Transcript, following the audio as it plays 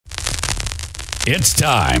It's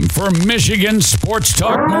time for Michigan Sports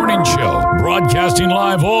Talk Morning Show, broadcasting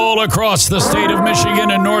live all across the state of Michigan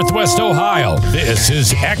and Northwest Ohio. This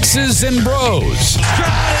is X's and Bros. Stroud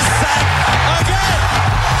is sacked again.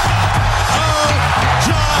 Oh,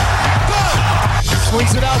 John Buck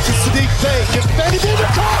swings it out to Sadiq Bey. Defended in the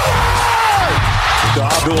corner. To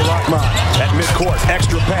Abdul Rahman at midcourt,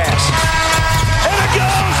 extra pass. And it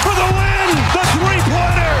goes for the win! The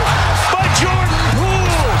three-pointer by Jordan Poole.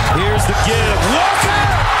 Here's the give. Walker!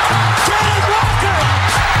 Kenny Walker!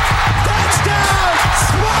 Touchdown!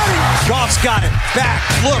 Spotty! Goff's got it. Back,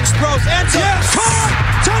 looks, throws, ends up. Yes! Caught!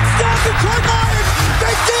 Touchdown to Detroit Lions!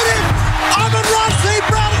 They did it! Amon Ross St.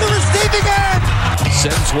 Brown on the receiving end!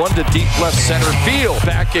 Sends one to deep left center field.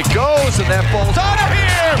 Back it goes, and that ball's out of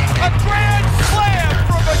here! A grand slam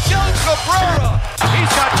from Miguel Cabrera.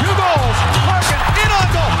 He's got 2 goals. Larkin in on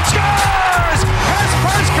goal. Scores! His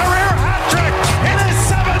first career hat trick in his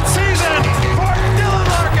 7th season for Dylan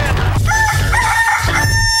Larkin.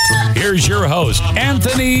 Here's your host,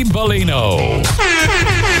 Anthony Bellino.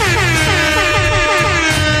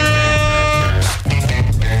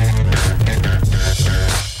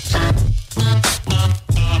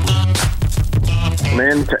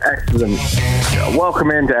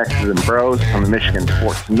 Welcome into X's and Bros on the Michigan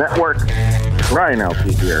Sports Network. Ryan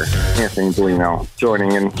LP here, Anthony Bellino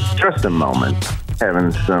joining in just a moment,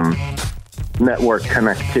 having some network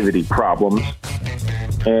connectivity problems.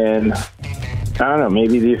 And I don't know,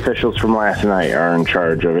 maybe the officials from last night are in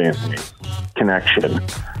charge of Anthony's connection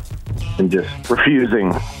and just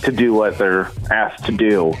refusing to do what they're asked to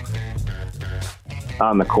do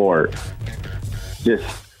on the court. Just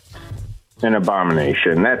an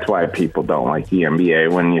abomination. That's why people don't like the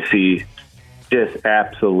NBA, when you see just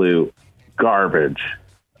absolute garbage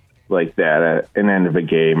like that at an end of a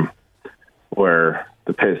game where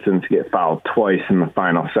the Pistons get fouled twice in the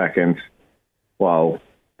final seconds while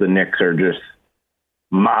the Knicks are just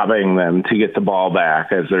mobbing them to get the ball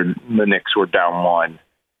back as the Knicks were down 1.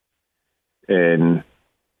 And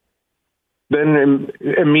then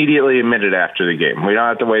immediately admitted after the game. We don't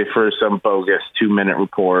have to wait for some bogus 2-minute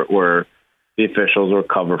report where the officials will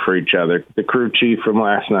cover for each other. The crew chief from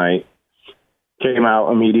last night came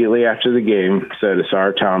out immediately after the game, said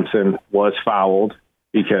Asar Thompson was fouled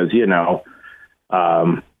because, Dante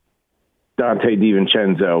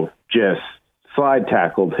DiVincenzo just slide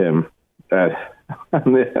tackled him on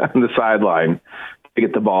the sideline to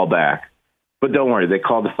get the ball back. But don't worry, they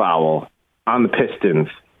called the foul on the Pistons,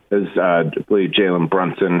 as I believe Jalen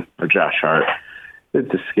Brunson or Josh Hart.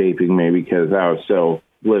 It's escaping me because I was so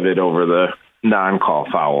livid over the non-call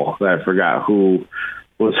foul that I forgot who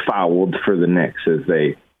was fouled for the Knicks as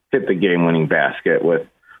they hit the game-winning basket with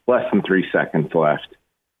less than 3 seconds left.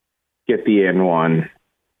 Get the and one,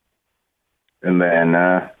 and then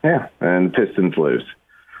and the Pistons lose.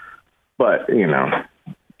 But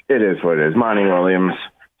it is what it is. Monty Williams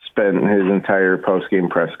spent his entire post-game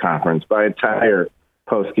press conference. By entire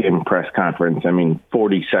post-game press conference, I mean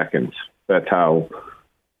 40 seconds. That's how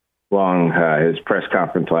long his press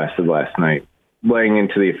conference lasted last night, laying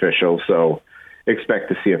into the officials. So expect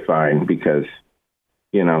to see a fine because,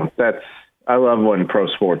 I love when pro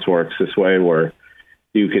sports works this way, where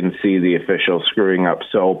you can see the officials screwing up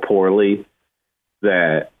so poorly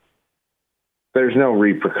that there's no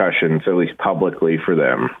repercussions, at least publicly, for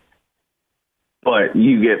them. But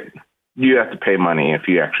you have to pay money if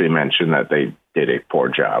you actually mention that they did a poor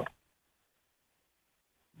job.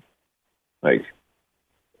 Like,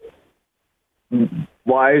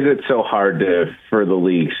 why is it so hard for the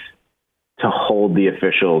leagues to hold the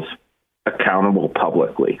officials accountable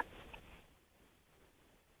publicly?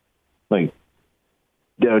 Like,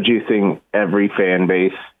 don't you think every fan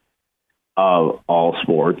base of all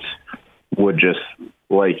sports would just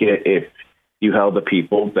like it if you held the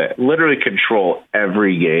people that literally control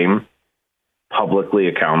every game publicly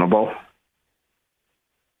accountable?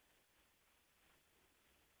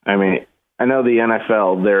 I mean, I know the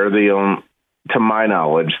NFL, they're the only, to my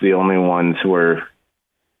knowledge, the only ones where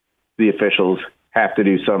the officials have to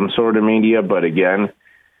do some sort of media. But again,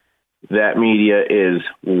 that media is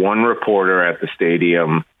one reporter at the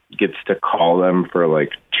stadium gets to call them for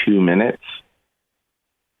like 2 minutes.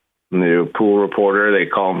 The pool reporter, they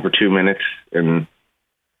call him for 2 minutes. And,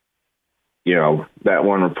 that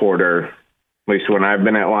one reporter, at least when I've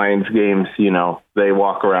been at Lions games, they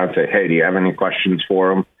walk around and say, hey, do you have any questions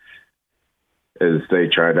for them? As they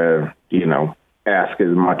try to, ask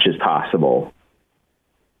as much as possible.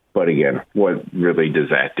 But again, what really does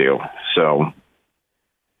that do? So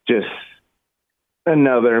just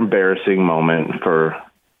another embarrassing moment for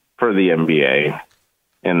the NBA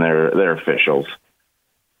and their officials.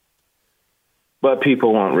 but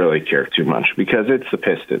people won't really care too much because it's the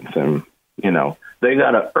Pistons, and they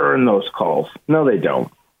got to earn those calls. No, they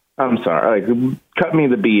don't. I'm sorry. Like, cut me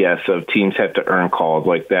the BS of teams have to earn calls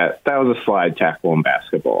like that. That was a slide tackle in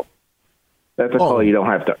basketball. That's a call you don't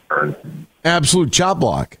have to earn. Absolute chop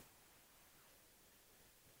block.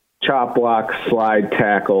 Chop block, slide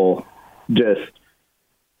tackle, just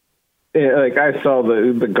like I saw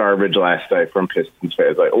the garbage last night from Pistons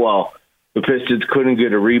fans. Like, well, the Pistons couldn't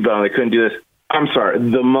get a rebound. They couldn't do this. I'm sorry.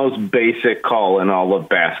 The most basic call in all of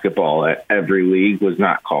basketball at every league was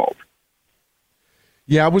not called.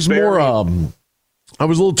 Yeah, I was I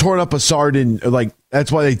was a little torn up aside in, like,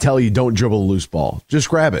 that's why they tell you don't dribble a loose ball. Just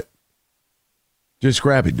grab it. Just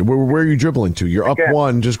grab it. Where are you dribbling to? You're up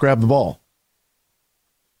one, just grab the ball.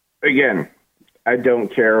 Again, I don't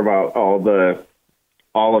care about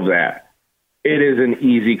all of that. It is an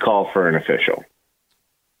easy call for an official.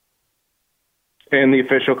 And the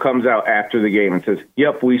official comes out after the game and says,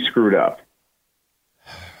 yep, we screwed up.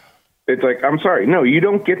 It's like, I'm sorry. No, you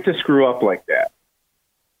don't get to screw up like that.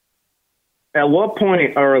 At what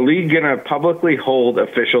point are a league going to publicly hold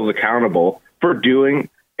officials accountable for doing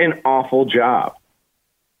an awful job?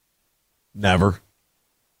 Never.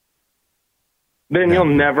 Then you'll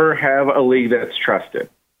never have a league that's trusted.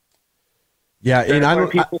 Yeah, and I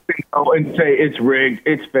don't. People can go and say it's rigged,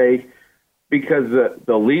 it's fake, because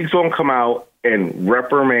the leagues won't come out and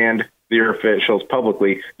reprimand their officials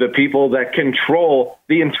publicly, the people that control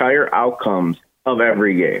the entire outcomes of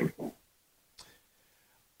every game.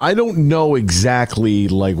 I don't know exactly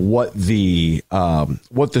like what the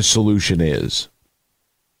solution is.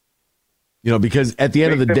 Because at the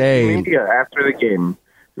end of the day, media after the game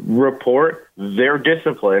report their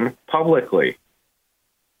discipline publicly.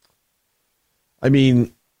 I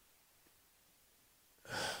mean,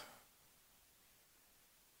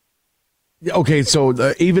 okay,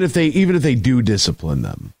 so even if they do discipline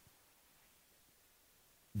them,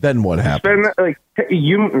 then what happens?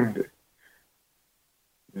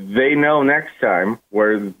 They know next time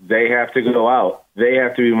where they have to go out, they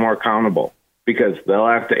have to be more accountable because they'll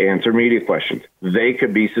have to answer media questions. They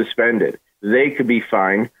could be suspended. They could be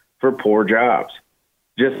fined for poor jobs,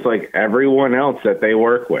 just like everyone else that they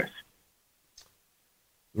work with.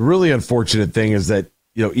 The really unfortunate thing is that,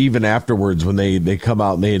 even afterwards when they come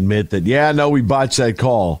out and they admit that, we botched that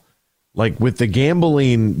call, like with the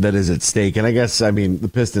gambling that is at stake. And I guess,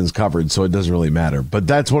 the Pistons covered, so it doesn't really matter. But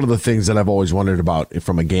that's one of the things that I've always wondered about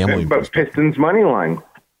from a gambling perspective. Pistons money line.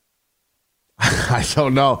 I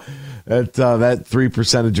don't know. That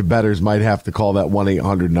 3% of bettors might have to call that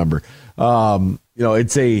 1-800 number.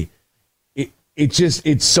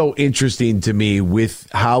 It's so interesting to me with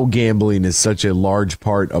how gambling is such a large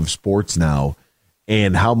part of sports now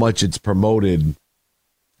and how much it's promoted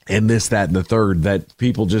and this, that, and the third, that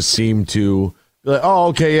people just seem to be like, oh,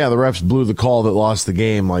 okay, yeah, the refs blew the call that lost the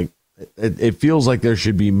game. Like, it feels like there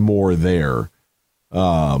should be more there.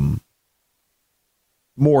 But,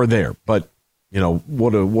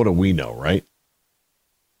 what do we know, right?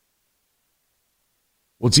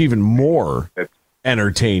 What's even more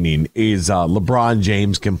entertaining is LeBron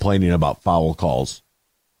James complaining about foul calls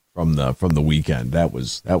from the weekend. That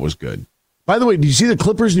was good. By the way, did you see the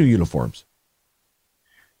Clippers' new uniforms?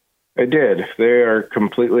 I did. They are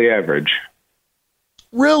completely average.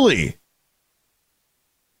 Really?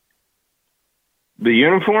 The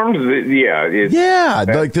uniforms? Yeah.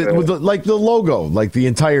 Like the logo, like the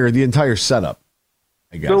entire setup,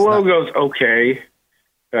 I guess. The logo's okay.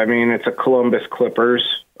 It's a Columbus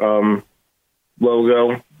Clippers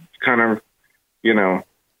logo, kind of,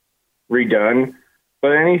 redone.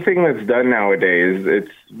 But anything that's done nowadays,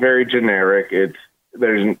 it's very generic.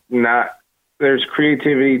 There's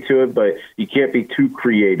creativity to it, but you can't be too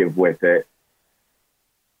creative with it.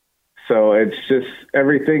 So it's just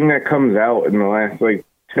everything that comes out in the last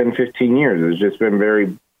 10, 15 years has just been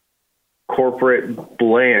very corporate,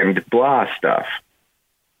 bland, blah stuff.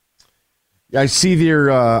 I see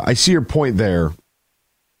your point there.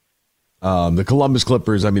 The Columbus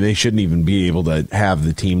Clippers, they shouldn't even be able to have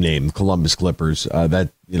the team name Columbus Clippers,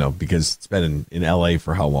 because it's been in LA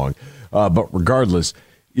for how long. But regardless,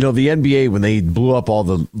 the NBA, when they blew up all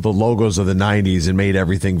the logos of the 90s and made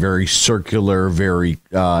everything very circular, very,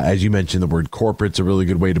 as you mentioned, the word corporate's a really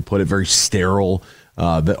good way to put it, very sterile,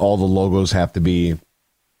 that all the logos have to be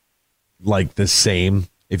like the same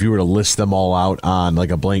if you were to list them all out on like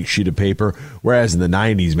a blank sheet of paper. Whereas in the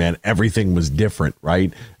 90s, man, everything was different,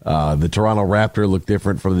 right? The Toronto Raptor looked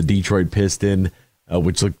different from the Detroit Piston,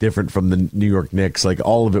 which looked different from the New York Knicks. Like,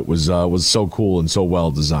 all of it was so cool and so well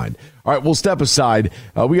designed. All right, we'll step aside.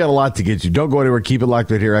 We got a lot to get to. Don't go anywhere. Keep it locked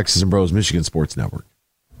right here. X's and Bros, Michigan Sports Network.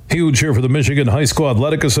 Huge here for the Michigan High School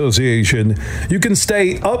Athletic Association. You can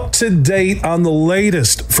stay up to date on the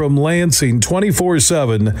latest from Lansing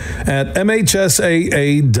 24/7 at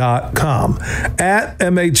MHSAA.com, at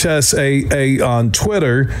MHSAA on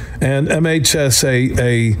Twitter, and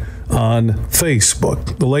MHSAA on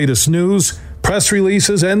Facebook. The latest news, press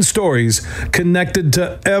releases, and stories connected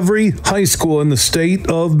to every high school in the state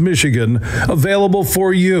of Michigan, available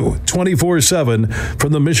for you 24/7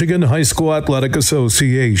 from the Michigan High School Athletic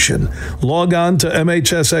Association. Log on to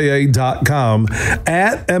MHSAA.com,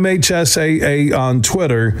 at MHSAA on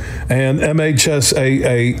Twitter, and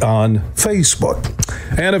MHSAA on Facebook.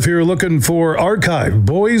 And if you're looking for archive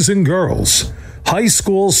boys and girls high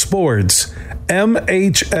school sports,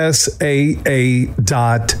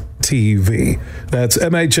 MHSAA.TV. That's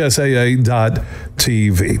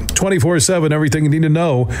MHSAA.TV. 24/7, everything you need to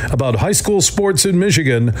know about high school sports in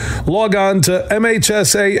Michigan. Log on to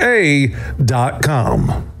MHSAA.com.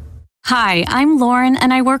 Hi, I'm Lauren,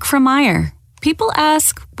 and I work for Meijer. People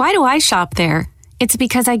ask, why do I shop there? It's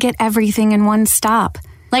because I get everything in one stop.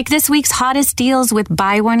 Like this week's hottest deals with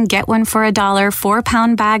buy one, get one for $1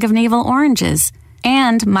 4-pound bag of navel oranges.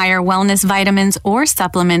 And Meijer Wellness vitamins or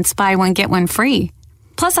supplements, buy one, get one free.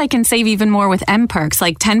 Plus, I can save even more with M-Perks,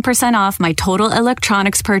 like 10% off my total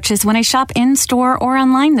electronics purchase when I shop in-store or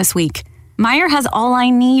online this week. Meijer has all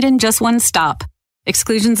I need in just one stop.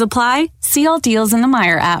 Exclusions apply. See all deals in the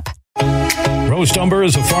Meijer app. Roast Umber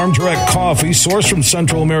is a farm direct coffee sourced from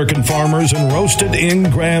Central American farmers and roasted in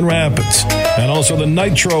Grand Rapids. And also the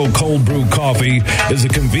Nitro Cold Brew Coffee is a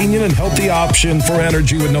convenient and healthy option for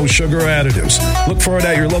energy with no sugar additives. Look for it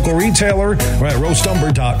at your local retailer or at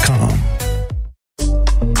roastumber.com.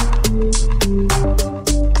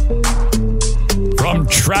 From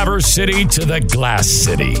Traverse City to the Glass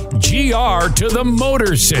City, GR to the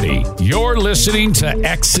Motor City, you're listening to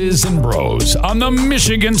X's and Bros on the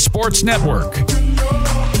Michigan Sports Network.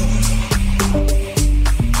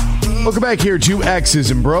 Welcome back here to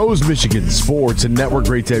X's and Bros, Michigan Sports and Network.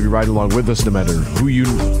 Great to have you riding along with us, no matter who you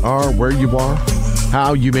are, where you are,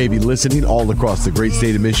 how you may be listening, all across the great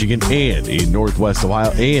state of Michigan and in Northwest Ohio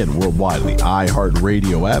and worldwide on the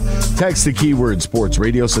iHeartRadio app. Text the keyword Sports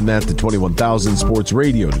Radio, send that to 21,000 Sports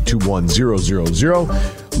Radio to 21000.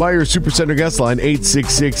 Meijer Supercenter guest line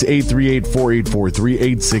 866-838-4843,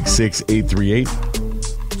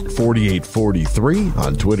 866-838-4843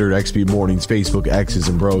 on Twitter at XB Mornings, Facebook, X's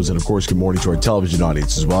and Bros, and of course, good morning to our television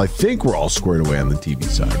audience as well. I think we're all squared away on the TV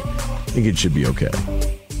side. I think it should be okay.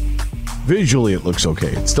 Visually, it looks okay.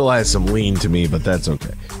 It still has some lean to me, but that's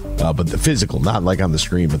okay. But the physical, not like on the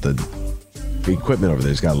screen, but the equipment over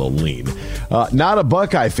there's got a little lean. Not a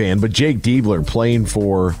Buckeye fan, but Jake Diebler playing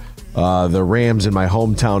for the Rams in my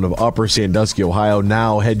hometown of Upper Sandusky, Ohio,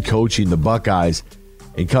 now head coaching the Buckeyes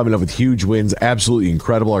and coming up with huge wins. Absolutely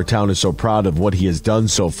incredible. Our town is so proud of what he has done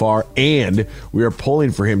so far, and we are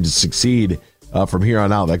pulling for him to succeed from here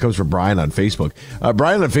on out. That comes from Brian on Facebook.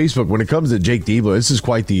 Brian on Facebook, when it comes to Jake Diebler, this is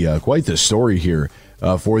quite the story here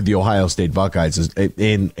for the Ohio State Buckeyes.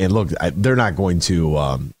 And look, they're not going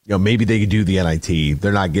to, maybe they could do the NIT.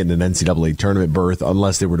 They're not getting an NCAA tournament berth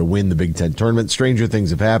unless they were to win the Big Ten tournament. Stranger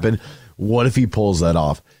things have happened. What if he pulls that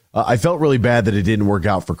off? I felt really bad that it didn't work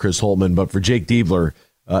out for Chris Holtmann, but for Jake Diebler,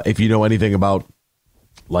 if you know anything about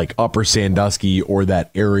like Upper Sandusky or that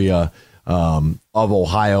area of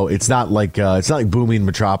Ohio, it's not like booming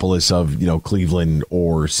metropolis of Cleveland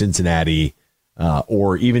or Cincinnati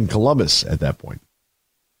or even Columbus at that point.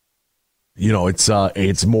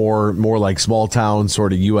 It's more like small town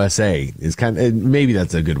sort of USA. It's maybe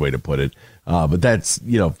that's a good way to put it. But that's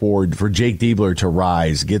for Jake Diebler to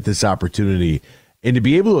rise, get this opportunity, and to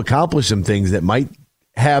be able to accomplish some things that might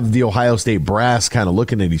have the Ohio State brass kind of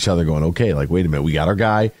looking at each other, going, okay, like wait a minute, we got our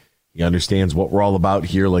guy. He understands what we're all about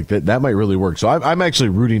here. Like that might really work. So I'm actually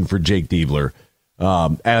rooting for Jake Diebler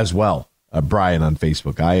as well. Brian on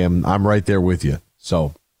Facebook. I'm right there with you.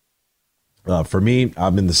 So for me,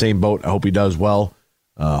 I'm in the same boat. I hope he does well.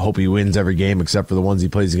 Hope he wins every game except for the ones he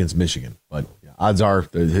plays against Michigan. But odds are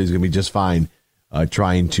he's going to be just fine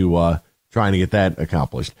trying to get that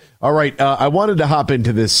accomplished. All right, I wanted to hop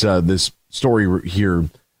into this story here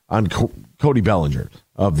on Cody Bellinger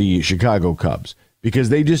of the Chicago Cubs, because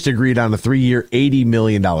they just agreed on a 3-year, $80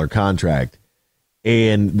 million contract,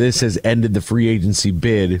 and this has ended the free agency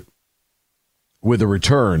bid with a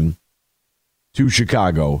return to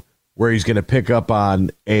Chicago, where he's going to pick up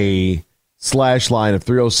on a slash line of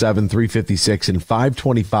 307, 356, and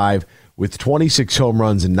 525 with 26 home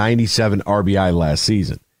runs and 97 RBI last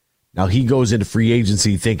season. Now, he goes into free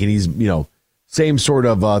agency thinking he's, same sort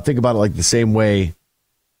of, think about it like the same way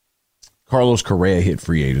Carlos Correa hit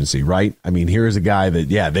free agency, right? I mean, here's a guy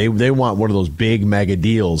that, they want one of those big mega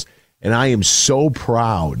deals. And I am so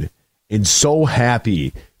proud and so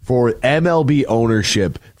happy for MLB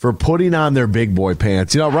ownership for putting on their big boy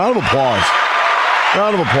pants. Round of applause.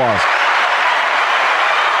 Round of applause.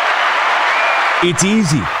 It's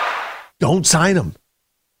easy. Don't sign him.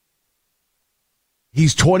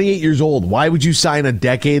 He's 28 years old. Why would you sign a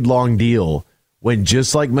decade-long deal when,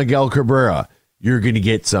 just like Miguel Cabrera, you're going to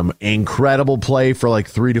get some incredible play for like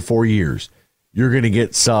 3 to 4 years? You're going to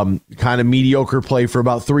get some kind of mediocre play for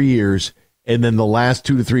about 3 years, and then the last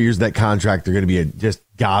 2 to 3 years of that contract are going to be just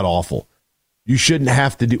god-awful. You shouldn't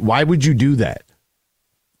have to do. Why would you do that?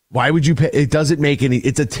 Why would you pay? It doesn't make any.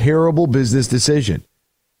 It's a terrible business decision.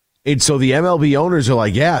 And so the MLB owners are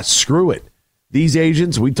like, yeah, screw it. These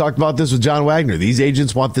agents, we talked about this with John Wagner. These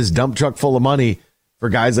agents want this dump truck full of money for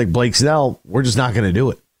guys like Blake Snell. We're just not going to do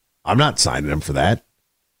it. I'm not signing them for that.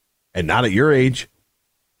 And not at your age.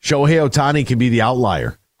 Shohei Ohtani can be the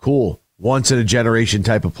outlier. Cool. Once in a generation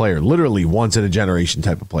type of player. Literally once in a generation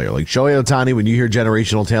type of player. Like Shohei Ohtani, when you hear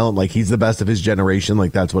generational talent, like he's the best of his generation,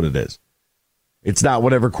 like that's what it is. It's not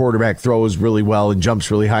whatever quarterback throws really well and jumps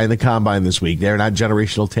really high in the combine this week. They're not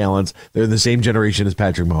generational talents. They're the same generation as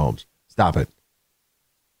Patrick Mahomes. Stop it.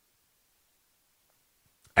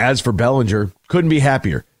 As for Bellinger, couldn't be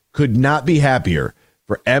happier. Could not be happier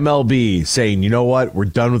for MLB saying, you know what? We're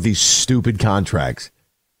done with these stupid contracts.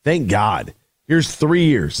 Thank God. Here's 3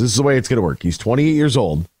 years. This is the way it's going to work. He's 28 years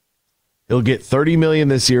old. He'll get $30 million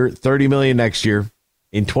this year, $30 million next year,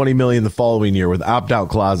 and $20 million the following year with opt-out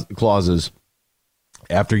clauses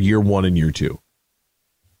after year 1 and year 2.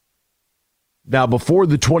 Now, before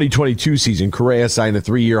the 2022 season, Correa signed a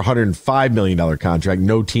 3-year, $105 million contract.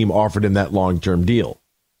 No team offered him that long-term deal.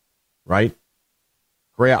 Right?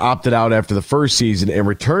 Correa opted out after the first season and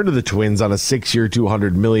returned to the Twins on a 6-year,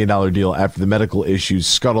 $200 million deal after the medical issues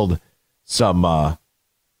scuttled some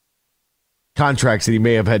contracts that he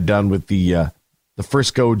may have had done with the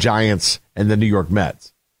Frisco Giants and the New York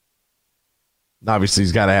Mets. Obviously,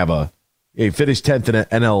 he's got to have he finished 10th in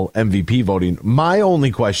NL MVP voting. My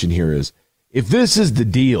only question here is, if this is the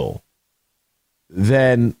deal,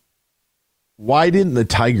 then why didn't the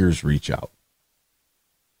Tigers reach out?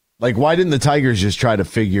 Like, why didn't the Tigers just try to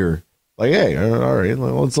figure, like, hey, all right,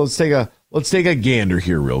 let's take a gander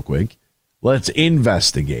here real quick. Let's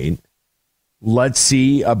investigate. Let's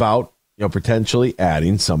see about potentially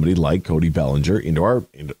adding somebody like Cody Bellinger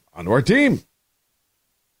onto our team.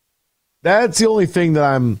 That's the only thing that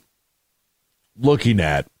I'm looking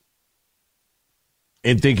at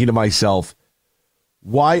and thinking to myself,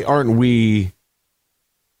 why aren't we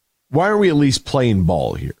at least playing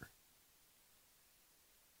ball here?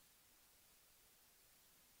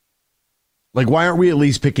 Like, why aren't we at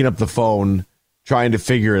least picking up the phone, trying to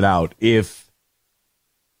figure it out? If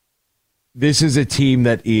this is a team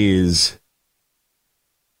that is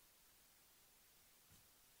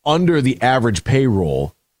under the average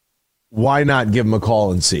payroll, why not give him a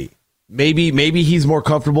call and see? Maybe he's more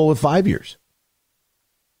comfortable with 5 years.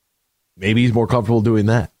 Maybe he's more comfortable doing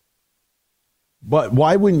that. But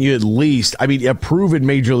why wouldn't you at least, a proven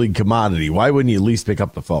major league commodity, why wouldn't you at least pick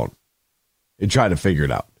up the phone and try to figure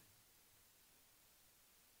it out?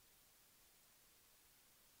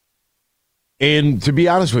 And to be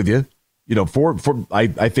honest with you,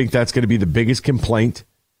 I think that's going to be the biggest complaint,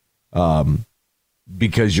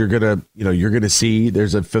 because you're gonna see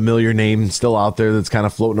there's a familiar name still out there that's kind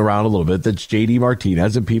of floating around a little bit. That's JD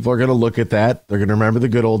Martinez, and people are going to look at that. They're going to remember the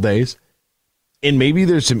good old days, and maybe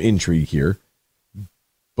there's some intrigue here.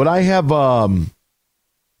 But I have, for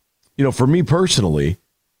me personally,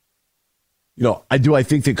 I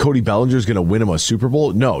think that Cody Bellinger is going to win him a Super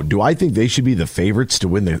Bowl? No. Do I think they should be the favorites to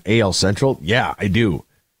win the AL Central? Yeah, I do.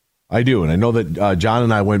 And I know that John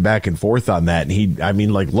and I went back and forth on that.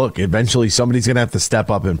 And look, eventually somebody's going to have to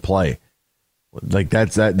step up and play. Like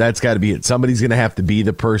that's got to be it. Somebody's going to have to be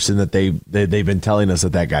the person that they've been telling us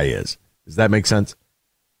that guy is. Does that make sense?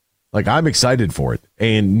 Like, I'm excited for it.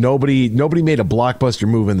 And nobody made a blockbuster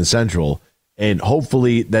move in the Central. And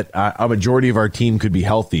hopefully that a majority of our team could be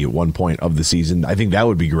healthy at one point of the season. I think that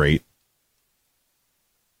would be great.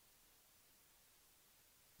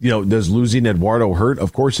 Does losing Eduardo hurt?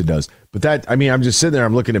 Of course it does. But I'm just sitting there,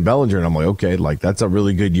 I'm looking at Bellinger, and I'm like, okay, like that's a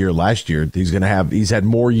really good year last year. He's had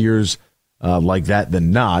more years like that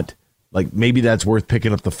than not. Like, maybe that's worth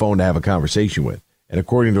picking up the phone to have a conversation with. And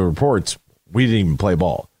according to reports, we didn't even play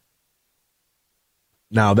ball.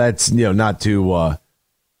 Now that's, not to,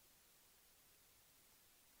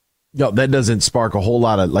 that doesn't spark a whole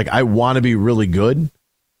lot of, I want to be really good.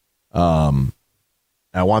 I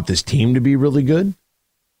want this team to be really good.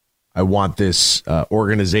 I want this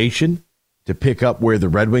organization to pick up where the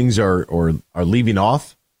Red Wings are leaving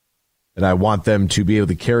off. And I want them to be able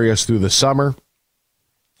to carry us through the summer,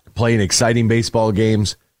 playing exciting baseball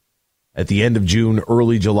games at the end of June,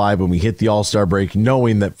 early July when we hit the All-Star break,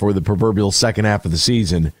 knowing that for the proverbial second half of the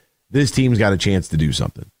season, this team's got a chance to do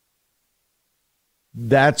something.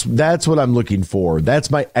 That's what I'm looking for.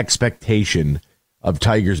 That's my expectation of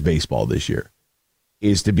Tigers baseball this year,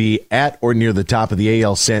 is to be at or near the top of the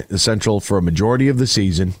AL Central for a majority of the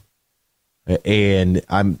season. And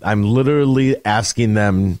I'm literally asking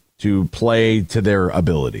them to play to their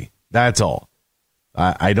ability. That's all.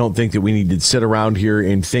 I don't think that we need to sit around here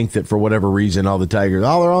and think that for whatever reason, all the Tigers, they're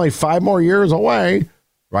only 5 more years away,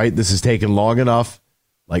 right? This has taken long enough.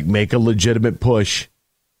 Like, make a legitimate push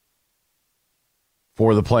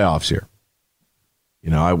for the playoffs here.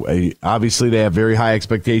 You know, I obviously they have very high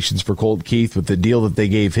expectations for Colt Keith. With the deal that they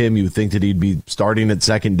gave him, you would think that he'd be starting at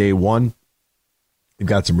second day one. They've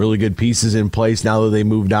got some really good pieces in place now that they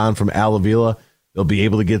moved on from Al Avila. They'll be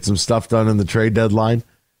able to get some stuff done in the trade deadline,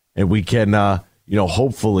 and we can,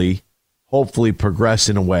 hopefully progress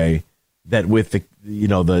in a way that with the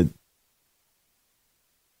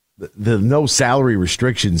no salary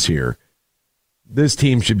restrictions here, this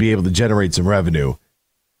team should be able to generate some revenue.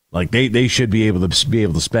 Like they should be able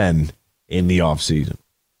to spend in the offseason.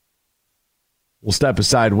 We'll step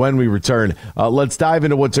aside when we return. Let's dive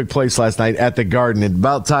into what took place last night at the Garden. And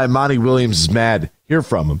about time Monty Williams is mad. Hear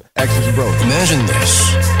from him. X's and Bros. Imagine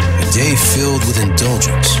this. A day filled with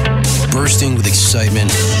indulgence, bursting with excitement,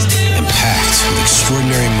 and packed with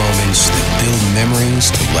extraordinary moments that build memories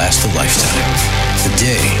to last a lifetime. A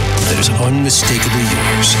day that is unmistakably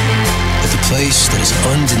yours, at the place that is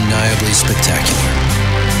undeniably spectacular.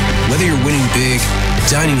 Whether you're winning big,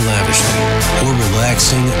 dining lavishly, or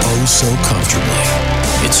relaxing oh so comfortably,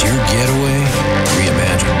 it's your getaway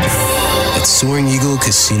reimagined at Soaring Eagle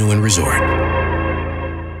Casino and Resort.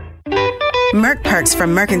 Merc Perks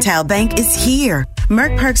from Mercantile Bank is here.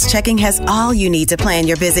 Merc Perks checking has all you need to plan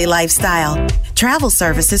your busy lifestyle. Travel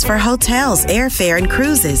services for hotels, airfare, and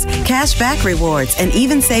cruises, cash back rewards, and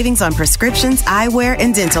even savings on prescriptions, eyewear,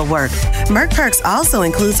 and dental work. Merc Perks also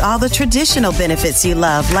includes all the traditional benefits you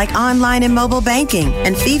love, like online and mobile banking,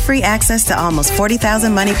 and fee-free access to almost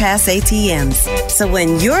 40,000 MoneyPass ATMs. So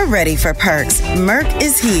when you're ready for perks, Merc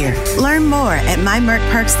is here. Learn more at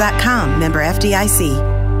mymercperks.com. Member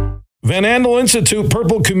FDIC. Van Andel Institute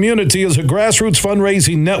Purple Community is a grassroots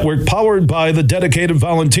fundraising network powered by the dedicated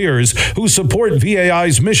volunteers who support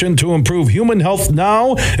VAI's mission to improve human health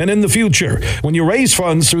now and in the future. When you raise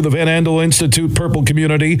funds through the Van Andel Institute Purple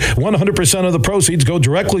Community, 100% of the proceeds go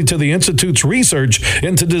directly to the Institute's research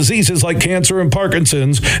into diseases like cancer and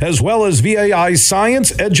Parkinson's, as well as VAI's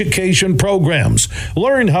science education programs.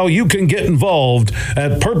 Learn how you can get involved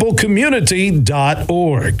at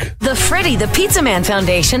purplecommunity.org. The Freddie the Pizza Man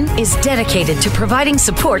Foundation is dedicated to providing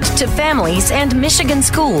support to families and Michigan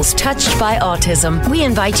schools touched by autism. We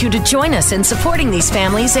invite you to join us in supporting these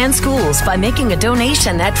families and schools by making a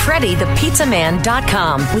donation at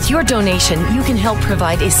freddythepizzaman.com. With your donation, you can help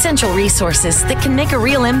provide essential resources that can make a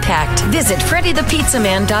real impact. Visit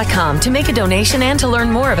freddythepizzaman.com to make a donation and to learn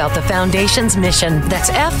more about the foundation's mission.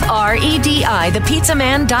 That's FREDI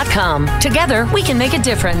thepizzaman.com. Together, we can make a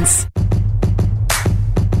difference.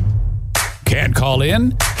 Can't call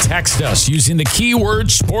in? Text us using the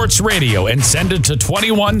keyword sports radio and send it to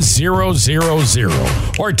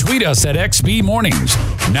 21000 or tweet us at XB Mornings.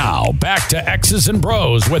 Now back to X's and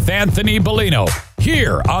Bros with Anthony Bellino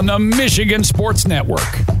here on the Michigan Sports Network.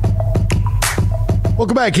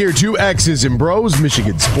 Welcome back here to X's and Bros,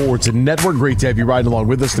 Michigan Sports Network. Great to have you riding along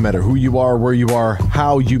with us, no matter who you are, where you are,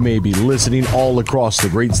 how you may be listening, all across the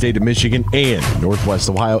great state of Michigan and Northwest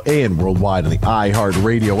Ohio and worldwide on the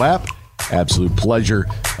iHeartRadio app. Absolute pleasure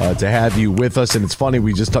to have you with us. And it's funny,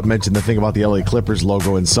 we just mentioned the thing about the LA Clippers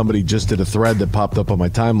logo, and somebody just did a thread that popped up on my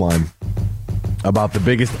timeline about the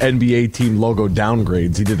biggest NBA team logo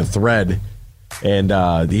downgrades. He did a thread, and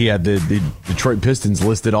he had the Detroit Pistons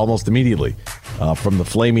listed almost immediately, from the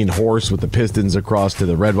flaming horse with the Pistons across to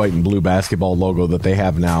the red, white, and blue basketball logo that they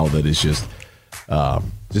have now. That is just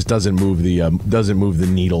doesn't move the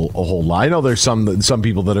needle a whole lot. I know there's some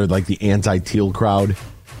people that are like the anti-teal crowd.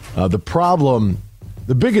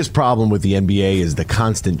 The biggest problem with the NBA is the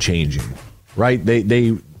constant changing, right?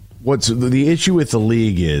 What's the issue with the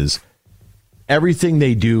league is everything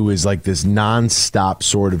they do is like this nonstop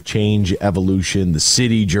sort of change, evolution. The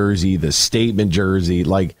city jersey, the statement jersey,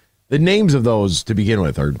 like the names of those to begin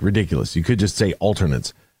with are ridiculous. You could just say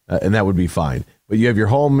alternates, and that would be fine. But you have your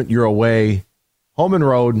home, your away, home and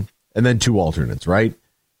road, and then two alternates, right?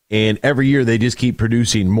 And every year they just keep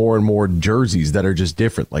producing more and more jerseys that are just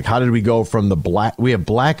different. Like, how did we go from the black? We have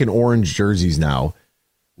black and orange jerseys now,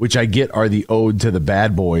 which I get are the ode to the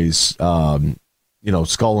bad boys,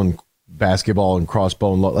 skull and basketball and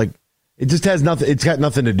crossbone. Like, it just has nothing. It's got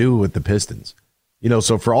nothing to do with the Pistons.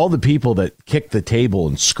 So for all the people that kicked the table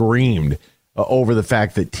and screamed over the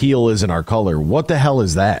fact that teal isn't our color, what the hell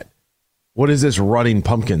is that? What is this running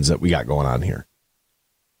pumpkins that we got going on here?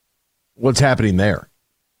 What's happening there?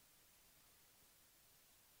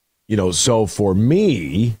 So for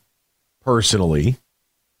me personally,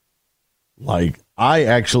 like, I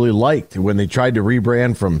actually liked when they tried to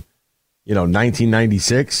rebrand from,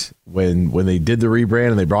 1996 when they did the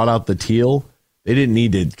rebrand and they brought out the teal. They didn't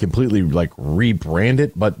need to completely like rebrand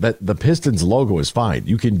it, but the Pistons logo is fine.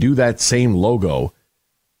 You can do that same logo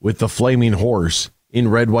with the flaming horse in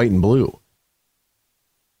red, white, and blue.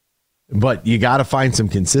 But you got to find some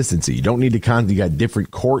consistency. You don't need to you got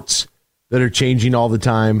different courts that are changing all the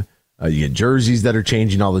time. You get jerseys that are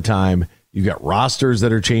changing all the time. You got rosters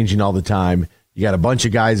that are changing all the time. You got a bunch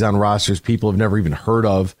of guys on rosters people have never even heard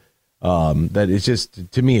of. That is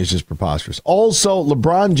just, to me, it's just preposterous. Also,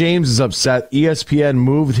 LeBron James is upset. ESPN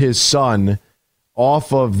moved his son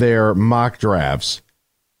off of their mock drafts.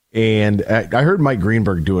 And I heard Mike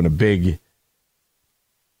Greenberg doing a big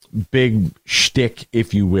shtick,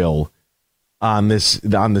 if you will, on this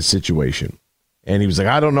situation. And he was like,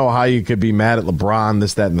 I don't know how you could be mad at LeBron,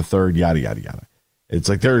 this, that, and the third, yada, yada, yada. It's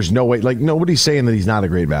like, there's no way. Like, nobody's saying that he's not a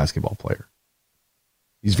great basketball player.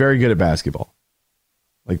 He's very good at basketball.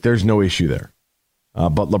 Like, there's no issue there.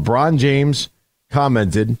 But LeBron James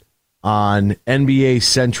commented on NBA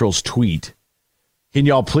Central's tweet, can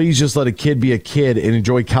y'all please just let a kid be a kid and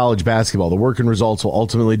enjoy college basketball? The work and results will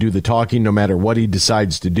ultimately do the talking no matter what he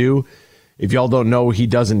decides to do. If y'all don't know, he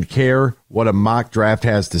doesn't care what a mock draft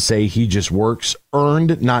has to say. He just works.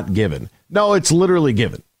 Earned, not given. No, it's literally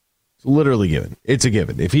given. It's literally given. It's a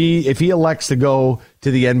given. If he elects to go to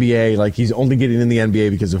the NBA, like, he's only getting in the NBA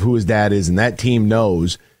because of who his dad is, and that team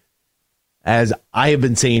knows, as I have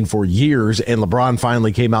been saying for years, and LeBron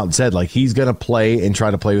finally came out and said, like, he's going to play and try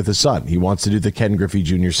to play with his son. He wants to do the Ken Griffey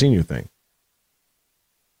Jr. Sr. thing.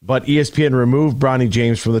 But ESPN removed Bronny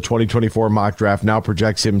James from the 2024 mock draft, now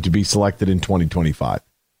projects him to be selected in 2025.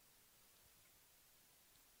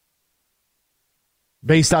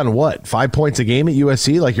 Based on what? 5 points a game at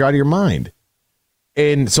USC? Like, you're out of your mind.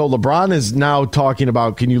 And so LeBron is now talking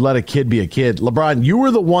about, can you let a kid be a kid? LeBron, you were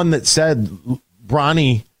the one that said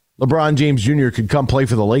LeBron James Jr. could come play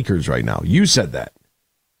for the Lakers right now. You said that.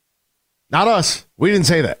 Not us. We didn't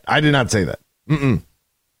say that. I did not say that.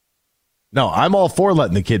 No, I'm all for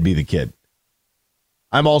letting the kid be the kid.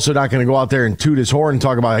 I'm also not going to go out there and toot his horn and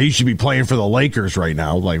talk about how he should be playing for the Lakers right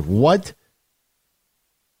now. Like, what?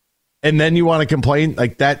 And then you want to complain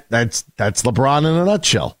like that? That's LeBron in a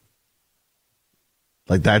nutshell.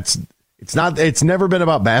 Like, it's never been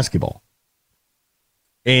about basketball.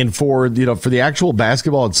 And for the actual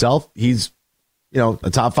basketball itself, he's, a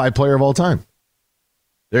top 5 player of all time.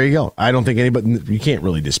 There you go. I don't think you can't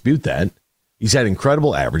really dispute that. He's had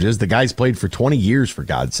incredible averages. The guy's played for 20 years, for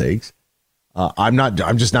God's sakes.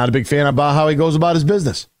 I'm just not a big fan about how he goes about his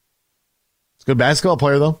business. He's a good basketball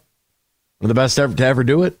player, though. One of the best to ever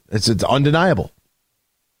do it. It's undeniable.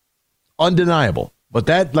 Undeniable. But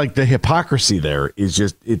that, like, the hypocrisy there is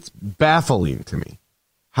just, it's baffling to me.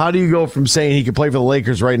 How do you go from saying he could play for the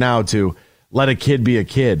Lakers right now to let a kid be a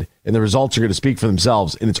kid, and the results are going to speak for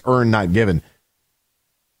themselves, and it's earned, not given?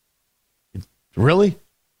 Really?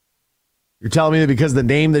 You're telling me that because the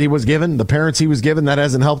name that he was given, the parents he was given, that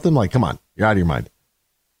hasn't helped him? Like, come on. You're out of your mind.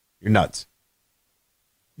 You're nuts.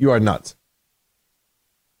 You are nuts.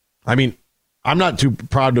 I mean, I'm not too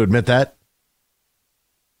proud to admit that.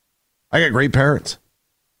 I got great parents.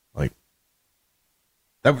 Like,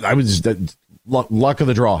 I was just luck of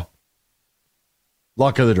the draw.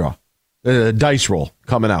 Luck of the draw. The dice roll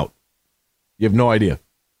coming out. You have no idea.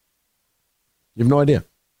 You have no idea.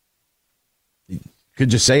 Could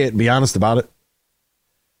just say it and be honest about it.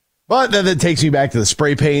 But then it takes me back to the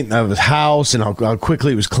spray paint of his house and how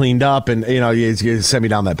quickly it was cleaned up. And, you send me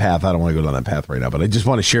down that path. I don't want to go down that path right now, but I just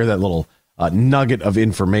want to share that little nugget of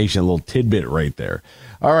information, a little tidbit right there.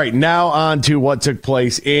 All right, now on to what took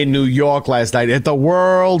place in New York last night at the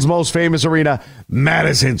world's most famous arena,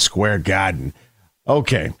 Madison Square Garden.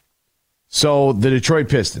 Okay, so the Detroit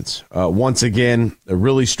Pistons, once again,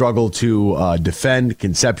 really struggle to defend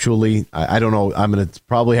conceptually. I don't know. I'm going to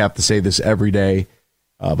probably have to say this every day,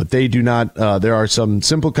 but they do not. There are some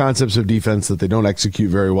simple concepts of defense that they don't execute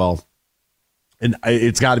very well. And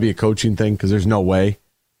it's got to be a coaching thing because there's no way.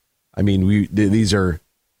 I mean, these are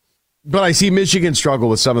But I see Michigan struggle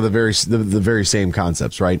with some of the very same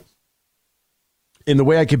concepts, right? And the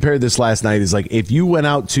way I compared this last night is like if you went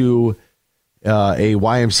out to a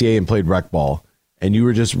YMCA and played rec ball, and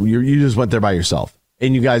you just went there by yourself,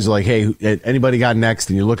 and you guys are like, hey, anybody got next?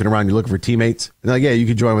 And you're looking around, you're looking for teammates, and they're like, yeah, you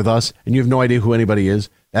can join with us, and you have no idea who anybody is.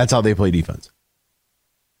 That's how they play defense.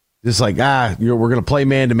 Just like we're going to play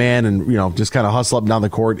man to man, and just kind of hustle up and down the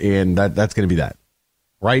court, and that's going to be that.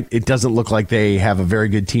 Right? It doesn't look like they have a very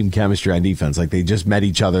good team chemistry on defense. Like they just met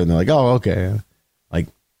each other and they're like, oh, okay. Like,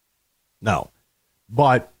 no.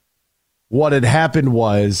 But what had happened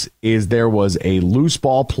is there was a loose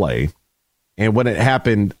ball play. And when it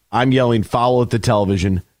happened, I'm yelling foul at the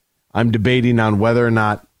television. I'm debating on whether or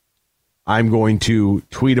not I'm going to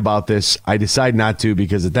tweet about this. I decide not to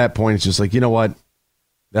because at that point it's just like, you know what?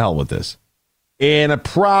 The hell with this. And I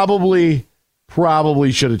probably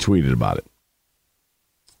should have tweeted about it.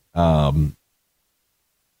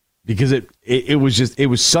 Because it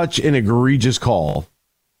was such an egregious call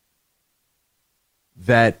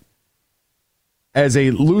that as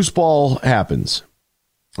a loose ball happens,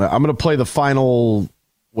 I'm going to play the final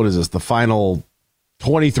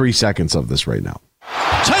 23 seconds of this right now.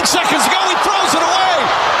 10 seconds ago, he throws it away.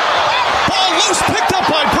 Ball loose, picked up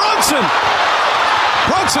by Brunson.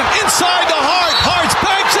 Brunson inside the Hart. Hart's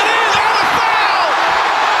banks it in, and a foul.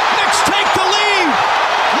 Knicks take the lead.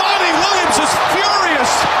 Monty Williams is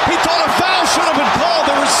furious. He thought a foul should have been called.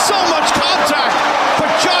 There was so much contact. But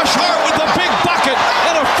Josh Hart with the big bucket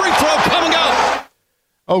and a free throw coming out.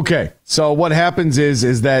 Okay, so what happens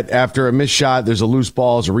is that after a missed shot, there's a loose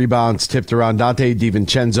ball, there's a rebound, it's tipped around. Dante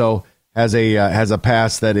DiVincenzo has a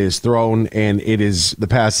pass that is thrown, and the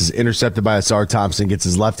pass is intercepted by Asar Thompson, gets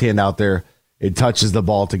his left hand out there. It touches the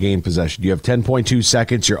ball to gain possession. You have 10.2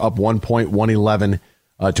 seconds. You're up 1 point, 111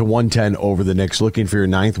 to 110 over the Knicks, looking for your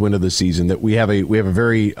 9th win of the season. That we have a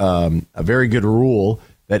very good rule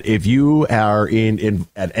that if you are in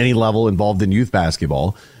at any level involved in youth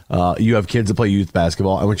basketball, you have kids that play youth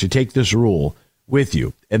basketball. I want you to take this rule with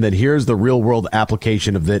you, and then here's the real world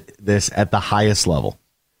application of this at the highest level.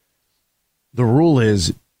 The rule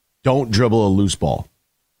is don't dribble a loose ball.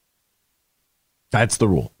 That's the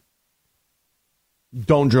rule.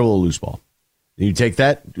 Don't dribble a loose ball. You take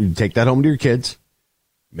that home to your kids.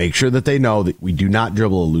 Make sure that they know that we do not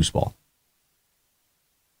dribble a loose ball.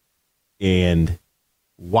 And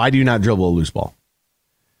why do you not dribble a loose ball?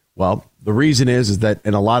 Well, the reason is that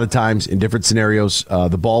in a lot of times in different scenarios,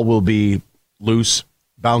 the ball will be loose,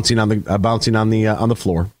 bouncing on the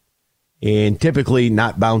floor, and typically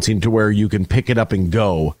not bouncing to where you can pick it up and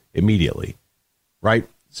go immediately. Right?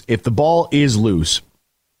 If the ball is loose,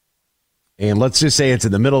 and let's just say it's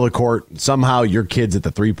in the middle of the court, and somehow your kid's at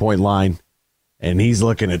the 3-point line, and he's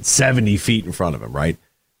looking at 70 feet in front of him, right?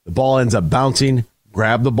 The ball ends up bouncing,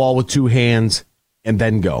 grab the ball with two hands, and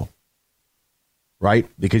then go. Right?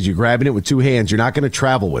 Because you're grabbing it with two hands. You're not going to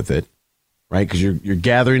travel with it, right? Because you're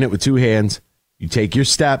gathering it with two hands. You take your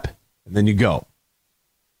step, and then you go.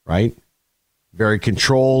 Right? Very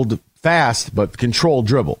controlled, fast, but controlled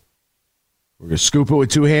dribble. We're going to scoop it with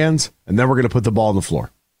two hands, and then we're going to put the ball on the floor.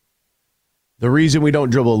 The reason we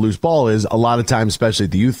don't dribble a loose ball is a lot of times, especially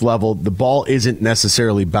at the youth level, the ball isn't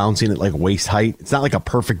necessarily bouncing at like waist height. It's not like a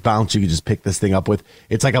perfect bounce you can just pick this thing up with.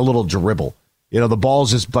 It's like a little dribble. The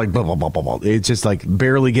ball's just like, blah, blah, blah, blah, blah. It's just like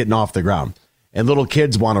barely getting off the ground. And little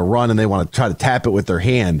kids want to run and they want to try to tap it with their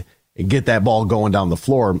hand and get that ball going down the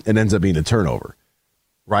floor. It ends up being a turnover,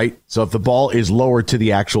 right? So if the ball is lower to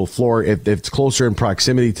the actual floor, if it's closer in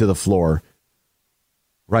proximity to the floor,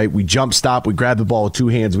 right, we jump stop, we grab the ball with two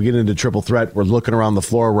hands, we get into triple threat, we're looking around the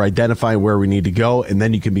floor, we're identifying where we need to go, and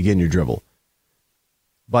then you can begin your dribble.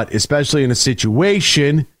 But especially in a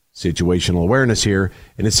situation, situational awareness here,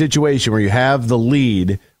 in a situation where you have the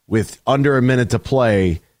lead with under a minute to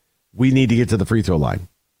play, we need to get to the free throw line.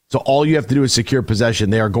 So all you have to do is secure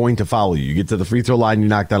possession. They are going to follow you. You get to the free throw line, you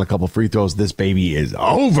knock down a couple free throws, this baby is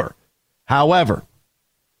over. However,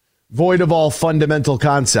 void of all fundamental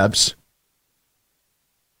concepts,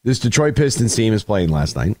 this Detroit Pistons team is playing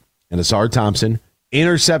last night, and Asar Thompson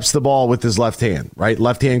intercepts the ball with his left hand, right?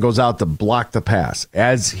 Left hand goes out to block the pass.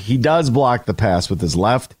 As he does block the pass with his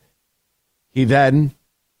left, he then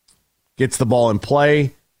gets the ball in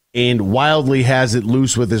play and wildly has it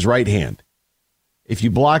loose with his right hand. If you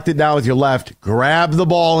blocked it down with your left, grab the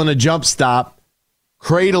ball in a jump stop,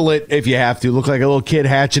 cradle it if you have to. Look like a little kid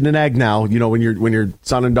hatching an egg now. When your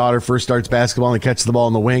son and daughter first starts basketball and they catch the ball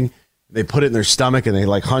in the wing, they put it in their stomach and they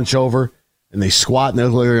like hunch over and they squat and they're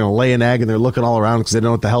going to lay an egg and they're looking all around because they don't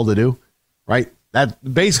know what the hell to do, right? That's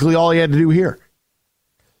basically all he had to do here.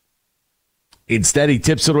 Instead, he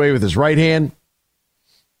tips it away with his right hand.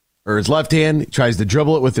 or his left hand, tries to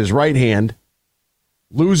dribble it with his right hand,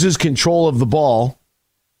 loses control of the ball.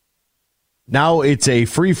 Now it's a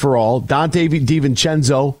free-for-all. Dante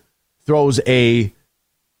DiVincenzo throws a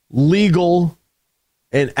legal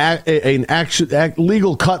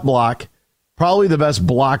legal cut block, probably the best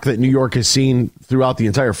block that New York has seen throughout the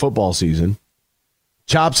entire football season.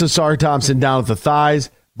 Chops Asar Thompson down at the thighs.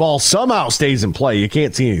 Ball somehow stays in play. You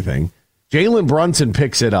can't see anything. Jalen Brunson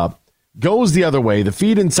picks it up, goes the other way. The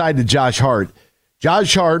feed inside to Josh Hart.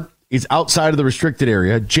 Josh Hart is outside of the restricted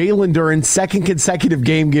area. Jalen Duren, second consecutive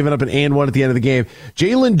game, giving up an and one at the end of the game.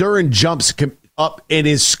 Jalen Duren jumps up and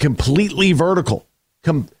is completely vertical.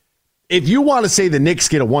 If you want to say the Knicks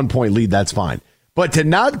get a 1-point lead, that's fine. But to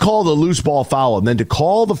not call the loose ball foul and then to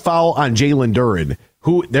call the foul on Jalen Duren,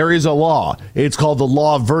 who there is a law. It's called the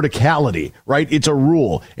law of verticality, right? It's a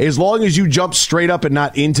rule. As long as you jump straight up and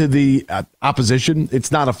not into the opposition,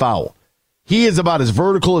 it's not a foul. He is about as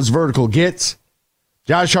vertical gets.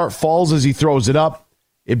 Josh Hart falls as he throws it up.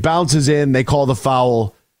 It bounces in. They call the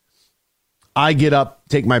foul. I get up,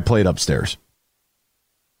 take my plate upstairs.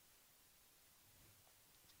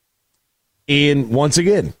 And once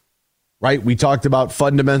again, right, we talked about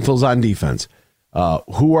fundamentals on defense.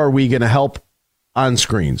 Who are we going to help on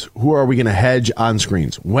screens? Who are we going to hedge on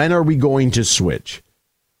screens? When are we going to switch?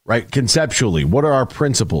 Right? Conceptually, what are our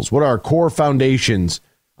principles? What are our core foundations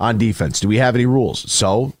on defense? Do we have any rules?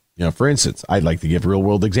 So, for instance, I'd like to give real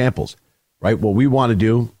world examples, right? What we want to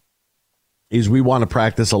do is we want to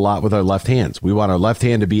practice a lot with our left hands. We want our left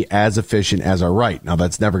hand to be as efficient as our right. Now,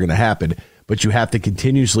 that's never going to happen, but you have to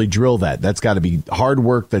continuously drill that. That's got to be hard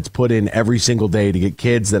work that's put in every single day to get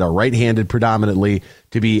kids that are right-handed predominantly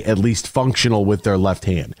to be at least functional with their left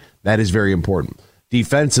hand. That is very important.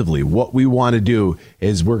 Defensively, what we want to do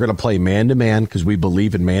is we're going to play man-to-man because we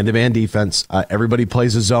believe in man-to-man defense. Everybody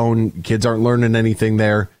plays a zone. Kids aren't learning anything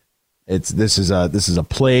there. This is a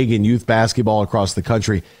plague in youth basketball across the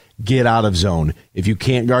country. Get out of zone. If you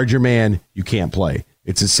can't guard your man, you can't play.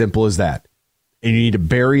 It's as simple as that. And you need to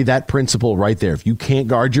bury that principle right there. If you can't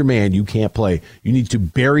guard your man, you can't play. You need to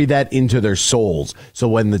bury that into their souls. So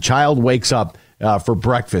when the child wakes up for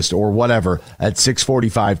breakfast or whatever at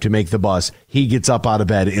 6:45 to make the bus, he gets up out of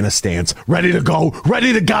bed in a stance, ready to go,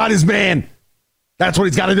 ready to guard his man. That's what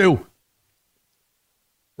he's got to do.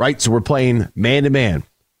 Right? So we're playing man-to-man.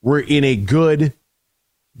 We're in a good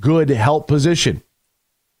help position.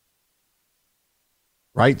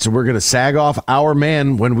 Right? So we're going to sag off our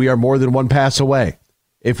man when we are more than one pass away.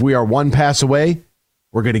 If we are one pass away,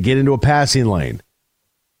 we're going to get into a passing lane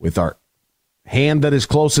with our hand that is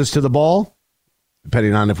closest to the ball,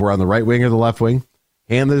 depending on if we're on the right wing or the left wing.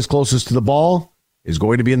 Hand that is closest to the ball is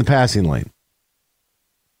going to be in the passing lane.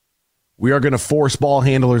 We are going to force ball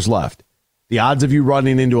handlers left. The odds of you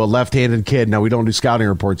running into a left-handed kid, now we don't do scouting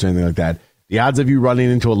reports or anything like that. The odds of you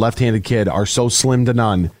running into a left-handed kid are so slim to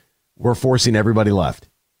none. We're forcing everybody left.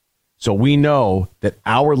 So we know that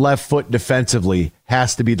our left foot defensively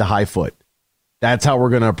has to be the high foot. That's how we're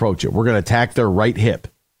going to approach it. We're going to attack their right hip,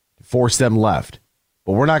 force them left.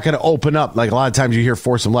 But we're not going to open up. Like a lot of times you hear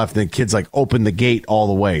force them left, and the kids like open the gate all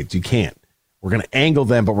the way. You can't. We're going to angle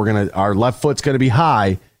them, but our left foot's going to be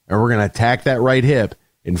high, and we're going to attack that right hip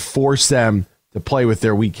and force them to play with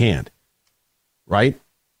their weak hand. Right?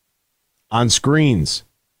 On screens,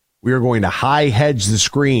 we are going to high hedge the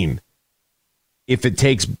screen. If it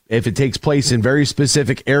takes place in very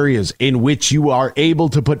specific areas in which you are able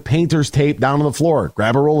to put painter's tape down on the floor,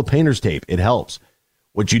 grab a roll of painter's tape. It helps.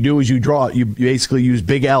 What you do is you basically use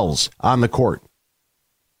big L's on the court.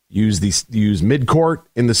 Use midcourt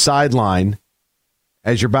in the sideline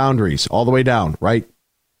as your boundaries all the way down, right?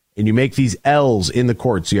 And you make these L's in the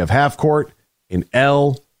court. So you have half court, an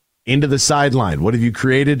L into the sideline. What have you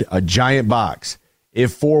created? A giant box.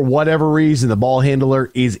 If for whatever reason the ball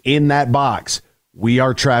handler is in that box, we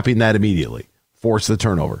are trapping that immediately. Force the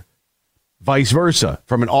turnover. Vice versa,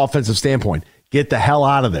 from an offensive standpoint, get the hell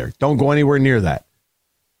out of there. Don't go anywhere near that.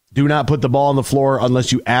 Do not put the ball on the floor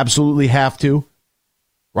unless you absolutely have to.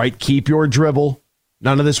 Right? Keep your dribble.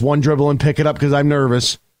 None of this one dribble and pick it up because I'm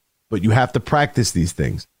nervous. But you have to practice these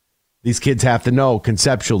things. These kids have to know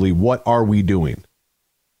conceptually, what are we doing?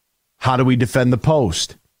 How do we defend the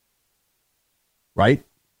post? Right?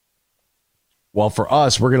 Well, for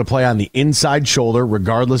us, we're going to play on the inside shoulder,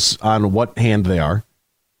 regardless on what hand they are.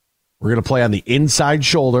 We're going to play on the inside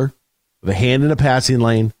shoulder with a hand in a passing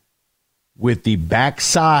lane with the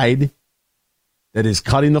backside that is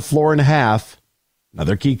cutting the floor in half.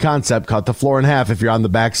 Another key concept, cut the floor in half if you're on the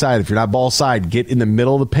backside. If you're not ball side, get in the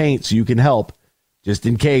middle of the paint so you can help. Just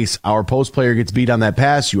in case our post player gets beat on that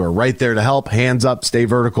pass, you are right there to help. Hands up, stay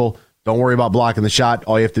vertical, Don't worry about blocking the shot.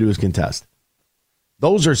 All you have to do is contest.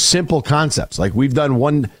 Those are simple concepts. Like we've done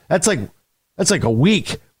one. That's like a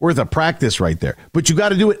week worth of practice right there. But you got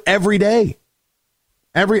to do it every day.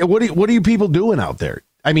 What are you people doing out there?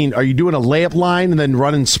 I mean, are you doing a layup line and then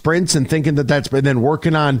running sprints and thinking and then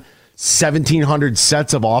working on 1,700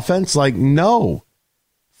 sets of offense? Like, no.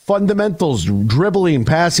 Fundamentals, dribbling,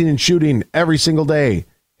 passing, and shooting every single day.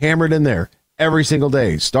 Hammered in there every single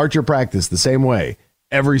day. Start your practice the same way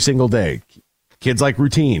every single day. Kids like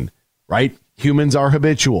routine, right? Humans are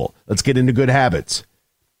habitual. Let's get into good habits.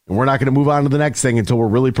 And we're not going to move on to the next thing until we're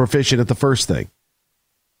really proficient at the first thing.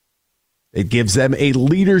 It gives them a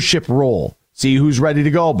leadership role. See who's ready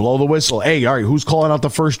to go. Blow the whistle. Hey, all right, who's calling out the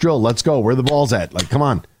first drill? Let's go. Where the ball's at? Like, come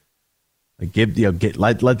on.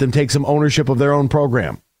 Like, let them take some ownership of their own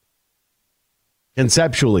program.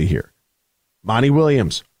 Conceptually here. Monty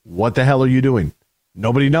Williams, what the hell are you doing?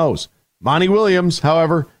 Nobody knows. Monty Williams,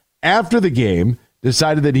 however, after the game,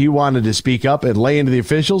 decided that he wanted to speak up and lay into the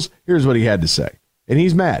officials. Here's what he had to say. And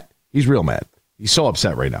he's mad. He's real mad. He's so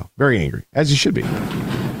upset right now. Very angry, as he should be.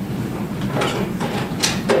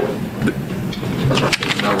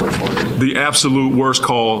 The absolute worst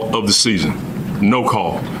call of the season. No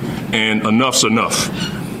call. And enough's enough.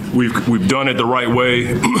 We've done it the right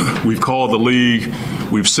way. We've called the league.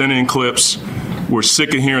 We've sent in clips. We're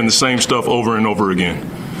sick of hearing the same stuff over and over again.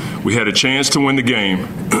 We had a chance to win the game,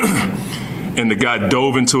 and the guy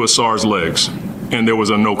dove into Asar's legs, and there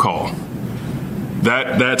was a no call.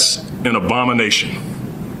 That's an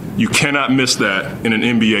abomination. You cannot miss that in an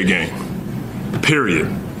NBA game, period.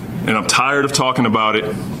 And I'm tired of talking about it.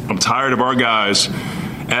 I'm tired of our guys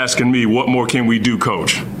asking me, what more can we do,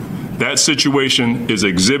 coach? That situation is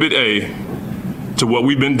exhibit A to what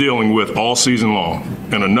we've been dealing with all season long,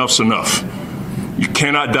 and enough's enough. You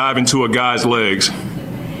cannot dive into a guy's legs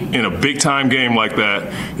in a big-time game like that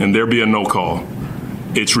and there be a no call.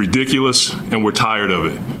 It's ridiculous, and we're tired of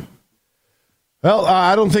it. Well,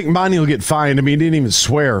 I don't think Monty will get fined. I mean, he didn't even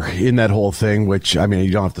swear in that whole thing, which, I mean,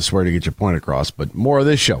 you don't have to swear to get your point across. But more of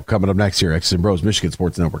this show coming up next here, X's and Bros, Michigan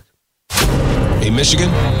Sports Network. Hey, Michigan,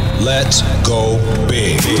 let's go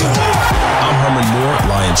big. I'm Herman Moore,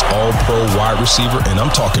 Lions All-Pro wide receiver, and I'm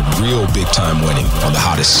talking real big-time winning on the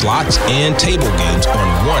hottest slots and table games on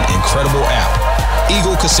one incredible app,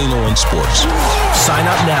 Eagle Casino and Sports. Sign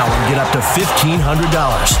up now and get up to $1,500.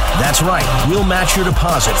 That's right. We'll match your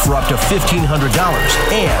deposit for up to $1,500,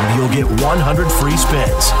 and you'll get 100 free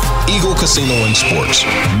spins. Eagle Casino and Sports.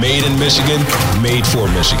 Made in Michigan, made for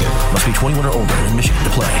Michigan. Must be 21 or older in Michigan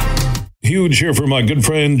to play. Huge here for my good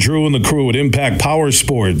friend Drew and the crew at Impact Power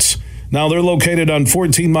Sports. Now, they're located on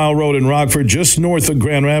 14 Mile Road in Rockford, just north of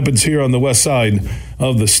Grand Rapids here on the west side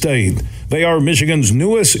of the state. They are Michigan's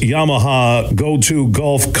newest Yamaha go-to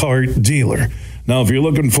golf cart dealer. Now, if you're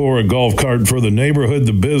looking for a golf cart for the neighborhood,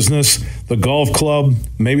 the business, the golf club,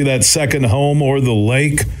 maybe that second home or the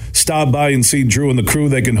lake, stop by and see Drew and the crew.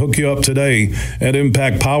 They can hook you up today at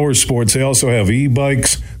Impact Power Sports. They also have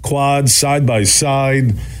e-bikes, quads,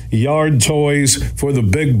 side-by-side, yard toys for the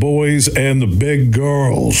big boys and the big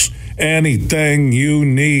girls. Anything you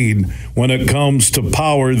need when it comes to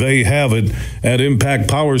power, they have it at Impact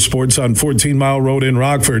Power Sports on 14 Mile Road in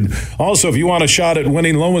Rockford. Also, if you want a shot at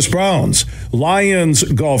winning Lomas Brown's Lions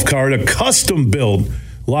golf cart, a custom-built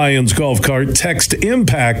Lions golf cart, text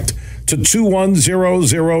IMPACT to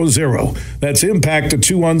 21000. That's IMPACT to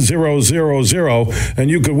 21000. And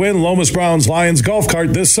you could win Lomas Brown's Lions golf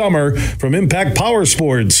cart this summer from Impact Power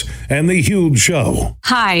Sports and The Huge Show.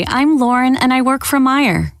 Hi, I'm Lauren, and I work for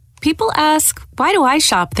Meijer. People ask, why do I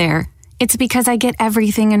shop there? It's because I get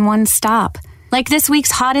everything in one stop. Like this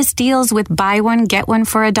week's hottest deals with buy one, get one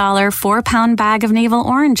for $1 4-pound bag of navel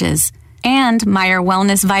oranges. And Meijer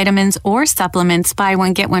Wellness vitamins or supplements, buy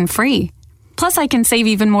one, get one free. Plus, I can save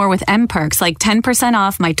even more with M-Perks, like 10%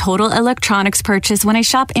 off my total electronics purchase when I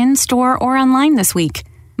shop in-store or online this week.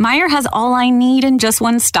 Meijer has all I need in just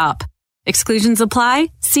one stop. Exclusions apply.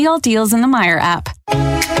 See all deals in the Meijer app.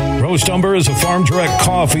 Roast Umber is a farm-direct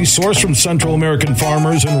coffee sourced from Central American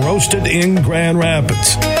farmers and roasted in Grand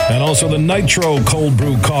Rapids. And also the Nitro Cold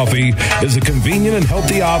Brew Coffee is a convenient and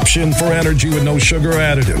healthy option for energy with no sugar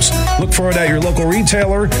additives. Look for it at your local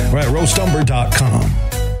retailer or at roastumber.com.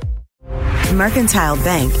 Mercantile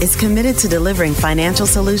Bank is committed to delivering financial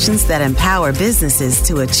solutions that empower businesses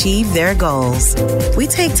to achieve their goals. We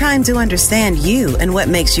take time to understand you and what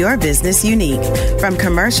makes your business unique. From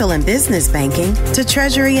commercial and business banking to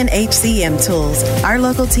treasury and HCM tools, our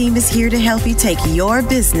local team is here to help you take your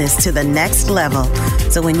business to the next level.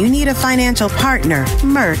 So when you need a financial partner,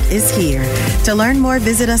 Merc is here. To learn more,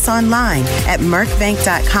 visit us online at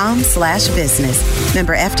mercbank.com/business.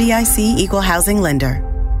 Member FDIC, Equal Housing Lender.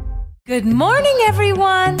 Good morning,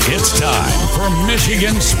 everyone. It's time for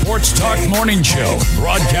Michigan Sports Talk Morning Show,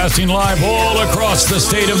 broadcasting live all across the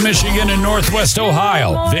state of Michigan and Northwest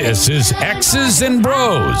Ohio. This is X's and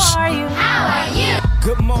Bros. How are you? How are you?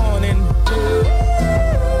 Good morning.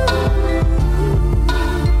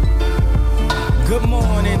 Good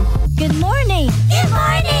morning. Good morning. Good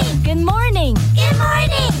morning. Good morning. Good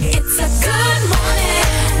morning. It's a good morning.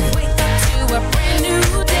 Wake up to a brand new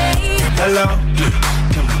day. Hello.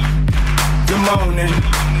 Good morning.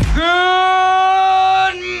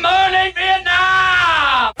 Good morning,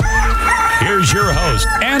 Vietnam! Here's your host,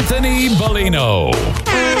 Anthony Bellino.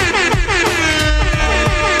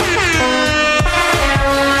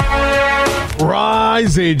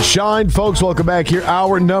 Rise and shine, folks. Welcome back here.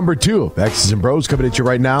 Hour number 2 of X's and Bros coming at you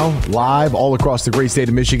right now, live all across the great state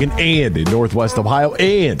of Michigan and in Northwest Ohio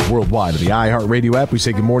and worldwide on the iHeartRadio app. We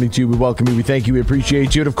say good morning to you. We welcome you. We thank you. We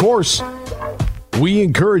appreciate you. And, of course, we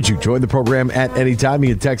encourage you. Join the program at any time. You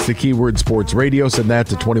can text the keyword Sports Radio. Send that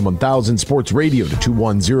to 21,000. Sports Radio to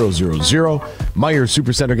 21000. Meijer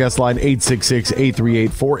Supercenter guest line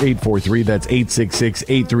 866-838-4843. That's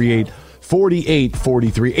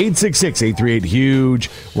 866-838-4843. 866-838 huge.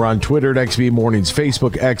 We're on Twitter at XB Mornings,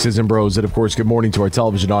 Facebook, X's and Bros. And of course, good morning to our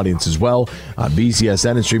television audience as well on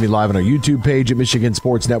BCSN and streaming live on our YouTube page at Michigan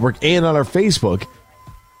Sports Network and on our Facebook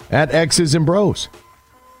at X's and Bros.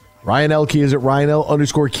 Ryan L. Key is at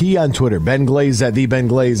RyanL_Key on Twitter. Ben Glaze at the Ben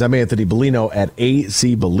Glaze. I'm Anthony Bellino at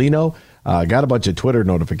AC Bellino. Got a bunch of Twitter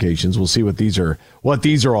notifications. We'll see what these are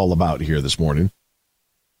all about here this morning.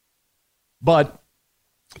 But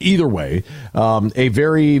either way, a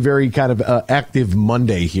very, very kind of active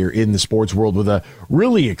Monday here in the sports world with a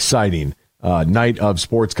really exciting night of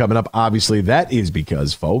sports coming up. Obviously, that is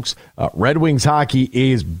because, folks, Red Wings hockey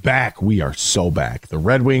is back. We are so back. The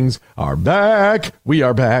Red Wings are back. We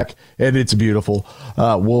are back, and it's beautiful.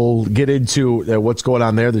 We'll get into what's going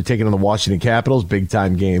on there. They're taking on the Washington Capitals.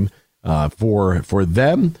 Big-time game for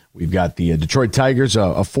them. We've got the Detroit Tigers,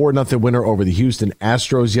 a 4-0 winner over the Houston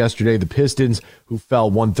Astros yesterday. The Pistons, who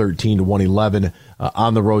fell 113-111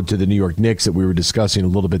 on the road to the New York Knicks that we were discussing a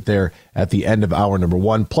little bit there at the end of hour number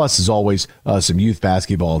 1. Plus, as always, some youth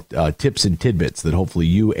basketball tips and tidbits that hopefully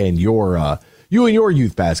you and your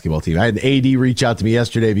youth basketball team. I had an AD reach out to me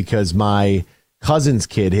yesterday because my cousin's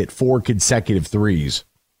kid hit 4 consecutive threes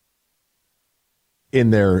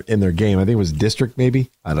in their game. I think it was district, maybe.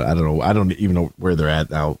 I don't know. I don't even know where they're at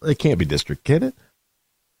now. It can't be district, can it?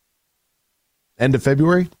 End of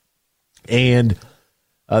February. And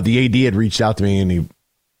the AD had reached out to me, and he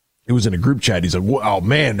was in a group chat. He's like, "Oh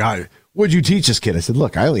man, what'd you teach this kid?" I said,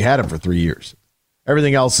 "Look, I only had him for 3 years.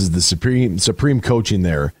 Everything else is the supreme coaching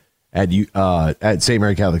there at St.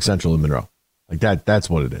 Mary Catholic Central in Monroe. Like that. That's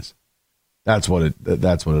what it is. That's what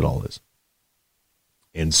it all is.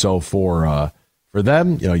 And so for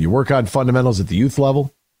them, you work on fundamentals at the youth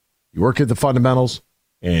level, you work at the fundamentals,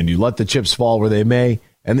 and you let the chips fall where they may,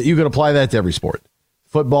 and you can apply that to every sport.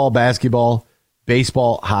 Football, basketball,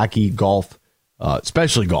 baseball, hockey, golf,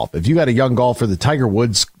 especially golf. If you got a young golfer, the Tiger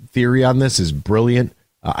Woods theory on this is brilliant.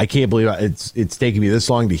 I can't believe it's taken me this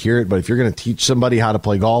long to hear it, but if you're going to teach somebody how to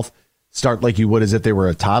play golf, start like you would as if they were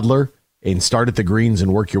a toddler and start at the greens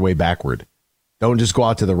and work your way backward. Don't just go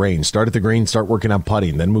out to the range. Start at the green, start working on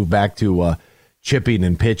putting, then move back to chipping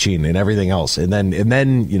and pitching and everything else. And then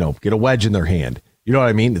get a wedge in their hand. You know what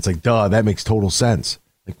I mean? It's like, duh, that makes total sense.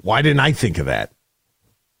 Like, why didn't I think of that?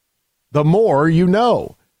 The more you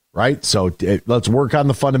know, right? So let's work on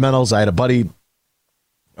the fundamentals. I had a buddy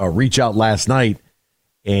reach out last night,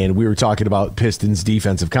 and we were talking about Pistons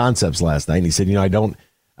defensive concepts last night. And he said, he's like,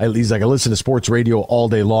 I listen to sports radio all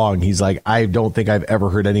day long. He's like, I don't think I've ever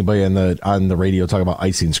heard anybody on the radio talk about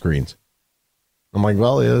icing screens. I'm like,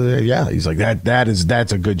 well, yeah. He's like,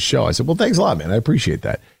 that's a good show. I said, well, thanks a lot, man. I appreciate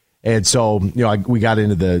that. And so, we got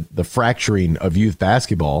into the fracturing of youth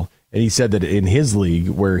basketball, and he said that in his league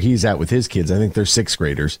where he's at with his kids, I think they're 6th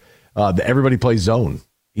graders, everybody plays zone.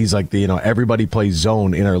 He's like, everybody plays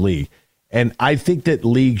zone in our league. And I think that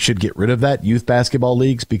league should get rid of that, youth basketball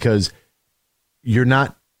leagues, because you're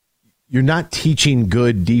not teaching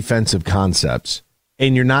good defensive concepts,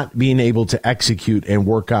 and you're not being able to execute and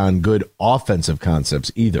work on good offensive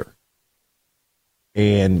concepts either.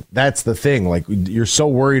 And that's the thing. Like, you're so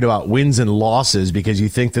worried about wins and losses because you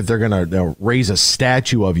think that they're going to raise a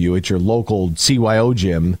statue of you at your local CYO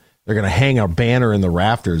gym. They're going to hang a banner in the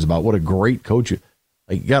rafters about what a great coach you.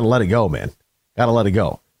 Like, you got to let it go, man. Got to let it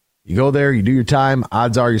go. You go there, you do your time.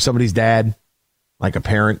 Odds are you're somebody's dad, like a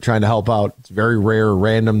parent trying to help out. It's very rare or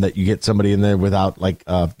random that you get somebody in there without like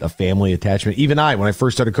a family attachment. Even when I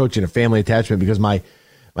first started coaching, a family attachment, because my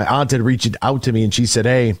aunt had reached out to me and she said,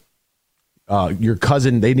 hey, your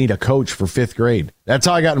cousin, they need a coach for 5th grade. That's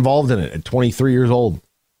how I got involved in it at 23 years old,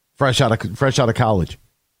 fresh out of college.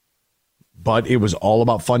 But it was all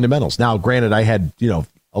about fundamentals. Now, granted, I had,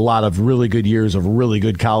 a lot of really good years of really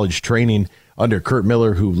good college training under Kurt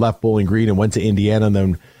Miller, who left Bowling Green and went to Indiana and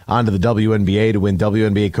then on to the WNBA to win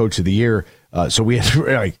WNBA Coach of the Year. So we had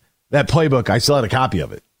like that playbook. I still had a copy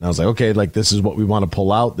of it. And I was like, okay, like this is what we want to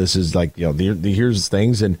pull out. This is like, here's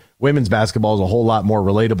things. And women's basketball is a whole lot more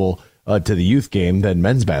relatable to the youth game than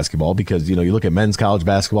men's basketball, because, you look at men's college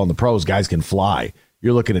basketball and the pros, guys can fly.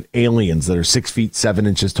 You're looking at aliens that are 6 feet 7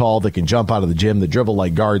 inches tall, that can jump out of the gym, that dribble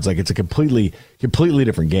like guards. Like, it's a completely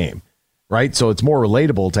different game, right? So it's more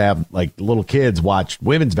relatable to have like little kids watch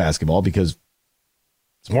women's basketball because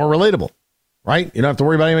it's more relatable, right? You don't have to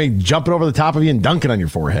worry about anybody jumping over the top of you and dunking on your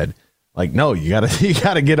forehead. Like, no, you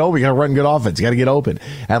gotta get over. You gotta run good offense. You gotta get open.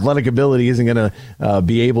 Athletic ability isn't gonna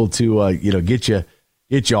be able to get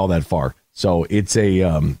you all that far. So it's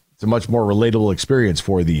a much more relatable experience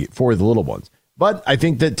for the little ones. But I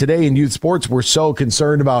think that today in youth sports, we're so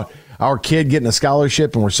concerned about our kid getting a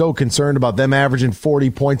scholarship, and we're so concerned about them averaging 40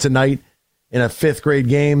 points a night in a 5th grade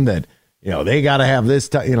game that they got to have this.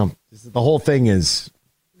 The whole thing is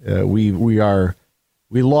we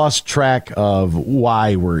lost track of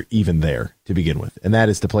why we're even there to begin with, and that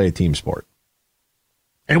is to play a team sport.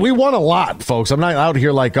 And we won a lot, folks. I'm not out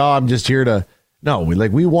here like, oh, I'm just here to. No,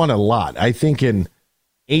 we won a lot. I think in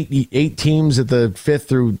eight teams at the 5th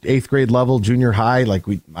through 8th grade level, junior high,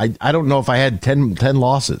 I don't know if I had 10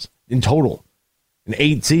 losses in total in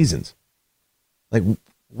 8 seasons. Like,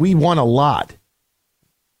 we won a lot.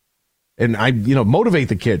 And I, motivate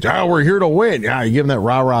the kids. Oh, we're here to win. Yeah, you give them that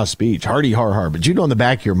rah-rah speech, hardy har. But in the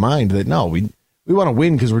back of your mind that, no, we want to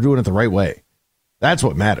win because we're doing it the right way. That's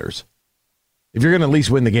what matters. If you're going to at least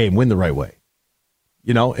win the game, win the right way.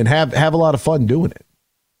 And have a lot of fun doing it.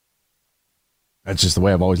 That's just the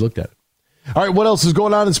way I've always looked at it. All right, what else is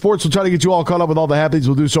going on in sports? We'll try to get you all caught up with all the happenings.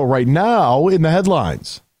 We'll do so right now in the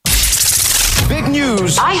headlines. Big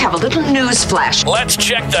news. I have a little news flash. Let's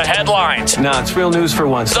check the headlines. No, it's real news for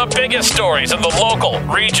once. The biggest stories of the local,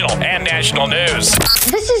 regional, and national news.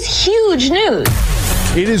 This is huge news.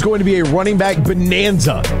 It is going to be a running back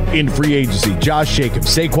bonanza in free agency. Josh Jacobs,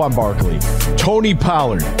 Saquon Barkley, Tony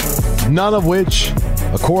Pollard, none of which,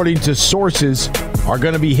 according to sources, are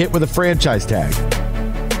going to be hit with a franchise tag.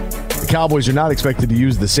 The Cowboys are not expected to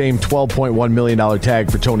use the same $12.1 million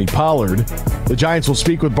tag for Tony Pollard. The Giants will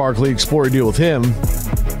speak with Barkley, explore a deal with him,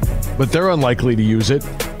 but they're unlikely to use it.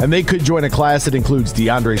 And they could join a class that includes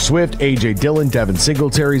DeAndre Swift, A.J. Dillon, Devin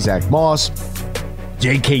Singletary, Zach Moss,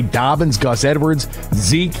 J.K. Dobbins, Gus Edwards,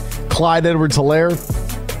 Zeke, Clyde Edwards-Helaire,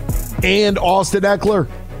 and Austin Eckler.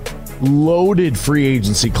 Loaded free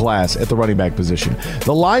agency class at the running back position.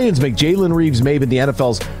 The Lions make Jalen Reeves-Maybin the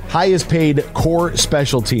NFL's highest paid core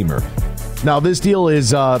special teamer. Now, this deal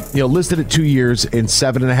is listed at 2 years and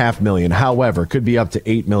 $7.5 million. However, could be up to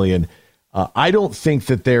 $8 million. I don't think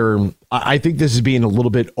that I think this is being a little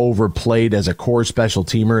bit overplayed as a core special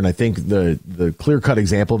teamer, and I think the clear-cut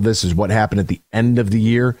example of this is what happened at the end of the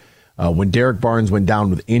year when Derek Barnes went down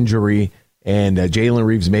with injury. And Jalen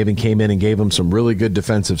Reeves-Maybin came in and gave him some really good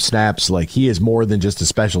defensive snaps. Like, he is more than just a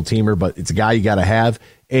special teamer, but it's a guy you got to have,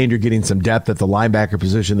 and you're getting some depth at the linebacker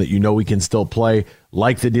position that he can still play.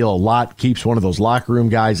 Like the deal a lot. Keeps one of those locker room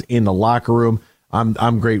guys in the locker room.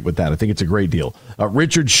 I'm great with that. I think it's a great deal.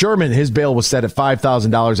 Richard Sherman, his bail was set at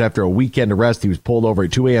 $5,000 after a weekend arrest. He was pulled over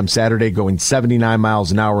at 2 a.m. Saturday going 79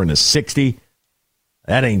 miles an hour in a 60.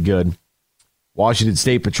 That ain't good. Washington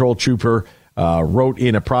State Patrol Trooper wrote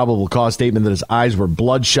in a probable cause statement that his eyes were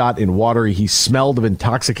bloodshot and watery. He smelled of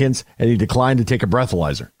intoxicants, and he declined to take a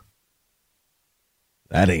breathalyzer.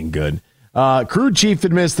 That ain't good. Crew chief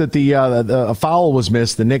admits that a foul was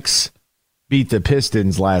missed. The Knicks beat the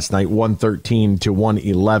Pistons last night,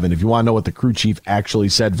 113-111. If you want to know what the crew chief actually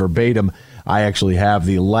said verbatim, I actually have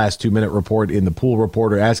the last 2-minute report in the Pool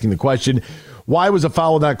Reporter asking the question, why was a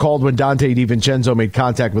foul not called when Dante DiVincenzo made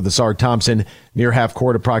contact with Asar Thompson near half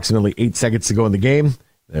court, approximately 8 seconds to go in the game?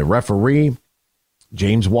 The referee,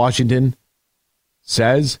 James Washington,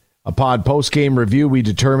 says Upon post-game review, we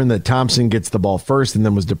determined that Thompson gets the ball first and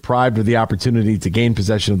then was deprived of the opportunity to gain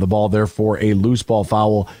possession of the ball. Therefore, a loose ball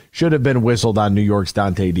foul should have been whistled on New York's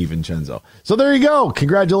Dante DiVincenzo. So there you go.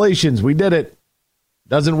 Congratulations. We did it.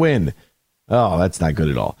 Doesn't win. Oh, that's not good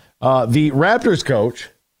at all. The Raptors coach,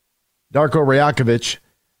 Darko Rajakovic,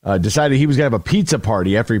 decided he was going to have a pizza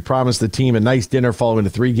party after he promised the team a nice dinner following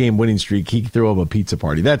a 3-game winning streak. He threw him a pizza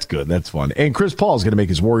party. That's good. That's fun. And Chris Paul is going to make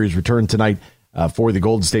his Warriors return tonight for the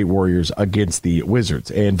Golden State Warriors against the Wizards.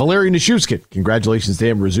 And Valeri Nichushkin, congratulations to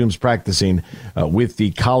him, resumes practicing with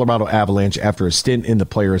the Colorado Avalanche after a stint in the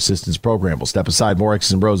player assistance program. We'll step aside. More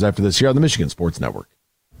X's and Bros after this here on the Michigan Sports Network.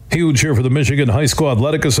 Huge here for the Michigan High School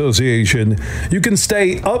Athletic Association. You can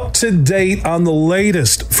stay up to date on the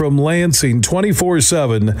latest from Lansing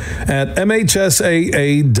 24/7 at MHSAA.com,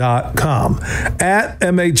 at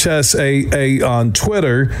MHSAA on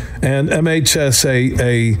Twitter, and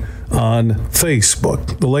MHSAA on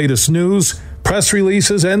Facebook. The latest news, press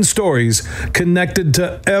releases, and stories connected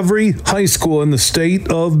to every high school in the state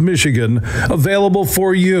of Michigan, available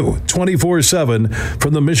for you 24/7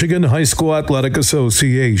 from the Michigan High School Athletic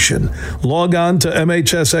Association. Log on to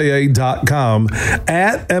MHSAA.com,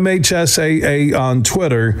 at MHSAA on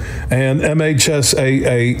Twitter, and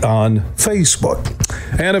MHSAA on Facebook.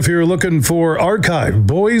 And if you're looking for archive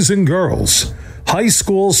boys and girls high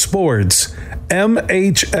school sports,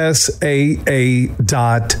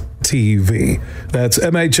 MHSAA.TV. That's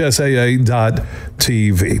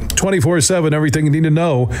MHSAA.TV. 24/7, everything you need to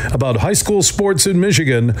know about high school sports in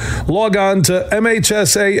Michigan. Log on to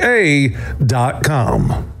MHSAA.com.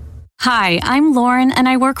 Hi, I'm Lauren, and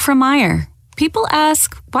I work for Meijer. People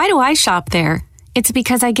ask, why do I shop there? It's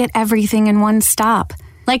because I get everything in one stop.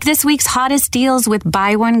 Like this week's hottest deals with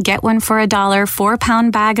buy one, get one for $1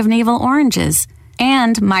 4-pound bag of navel oranges.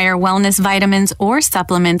 And Meijer Wellness vitamins or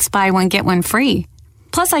supplements, buy one, get one free.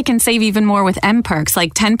 Plus, I can save even more with M-Perks,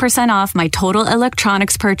 like 10% off my total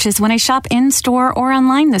electronics purchase when I shop in-store or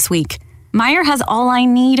online this week. Meijer has all I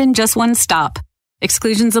need in just one stop.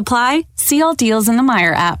 Exclusions apply. See all deals in the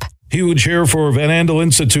Meijer app. Huge here for Van Andel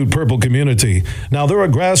Institute Purple Community. Now, they're a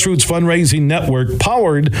grassroots fundraising network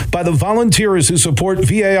powered by the volunteers who support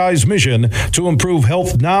VAI's mission to improve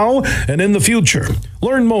health now and in the future.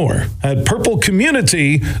 Learn more at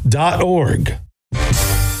purplecommunity.org.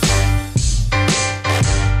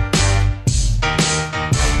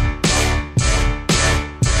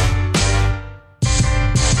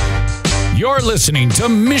 You're listening to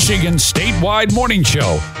Michigan Statewide Morning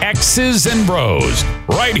Show, X's and Bros,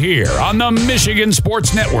 right here on the Michigan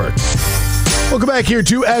Sports Network. Welcome back here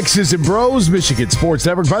to X's and Bros, Michigan Sports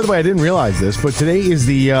Network. By the way, I didn't realize this, but today is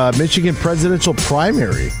the Michigan presidential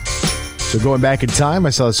primary. So going back in time, I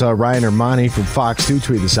saw Ryan Ermani from Fox 2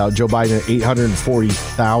 tweet this out. Joe Biden at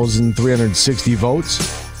 840,360 votes.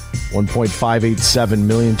 1.587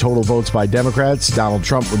 million total votes by Democrats. Donald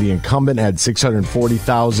Trump, with the incumbent, had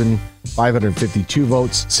 640,552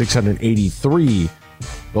 votes, 683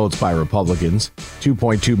 votes by Republicans,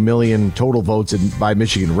 2.2 million total votes by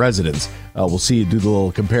Michigan residents. We'll see you do the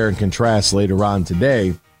little compare and contrast later on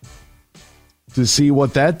today to see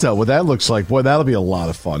what that looks like. Boy, that'll be a lot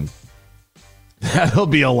of fun. That'll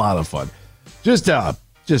be a lot of fun. Just a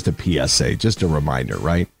PSA, just a reminder,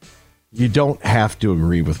 right? You don't have to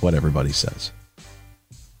agree with what everybody says,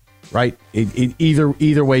 right?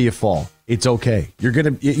 Either way you fall, it's okay. You're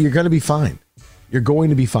gonna be fine. You're going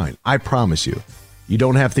to be fine. I promise you. You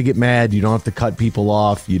don't have to get mad. You don't have to cut people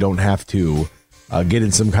off. You don't have to get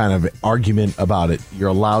in some kind of argument about it. You're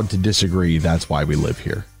allowed to disagree. That's why we live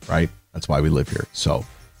here, right? That's why we live here. So,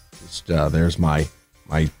 just, there's my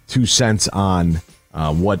 2 cents on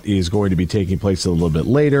what is going to be taking place a little bit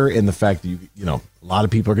later, and the fact that you know a lot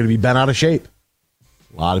of people are going to be bent out of shape.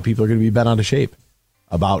 A lot of people are going to be bent out of shape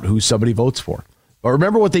about who somebody votes for. But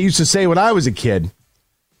remember what they used to say when I was a kid: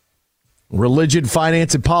 religion,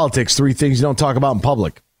 finance, and politics, 3 things you don't talk about in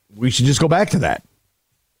public. We should just go back to that,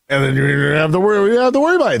 and then you don't have to worry about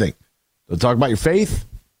anything. Don't talk about your faith.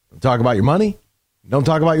 Don't talk about your money. Don't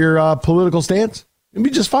talk about your political stance. It'll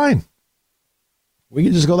be just fine. We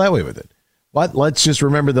can just go that way with it. But let's just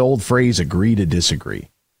remember the old phrase, agree to disagree.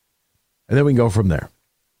 And then we can go from there,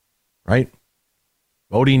 right?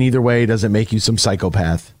 Voting either way doesn't make you some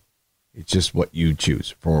psychopath. It's just what you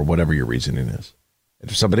choose for whatever your reasoning is.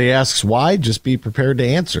 And if somebody asks why, just be prepared to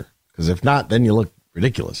answer. Because if not, then you look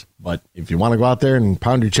ridiculous. But if you want to go out there and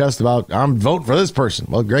pound your chest about, I'm voting for this person.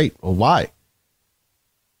 Well, great. Well, why?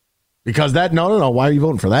 Because no. Why are you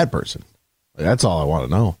voting for that person? That's all I want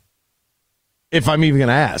to know. If I'm even going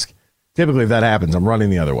to ask. Typically, if that happens, I'm running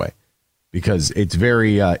the other way. because it's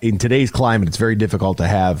very, in today's climate, it's very difficult to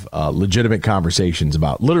have legitimate conversations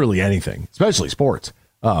about literally anything, especially sports.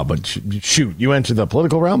 But shoot, you enter the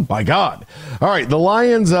political realm? By God. All right, the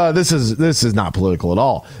Lions, this is not political at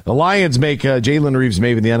all. The Lions make Jalen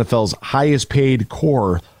Reeves-Maybin the NFL's highest paid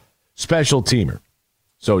core special teamer.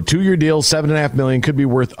 So 2-year deal, $7.5 million, could be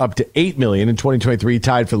worth up to $8 million in 2023,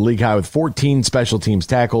 tied for the league high with 14 special teams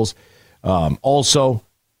tackles. Also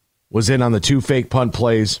was in on the 2 fake punt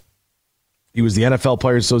plays. He was the NFL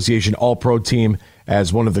Players Association All-Pro team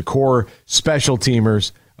as one of the core special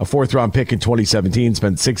teamers, a 4th-round pick in 2017,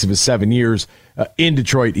 spent 6 of his 7 years in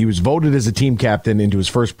Detroit. He was voted as a team captain into his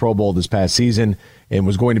first Pro Bowl this past season and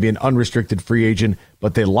was going to be an unrestricted free agent,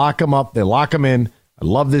 but they lock him up. They lock him in. I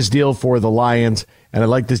love this deal for the Lions, and I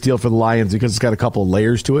like this deal for the Lions because it's got a couple of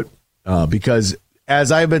layers to it. Because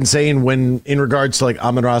as I've been saying when in regards to like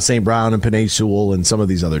Amon-Ra St. Brown and Penei Sewell and some of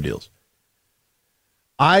these other deals,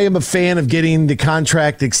 I am a fan of getting the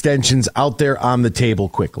contract extensions out there on the table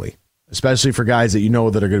quickly, especially for guys that you know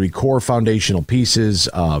that are going to be core foundational pieces.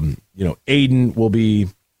 Aiden will be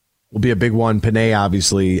a big one. Penei,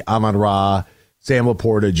 obviously, Amon-Ra, Sam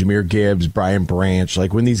Laporta, Jahmyr Gibbs, Brian Branch.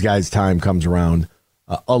 Like when these guys' time comes around,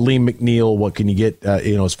 Aleem McNeil, what can you get,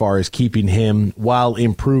 as far as keeping him while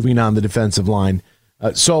improving on the defensive line?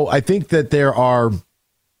 So I think that there are,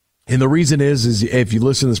 and the reason is if you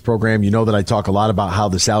listen to this program, you know that I talk a lot about how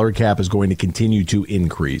the salary cap is going to continue to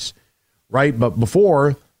increase, right? But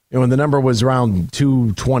before, when the number was around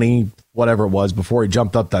 220, whatever it was, before it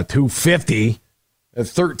jumped up to 250, a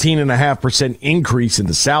 13.5% increase in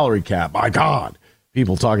the salary cap. My God,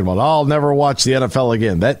 people talking about, I'll never watch the NFL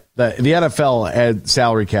again. The NFL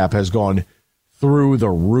salary cap has gone through the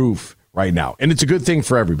roof right now, and it's a good thing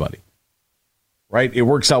for everybody, right? It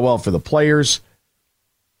works out well for the players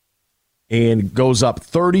and goes up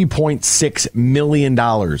 $30.6 million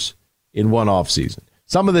in one offseason.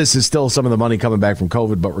 Some of this is still some of the money coming back from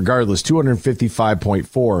COVID, but regardless,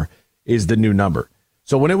 255.4 is the new number.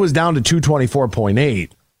 So when it was down to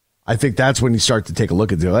 224.8, I think that's when you start to take a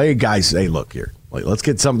look at it. Hey guys, look here. Let's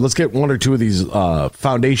get one or two of these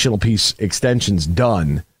foundational piece extensions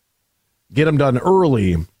done. Get them done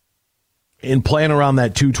early and plan around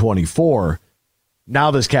that 224.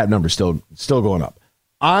 Now this cap number is still going up.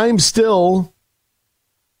 I'm still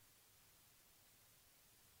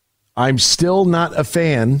not a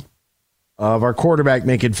fan of our quarterback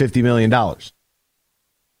making $50 million.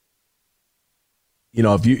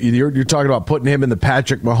 If you're talking about putting him in the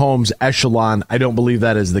Patrick Mahomes echelon, I don't believe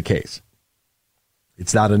that is the case.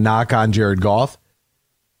 It's not a knock on Jared Goff.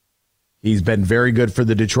 He's been very good for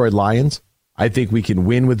the Detroit Lions. I think we can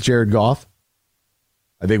win with Jared Goff.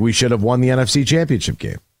 I think we should have won the NFC Championship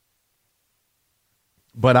game.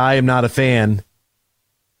 But I am not a fan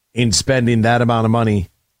in spending that amount of money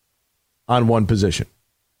on one position.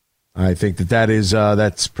 I think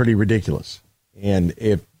that's pretty ridiculous. And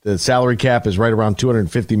if the salary cap is right around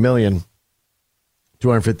 $250 million,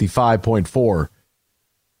 255.4,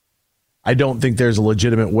 I don't think there's a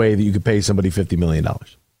legitimate way that you could pay somebody $50 million.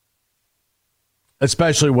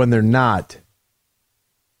 Especially when they're not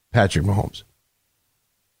Patrick Mahomes.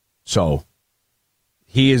 So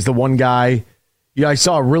he is the one guy. I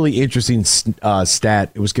saw a really interesting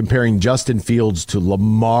stat. It was comparing Justin Fields to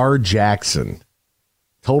Lamar Jackson.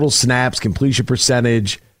 Total snaps, completion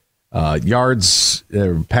percentage, yards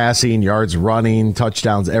passing, yards running,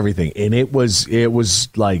 touchdowns, everything. And it was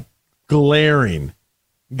like glaring.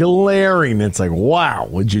 It's like, wow,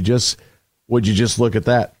 would you just look at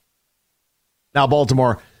that? Now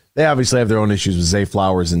Baltimore, they obviously have their own issues with Zay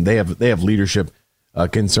Flowers, and they have leadership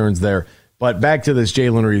concerns there. But back to this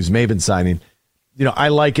Jalen Reeves-Maybin signing. I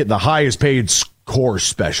like it. The highest paid core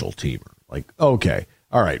special teamer. Like, okay,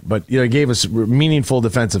 all right. But, it gave us meaningful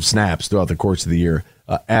defensive snaps throughout the course of the year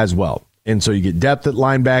as well. And so you get depth at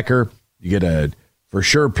linebacker. You get a for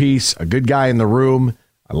sure piece, a good guy in the room.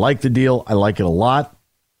 I like the deal. I like it a lot.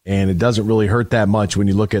 And it doesn't really hurt that much when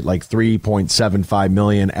you look at like $3.75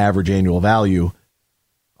 million average annual value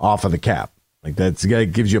off of the cap. Like that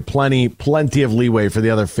gives you plenty of leeway for the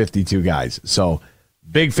other 52 guys. So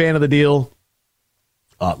big fan of the deal.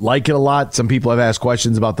 Like it a lot. Some people have asked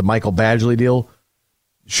questions about the Michael Badgley deal.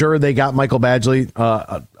 Sure, they got Michael Badgley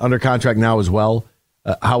under contract now as well.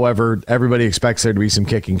 However, everybody expects there to be some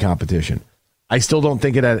kicking competition. I still don't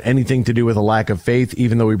think it had anything to do with a lack of faith,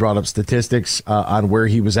 even though we brought up statistics on where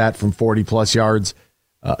he was at from 40-plus yards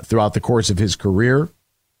throughout the course of his career.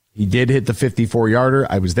 He did hit the 54-yarder.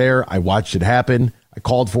 I was there. I watched it happen. I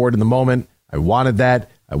called for it in the moment. I wanted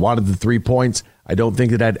that. I wanted the 3 points. I don't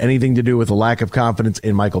think it had anything to do with a lack of confidence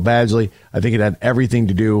in Michael Badgley. I think it had everything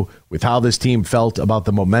to do with how this team felt about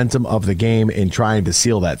the momentum of the game and trying to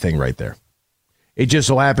seal that thing right there. It just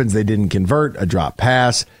so happens they didn't convert a drop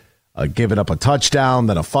pass, giving up a touchdown,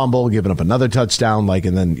 then a fumble, giving up another touchdown,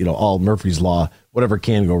 and then, all Murphy's Law, whatever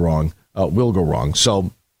can go wrong, will go wrong.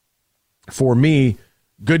 So for me,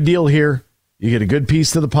 good deal here. You get a good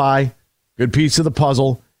piece to the pie, good piece of the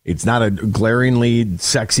puzzle. It's not a glaringly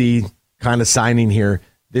sexy kind of signing here.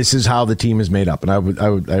 This is how the team is made up. And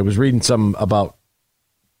I was reading some about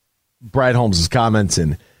Brad Holmes' comments,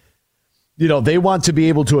 and they want to be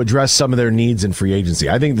able to address some of their needs in free agency.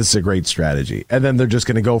 I think this is a great strategy. And then they're just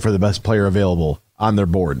going to go for the best player available on their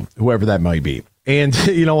board, whoever that might be. And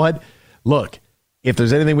you know what? Look, if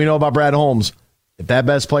there's anything we know about Brad Holmes, if that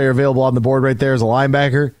best player available on the board right there is a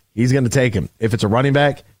linebacker, he's going to take him. If it's a running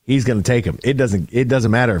back, he's going to take him. It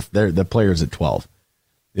doesn't matter if the player's at 12.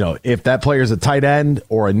 If that player's a tight end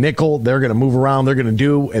or a nickel, they're going to move around. They're going to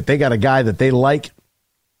do, if they got a guy that they like,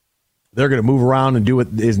 they're going to move around and do what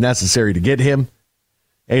is necessary to get him.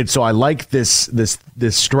 And so I like this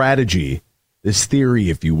strategy, this theory,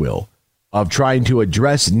 if you will, of trying to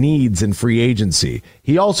address needs in free agency.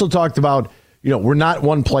 He also talked about, we're not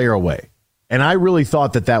one player away. And I really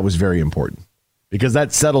thought that was very important because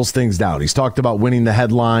that settles things down. He's talked about winning the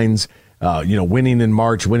headlines, winning in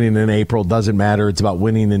March, winning in April, doesn't matter. It's about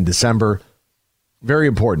winning in December. Very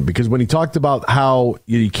important because when he talked about how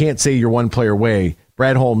you can't say you're one player away,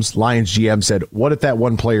 Brad Holmes, Lions GM, said, what if that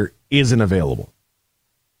one player isn't available?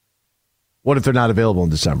 What if they're not available in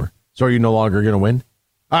December? So are you no longer going to win?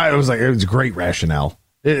 It was great rationale.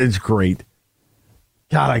 It's great.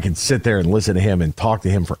 God, I can sit there and listen to him and talk to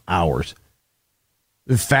him for hours.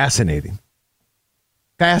 It's fascinating.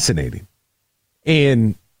 Fascinating.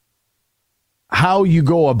 And how you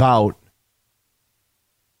go about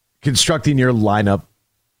constructing your lineup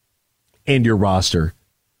and your roster.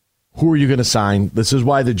 Who are you going to sign? This is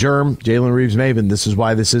why the Germ, Jalen Reeves-Maven, this is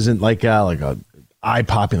why this isn't like a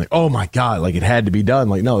eye-popping, oh my God, it had to be done.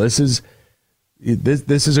 No, this is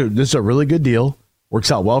a really good deal.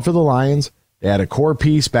 Works out well for the Lions. They had a core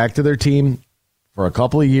piece back to their team for a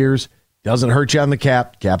couple of years. Doesn't hurt you on the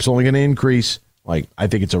cap. Cap's only going to increase. I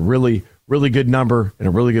think it's a really, really good number and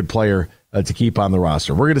a really good player to keep on the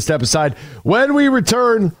roster. We're going to step aside. When we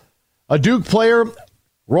return, a Duke player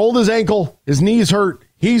rolled his ankle. His knee's hurt.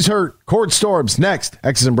 He's hurt. Court storms. Next,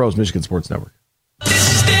 X's and Bros, Michigan Sports Network.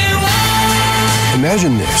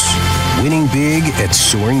 Imagine this, winning big at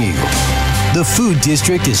Soaring Eagle. The food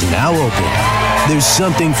district is now open. There's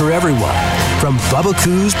something for everyone, from Bubba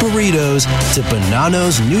Coo's Burritos to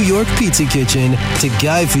Bonanno's New York Pizza Kitchen to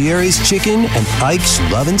Guy Fieri's Chicken and Ike's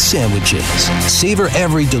Lovin' Sandwiches. Savor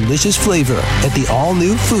every delicious flavor at the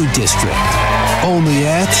all-new Food District. Only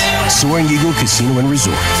at Soaring Eagle Casino and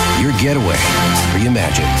Resort. Your getaway.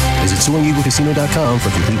 Reimagine. Visit SoaringEagleCasino.com for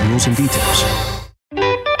complete rules and details.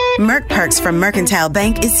 Merck Perks from Mercantile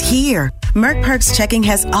Bank is here. Merck Perks checking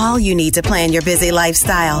has all you need to plan your busy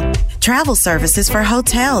lifestyle. Travel services for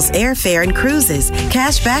hotels, airfare, and cruises,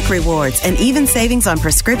 cash back rewards, and even savings on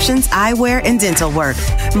prescriptions, eyewear, and dental work.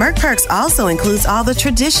 Merck Perks also includes all the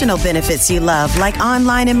traditional benefits you love, like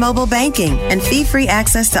online and mobile banking, and fee-free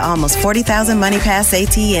access to almost 40,000 MoneyPass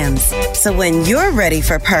ATMs. So when you're ready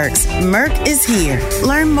for perks, Merck is here.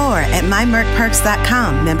 Learn more at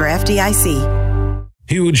mymerckperks.com. Member FDIC.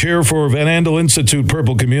 Huge here for Van Andel Institute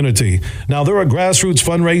Purple Community. Now, they're a grassroots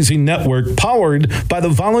fundraising network powered by the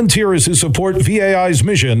volunteers who support VAI's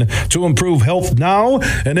mission to improve health now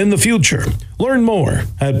and in the future. Learn more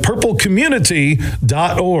at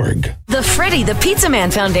purplecommunity.org. The Freddie the Pizza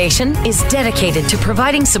Man Foundation is dedicated to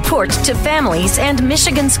providing support to families and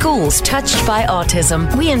Michigan schools touched by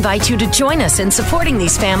autism. We invite you to join us in supporting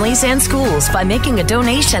these families and schools by making a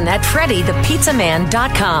donation at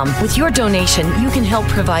FreddieThePizzaMan.com. With your donation, you can help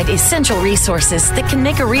provide essential resources that can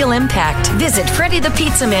make a real impact. Visit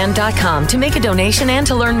FreddieThePizzaMan.com to make a donation and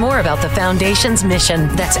to learn more about the foundation's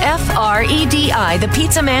mission. That's FREDI,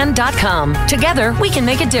 Together, we can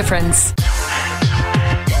make a difference.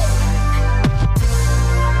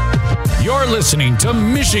 You're listening to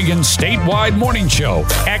Michigan Statewide Morning Show,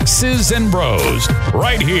 X's and Bros,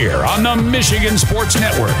 right here on the Michigan Sports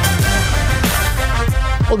Network.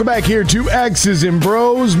 Welcome back here to X's and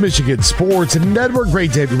Bros, Michigan Sports Network.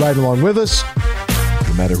 Great to have you right along with us.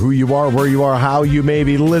 No matter who you are, where you are, how you may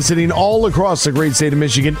be listening, all across the great state of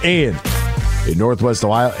Michigan and in Northwest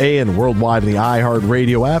Ohio and worldwide in the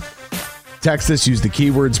iHeartRadio app. Text us, use the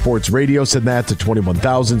keyword sports radio, send that to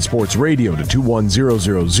 21,000 sports radio to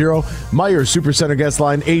 21000. Meyer Supercenter guest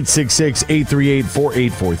line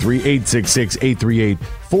 866-838-4843,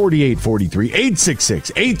 866-838-4843,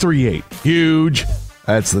 866-838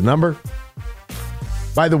 That's the number.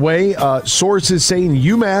 By the way, sources saying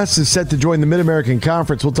UMass is set to join the Mid-American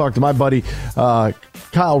Conference. We'll talk to my buddy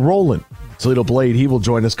Kyle Rowland, Toledo Blade. He will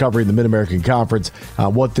join us covering the Mid-American Conference.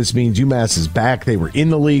 What this means, UMass is back. They were in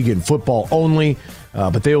the league in football only,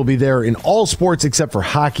 but they will be there in all sports except for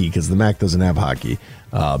hockey because the MAC doesn't have hockey.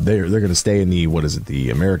 They're going to stay in the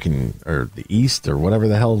American or the East or whatever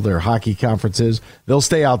the hell their hockey conference is. They'll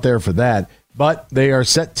stay out there for that, but they are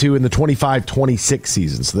set to in the 25-26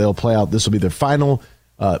 season. So they'll play out. This will be their final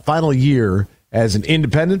year as an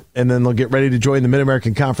independent, and then they'll get ready to join the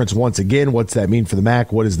Mid-American Conference once again. What's that mean for the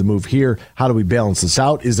MAC? What is the move here? How do we balance this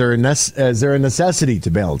out? Is there a necessity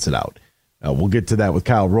to balance it out? We'll get to that with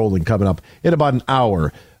Kyle Rowland coming up in about an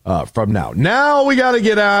hour from now. Now we got to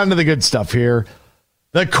get on to the good stuff here.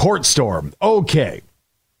 The court storm. Okay.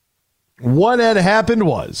 What had happened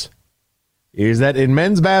is that in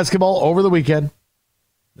men's basketball over the weekend,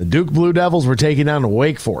 the Duke Blue Devils were taking down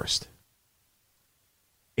Wake Forest.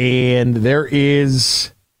 And there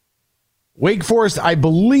is Wake Forest, I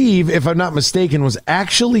believe, if I'm not mistaken, was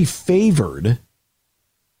actually favored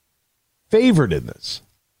in this.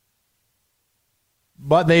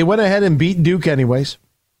 But they went ahead and beat Duke anyways.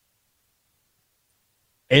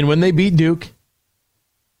 And when they beat Duke,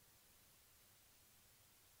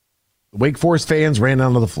 the Wake Forest fans ran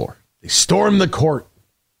onto the floor. They stormed the court.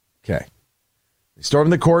 Okay. They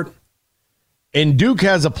stormed the court. And Duke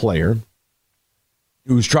has a player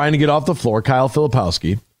who's trying to get off the floor, Kyle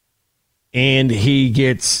Filipowski, and he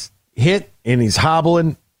gets hit and he's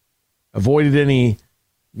hobbling, avoided any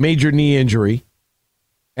major knee injury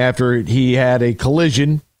after he had a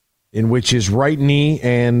collision in which his right knee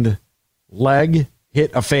and leg hit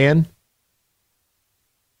a fan.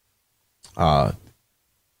 Their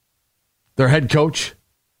head coach,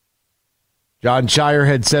 John Shire,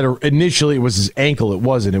 had said initially it was his ankle. It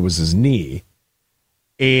wasn't. It was his knee.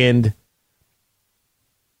 And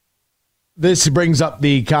this brings up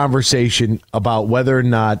the conversation about whether or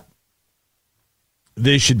not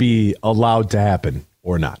this should be allowed to happen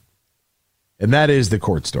or not. And that is the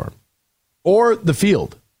court storm or the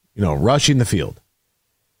field, rushing the field.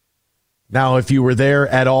 Now, if you were there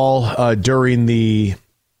at all during the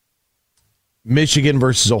Michigan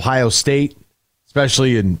versus Ohio State,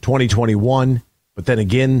 especially in 2021, but then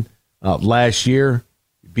again, last year,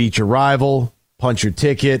 you beat your rival, punch your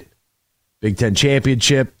ticket, Big Ten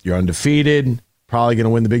championship, you're undefeated, probably going to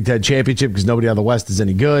win the Big Ten championship because nobody on the West is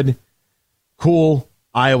any good. Cool.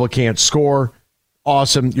 Iowa can't score.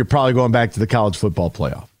 Awesome. You're probably going back to the college football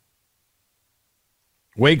playoff.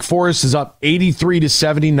 Wake Forest is up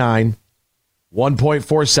 83-79,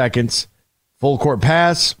 1.4 seconds. Full court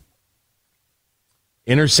pass.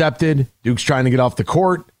 Intercepted. Duke's trying to get off the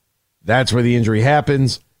court. That's where the injury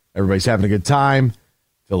happens. Everybody's having a good time.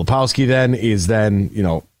 Filipowski is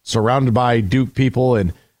surrounded by Duke people,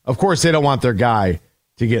 and of course they don't want their guy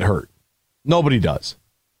to get hurt. Nobody does.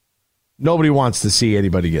 Nobody wants to see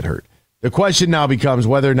anybody get hurt. The question now becomes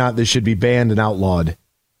whether or not this should be banned and outlawed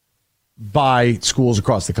by schools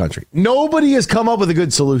across the country. Nobody has come up with a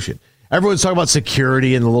good solution. Everyone's talking about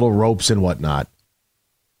security and the little ropes and whatnot.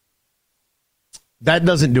 That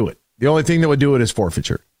doesn't do it. The only thing that would do it is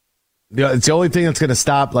forfeiture. It's the only thing that's going to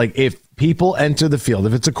stop, if people enter the field,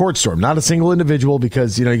 if it's a court storm, not a single individual,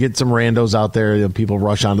 because, you get some randos out there, people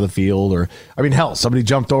rush onto the field, or, hell, somebody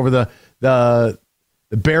jumped over the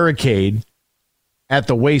barricade at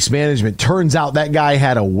the Waste Management. Turns out that guy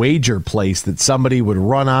had a wager place that somebody would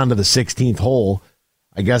run onto the 16th hole.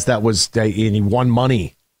 I guess that was, and he won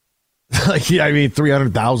money.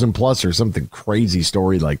 300,000 plus or something crazy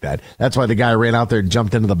story like that. That's why the guy ran out there and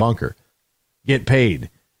jumped into the bunker. Get paid.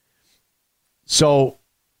 So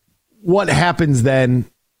what happens then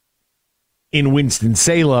in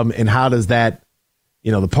Winston-Salem, and how does that,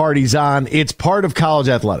 the party's on? It's part of college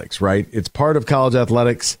athletics, right? It's part of college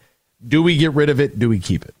athletics. Do we get rid of it? Do we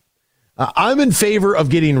keep it? I'm in favor of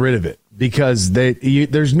getting rid of it because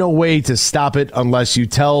there's no way to stop it unless you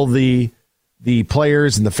tell the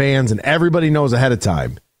players and the fans and everybody knows ahead of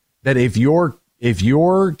time that if your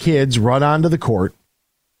kids run onto the court,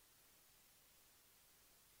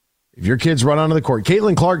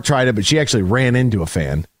 Caitlin Clark tried it, but she actually ran into a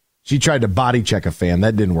fan. She tried to body check a fan.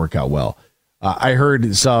 That didn't work out well. I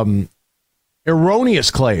heard some erroneous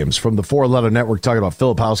claims from the 411 Network talking about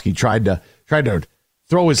Filipowski tried to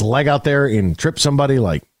throw his leg out there and trip somebody.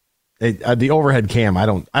 The overhead cam, I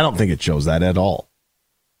don't think it shows that at all.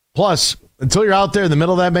 Plus, until you're out there in the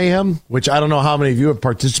middle of that mayhem, which I don't know how many of you have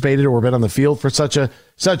participated or been on the field for such an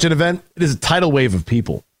event, it is a tidal wave of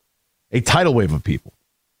people. A tidal wave of people.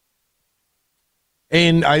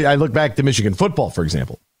 And I look back to Michigan football, for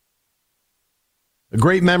example. A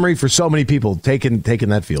great memory for so many people taking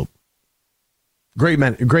that field. Great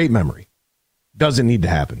memory. Doesn't need to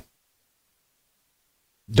happen.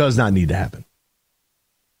 Does not need to happen.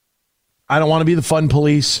 I don't want to be the fun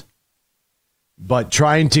police, but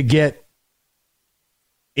trying to get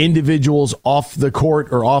individuals off the court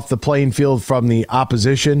or off the playing field from the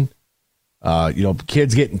opposition,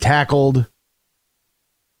 kids getting tackled,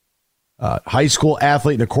 high school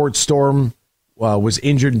athlete in a court storm was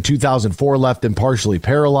injured in 2004, left and partially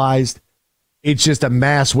paralyzed. It's just a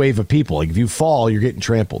mass wave of people. Like if you fall, you're getting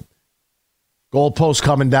trampled. Goalposts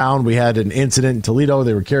coming down. We had an incident in Toledo.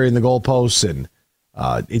 They were carrying the goalposts and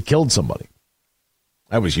it killed somebody.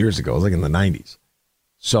 That was years ago. It was like in the 90s.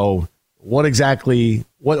 So what's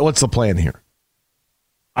the plan here?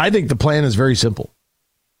 I think the plan is very simple.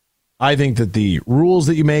 I think that the rules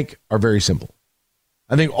that you make are very simple.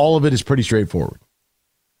 I think all of it is pretty straightforward.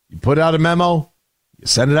 You put out a memo, you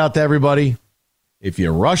send it out to everybody. If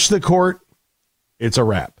you rush the court, it's a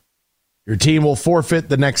wrap. Your team will forfeit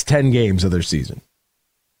the next 10 games of their season.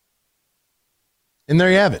 And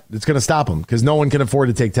there you have it. It's going to stop them because no one can afford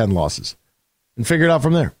to take 10 losses. And figure it out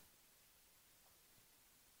from there.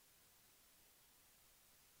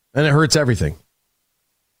 And it hurts everything.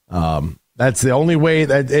 That's the only way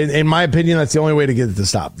that, in my opinion, that's the only way to get it to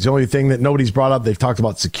stop. It's the only thing that nobody's brought up. They've talked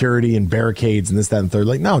about security and barricades and this, that, and third.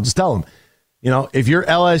 Like, no, just tell them, if you're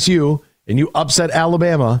LSU and you upset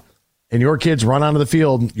Alabama and your kids run onto the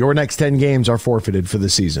field, your next 10 games are forfeited for the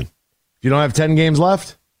season. If you don't have 10 games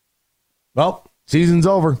left, well, season's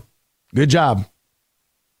over. Good job.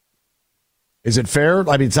 Is it fair?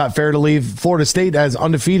 I mean, it's not fair to leave Florida State as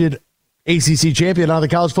undefeated ACC champion out of the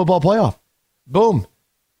college football playoff. Boom.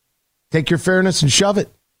 Take your fairness and shove it.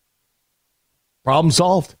 Problem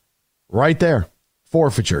solved. Right there.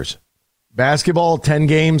 Forfeitures. Basketball, 10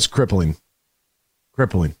 games, crippling.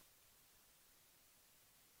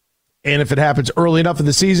 And if it happens early enough in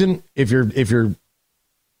the season, if your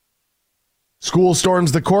school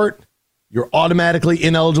storms the court, you're automatically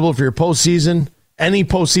ineligible for your postseason, any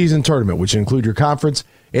postseason tournament, which include your conference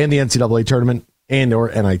and the NCAA tournament and or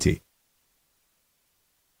NIT.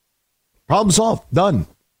 Problem solved. Done.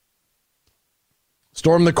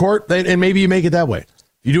 Storm the court, and maybe you make it that way. If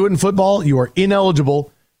you do it in football, you are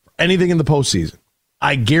ineligible for anything in the postseason.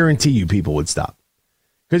 I guarantee you people would stop.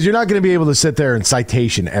 Because you're not going to be able to sit there and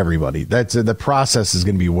citation everybody. The process is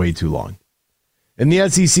going to be way too long. In the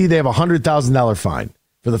SEC, they have a $100,000 fine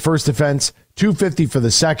for the first offense, $250,000 for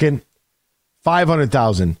the second,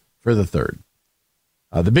 $500,000 for the third.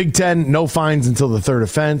 The Big Ten, no fines until the third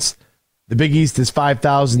offense. The Big East is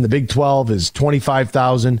 $5,000. The Big 12 is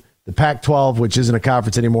 $25,000. The Pac-12, which isn't a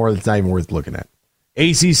conference anymore, that's not even worth looking at.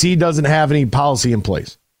 ACC doesn't have any policy in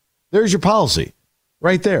place. There's your policy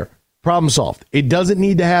right there. Problem solved. It doesn't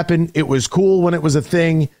need to happen. It was cool when it was a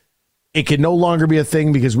thing. It can no longer be a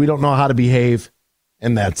thing because we don't know how to behave,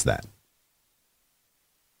 and that's that.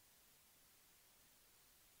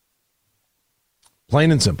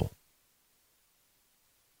 Plain and simple.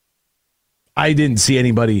 I didn't see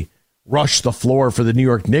anybody rush the floor for the New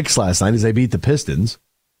York Knicks last night as they beat the Pistons.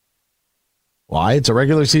 Why? It's a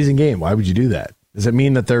regular season game. Why would you do that? Does it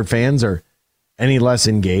mean that their fans are any less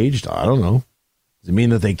engaged? I don't know. Does it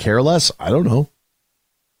mean that they care less? I don't know.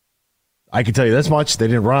 I can tell you this much. They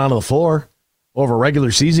didn't run onto the floor over a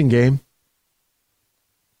regular season game.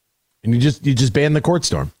 And you just ban the court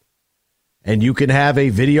storm. And you can have a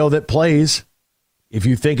video that plays if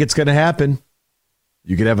you think it's going to happen.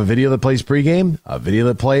 You could have a video that plays pregame, a video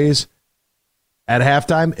that plays at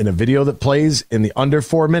halftime, and a video that plays in the under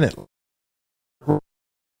 4 minute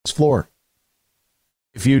floor.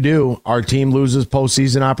 If you do, our team loses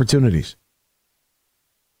postseason opportunities.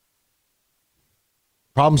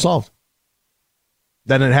 Problem solved.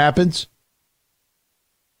 Then it happens.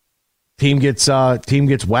 Team gets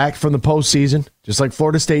whacked from the postseason, just like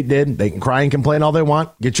Florida State did. They can cry and complain all they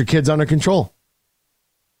want. Get your kids under control.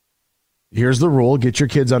 Here's the rule. Get your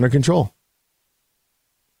kids under control.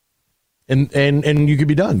 And you could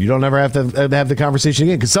be done. You don't ever have to have the conversation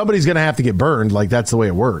again because somebody's going to have to get burned. Like, that's the way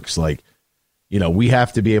it works. Like, we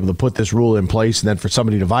have to be able to put this rule in place and then for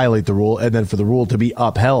somebody to violate the rule and then for the rule to be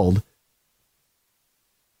upheld.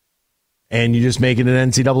 And you just make it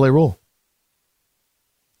an NCAA rule.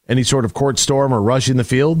 Any sort of court storm or rush in the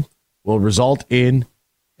field will result in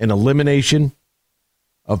an elimination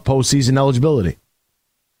of postseason eligibility.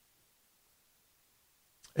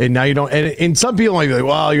 And now you don't. And some people might be like,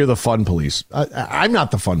 well, you're the fun police. I'm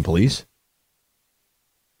not the fun police.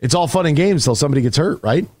 It's all fun and games till somebody gets hurt,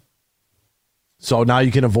 right? So now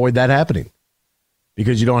you can avoid that happening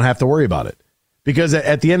because you don't have to worry about it. Because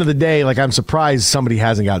at the end of the day, like, I'm surprised somebody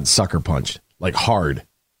hasn't gotten sucker punched, like, hard.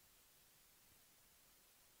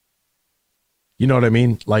 You know what I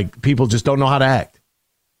mean? Like, people just don't know how to act.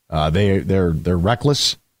 They're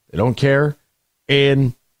reckless. They don't care.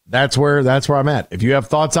 And that's where I'm at. If you have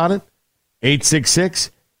thoughts on it,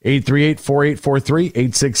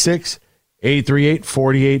 866-838-4843,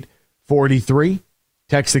 868-838-4843.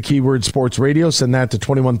 Text the keyword sports radio. Send that to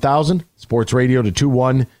 21,000. Sports radio to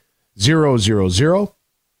 21000.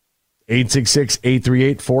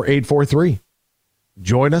 866-838-4843.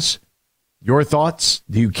 Join us. Your thoughts.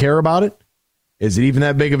 Do you care about it? Is it even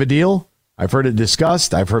that big of a deal? I've heard it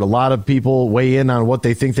discussed. I've heard a lot of people weigh in on what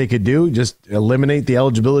they think they could do. Just eliminate the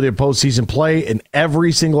eligibility of postseason play, and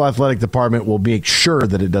every single athletic department will make sure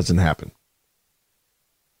that it doesn't happen.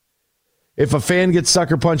 If a fan gets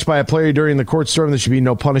sucker punched by a player during the court storm, there should be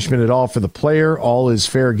no punishment at all for the player. All is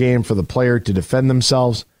fair game for the player to defend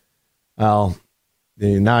themselves. Well,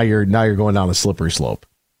 now you're going down a slippery slope.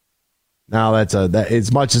 Now that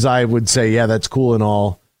as much as I would say, yeah, that's cool and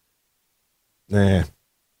all.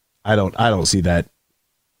 I don't see that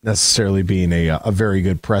necessarily being a very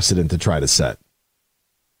good precedent to try to set.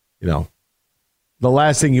 You know, the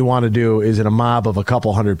last thing you want to do is in a mob of a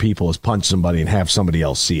couple hundred people is punch somebody and have somebody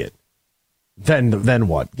else see it. Then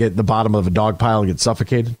what? Get the bottom of a dog pile and get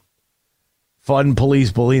suffocated? Fun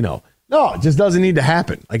police Bellino. No, it just doesn't need to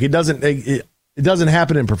happen. Like, it doesn't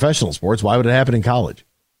happen in professional sports. Why would it happen in college?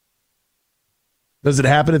 Does it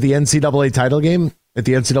happen at the NCAA title game? At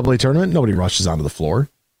the NCAA tournament? Nobody rushes onto the floor.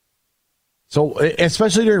 So,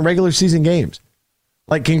 especially during regular season games.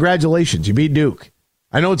 Like, congratulations, you beat Duke.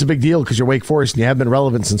 I know it's a big deal because you're Wake Forest and you have been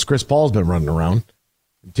relevant since Chris Paul's been running around.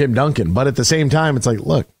 Tim Duncan. But at the same time, it's like,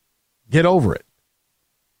 look, get over it.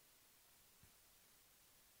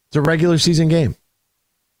 It's a regular season game.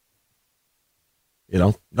 You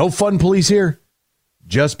know, no fun police here.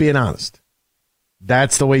 Just being honest.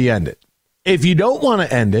 That's the way you end it. If you don't want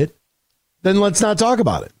to end it, then let's not talk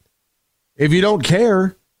about it. If you don't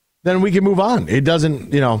care, then we can move on. It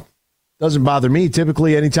doesn't bother me.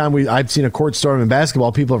 Typically, anytime I've seen a court storm in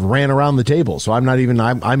basketball, people have ran around the table. So I'm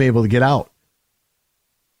able to get out.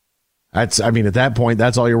 At that point,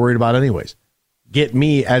 that's all you're worried about anyways. Get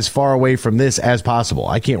me as far away from this as possible.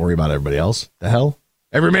 I can't worry about everybody else. The hell?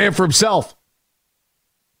 Every man for himself.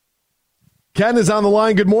 Ken is on the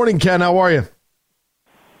line. Good morning, Ken. How are you?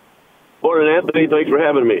 Morning, Anthony. Thanks for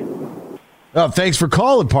having me. Oh, thanks for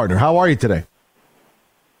calling, partner. How are you today?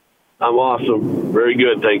 I'm awesome. Very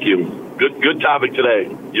good, thank you. Good topic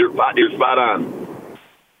today. You're spot on.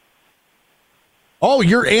 Oh,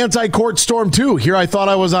 you're anti-court storm, too. Here I thought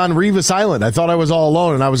I was on Revis Island. I thought I was all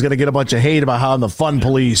alone, and I was going to get a bunch of hate about how I'm the fun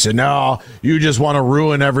police, and now you just want to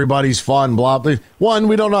ruin everybody's fun, blah, blah. One,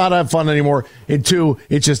 we don't know how to have fun anymore, and two,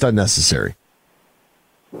 it's just unnecessary.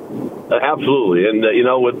 Absolutely. And,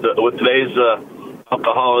 with today's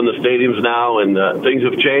alcohol in the stadiums now, and things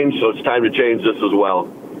have changed, so it's time to change this as well.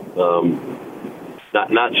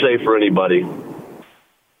 Not safe for anybody.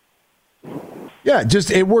 Yeah,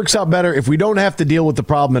 it works out better if we don't have to deal with the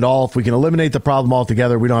problem at all. If we can eliminate the problem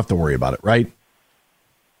altogether, we don't have to worry about it, right?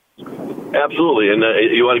 Absolutely, and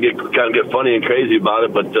you want to get funny and crazy about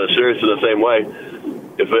it, but serious in the same way.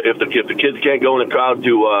 If the kids can't go in the crowd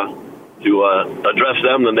to address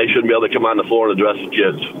them, then they shouldn't be able to come on the floor and address the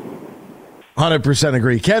kids. 100%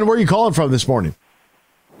 agree. Ken, where are you calling from this morning?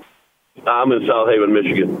 I'm in South Haven,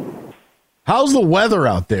 Michigan. How's the weather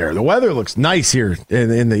out there? The weather looks nice here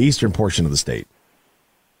in the eastern portion of the state.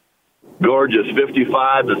 Gorgeous,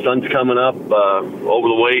 55. The sun's coming up over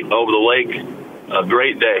the lake. A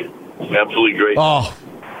great day, absolutely great. Oh,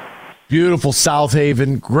 beautiful South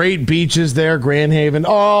Haven. Great beaches there, Grand Haven.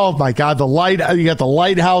 Oh my God, you got the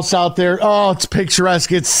lighthouse out there. Oh, it's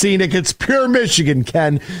picturesque. It's scenic. It's pure Michigan.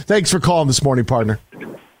 Ken, thanks for calling this morning, partner.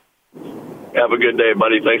 Have a good day,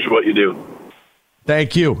 buddy. Thanks for what you do.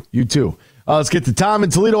 Thank you. You too. Let's get to Tom in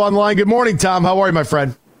Toledo on the line. Good morning, Tom. How are you, my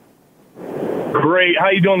friend? Great. How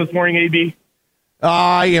you doing this morning, AB?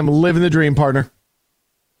 I am living the dream, partner.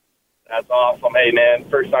 That's awesome. Hey, man,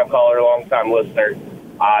 first-time caller, long-time listener.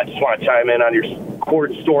 I just want to chime in on your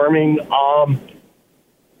court storming.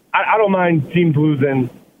 I don't mind teams losing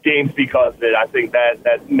games because of it. I think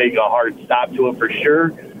that make a hard stop to it for sure.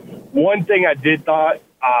 One thing I did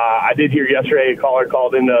hear yesterday, a caller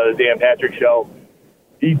called into the Dan Patrick show.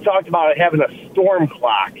 He talked about having a storm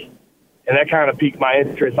clock, and that kind of piqued my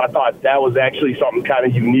interest. I thought that was actually something kind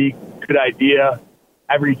of unique, good idea.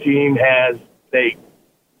 every team has, say,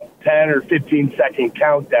 10 or 15-second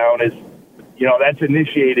countdown is, that's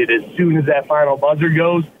initiated as soon as that final buzzer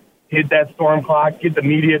goes. Hit that storm clock, get the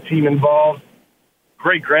media team involved,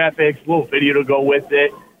 great graphics, a little video to go with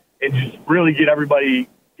it, and just really get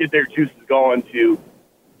their juices going to,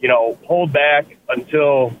 hold back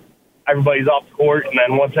until everybody's off the court, and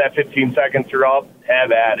then once that 15 seconds are up,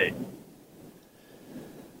 have at it.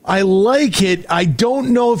 I like it. I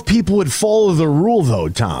don't know if people would follow the rule, though,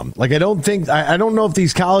 Tom. Like, I don't know if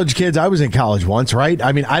these college kids, I was in college once, right?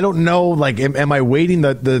 I mean, I don't know, like, am I waiting?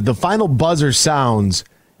 The final buzzer sounds,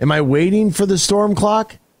 am I waiting for the storm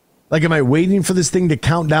clock? Like, am I waiting for this thing to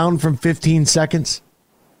count down from 15 seconds?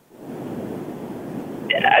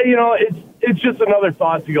 Yeah, it's just another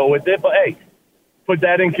thought to go with it. But, hey, put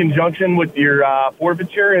that in conjunction with your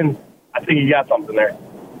forfeiture, and I think you got something there.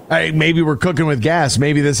 Hey, maybe we're cooking with gas.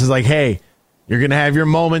 Maybe this is like, hey, you're going to have your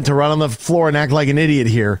moment to run on the floor and act like an idiot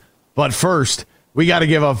here. But first, we got to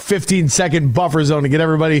give a 15-second buffer zone to get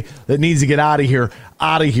everybody that needs to get out of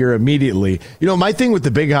here immediately. My thing with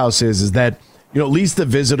the Big House is that, at least the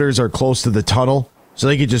visitors are close to the tunnel, so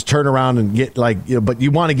they could just turn around and get but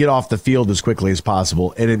you want to get off the field as quickly as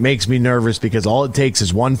possible. And it makes me nervous because all it takes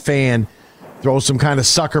is one fan throw some kind of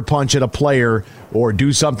sucker punch at a player or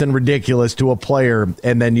do something ridiculous to a player,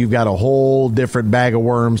 and then you've got a whole different bag of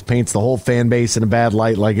worms, paints the whole fan base in a bad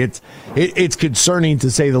light. Like, it's concerning,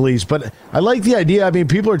 to say the least. But I like the idea. I mean,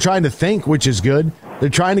 people are trying to think, which is good. They're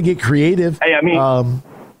trying to get creative. Hey, I mean,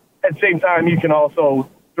 at the same time, you can also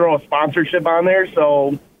throw a sponsorship on there,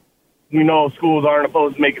 so schools aren't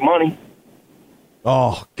opposed to making money.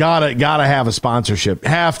 Oh, gotta have a sponsorship.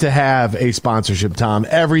 Have to have a sponsorship, Tom.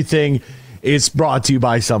 Everything is brought to you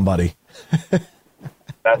by somebody.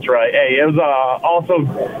 That's right. Hey, it was also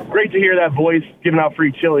great to hear that voice giving out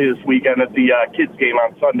free chili this weekend at the kids game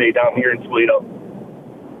on Sunday down here in Toledo.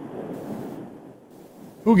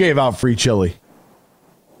 Who gave out free chili?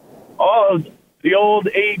 Oh, the old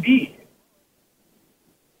AD.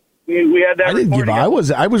 We had that. I didn't give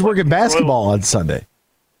out. I was working basketball on Sunday.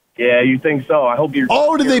 Yeah, you think so? I hope you're.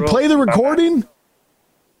 Oh, did they play the recording?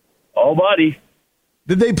 Oh, buddy.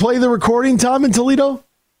 Did they play the recording, Tom, in Toledo?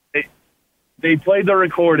 They played the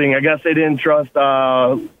recording. I guess they didn't trust new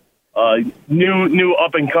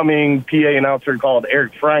up and coming PA announcer called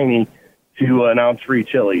Eric Friney to announce free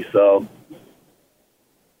chili. So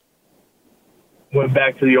went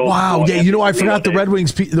back to the old. Wow, yeah. I forgot the Red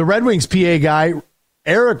Wings PA guy.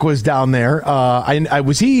 Eric was down there. I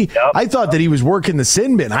thought that he was working the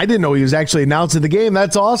sin bin. I didn't know he was actually announcing the game.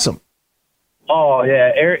 That's awesome. Oh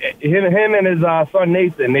yeah, him and his son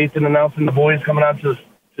Nathan. Nathan announcing the boys coming out to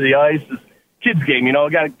the ice. It's kids game,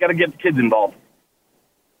 got to get the kids involved.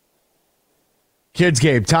 Kids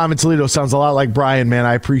game. Tom in Toledo sounds a lot like Brian, man.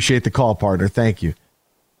 I appreciate the call, partner. Thank you.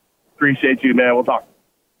 Appreciate you, man. We'll talk.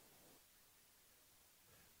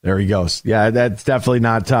 There he goes. Yeah, that's definitely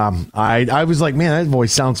not Tom. I was like, man, that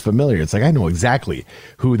voice sounds familiar. It's like, I know exactly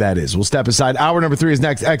who that is. We'll step aside. Hour number 3 is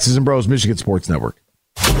next. X's and Bros, Michigan Sports Network.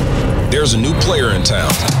 There's a new player in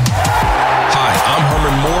town. Hi, I'm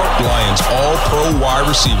Herman Moore, Lions All-Pro wide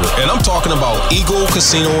receiver, and I'm talking about Eagle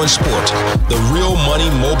Casino and Sport, the real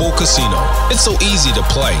money mobile casino. It's so easy to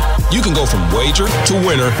play. You can go from wager to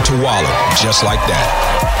winner to wallet, just like that.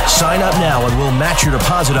 Sign up now and we'll match your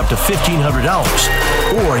deposit up to $1,500.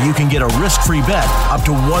 Or you can get a risk-free bet up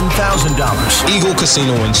to $1,000. Eagle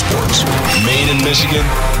Casino and Sports. Made in Michigan,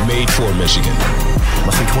 made for Michigan.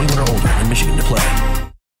 Must be 21 or older in Michigan to play.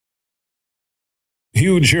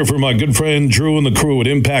 Huge here for my good friend Drew and the crew at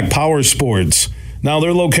Impact Power Sports. Now,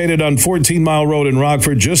 they're located on 14 Mile Road in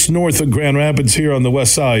Rockford, just north of Grand Rapids here on the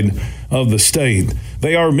west side of the state.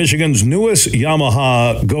 They are Michigan's newest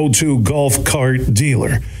Yamaha go-to golf cart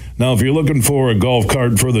dealer. Now, if you're looking for a golf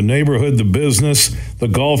cart for the neighborhood, the business, the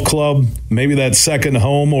golf club, maybe that second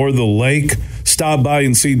home or the lake, stop by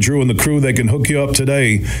and see Drew and the crew. They can hook you up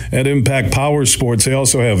today at Impact Power Sports. They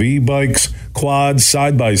also have e-bikes, quads,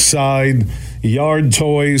 side-by-side, yard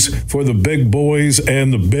toys for the big boys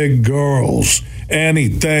and the big girls.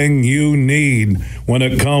 Anything you need when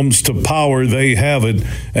it comes to power, they have it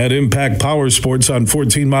at Impact Power Sports on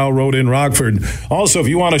 14 Mile Road in Rockford. Also, if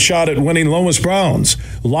you want a shot at winning Lomas Brown's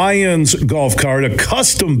Lions golf cart, a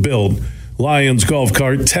custom-built Lions golf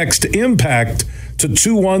cart, text IMPACT to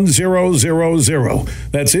 21000.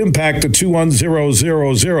 That's IMPACT to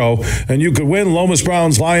 21000. And you could win Lomas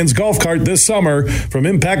Brown's Lions golf cart this summer from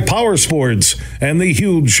Impact Power Sports and The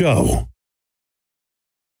Huge Show.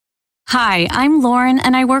 Hi, I'm Lauren,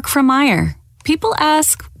 and I work for Meijer. People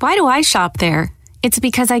ask, why do I shop there? It's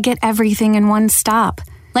because I get everything in one stop.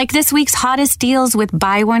 Like this week's hottest deals with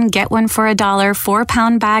buy one, get one for $1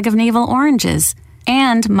 4-pound bag of navel oranges.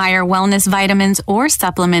 And Meyer Wellness vitamins or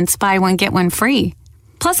supplements, buy one, get one free.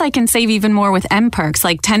 Plus, I can save even more with M-Perks,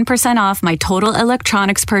 like 10% off my total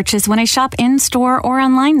electronics purchase when I shop in-store or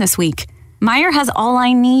online this week. Meyer has all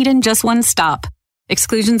I need in just one stop.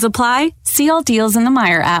 Exclusions apply. See all deals in the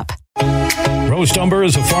Meyer app. Roast Umber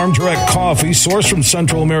is a farm direct coffee sourced from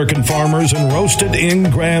Central American farmers and roasted in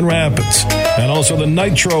Grand Rapids. And also the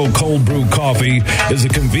Nitro Cold Brew Coffee is a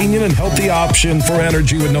convenient and healthy option for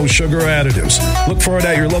energy with no sugar additives. Look for it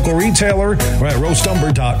at your local retailer or at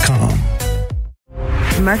roastumber.com.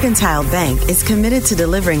 Mercantile Bank is committed to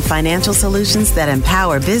delivering financial solutions that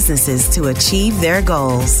empower businesses to achieve their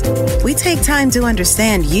goals. We take time to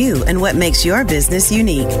understand you and what makes your business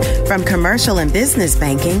unique. From commercial and business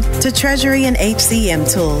banking to treasury and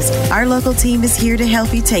HCM tools, our local team is here to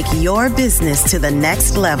help you take your business to the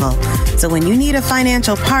next level. So when you need a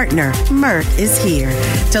financial partner, Merc is here.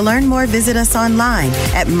 To learn more, visit us online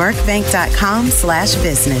at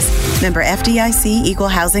mercbank.com/business. Member FDIC, Equal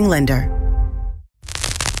Housing Lender.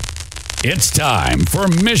 It's time for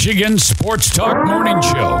Michigan Sports Talk Morning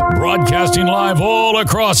Show, broadcasting live all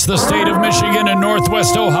across the state of Michigan and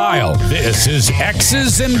Northwest Ohio. This is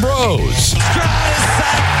X's and Bros.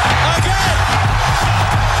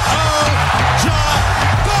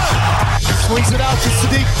 Swings it out to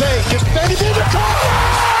Sadiq Bey. Defended in the corner.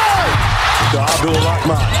 To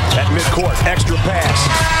Abdul-Rahman at midcourt. Extra pass.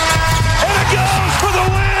 And it goes for the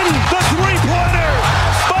win. The three-pointer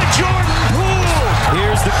by Jordan Poole.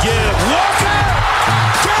 Here's the give. Walker!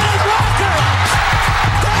 Kenny Walker!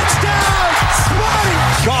 Touchdown! Spotty!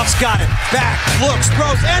 Goff's got it. Back. Looks.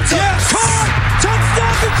 Throws. Ends up. Yes! Caught!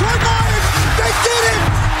 Touchdown to Detroit Lions! They did it!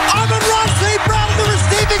 Amon Ross St. Brown on the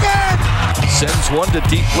receiving end! Sends one to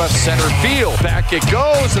deep left center field. Back it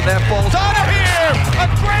goes, and that ball's out of here! A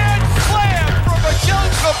grand slam from Miguel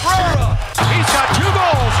Cabrera. He's got 2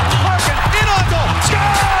 goals. Larkin in on goal.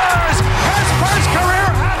 Scores! His first career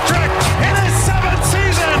hat trick in his 7th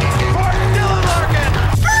season for Dylan Larkin.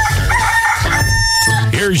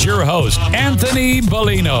 Here's your host, Anthony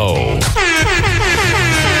Bellino.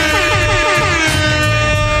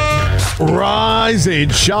 Rise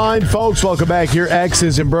and shine, folks. Welcome back here.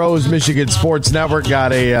 X's and Bros, Michigan Sports Network.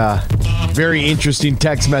 Got a very interesting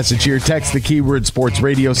text message here. Text the keyword sports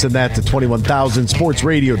radio. Send that to 21,000. Sports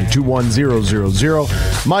radio to 21000.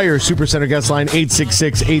 Meyer Supercenter guest line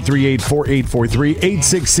 866-838-4843.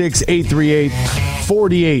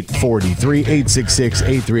 866-838-4843.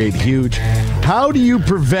 866-838-HUGE. How do you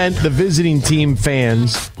prevent the visiting team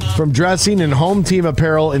fans from dressing in home team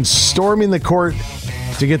apparel and storming the court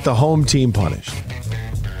to get the home team punished?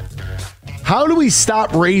 How do we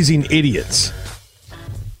stop raising idiots?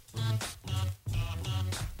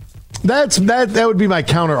 That would be my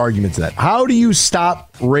counter argument to that. How do you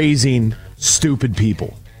stop raising stupid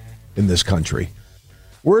people in this country?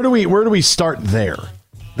 Where do we start there?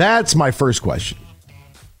 That's my first question.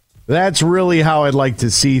 That's really how I'd like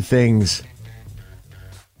to see things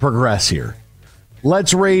progress here.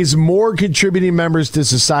 Let's raise more contributing members to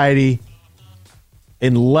society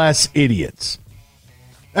and less idiots.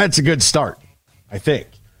 That's a good start, I think.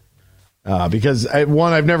 Because,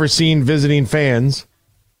 I've never seen visiting fans.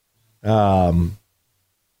 I've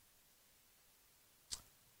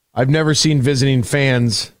never seen visiting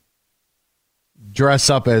fans dress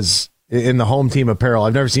up as in the home team apparel.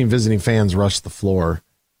 I've never seen visiting fans rush the floor.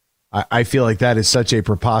 I feel like that is such a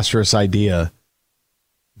preposterous idea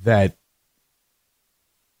that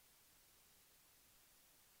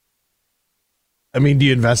do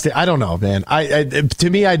you invest it? I don't know, man. To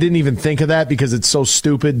me, I didn't even think of that because it's so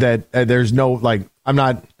stupid that there's no, I'm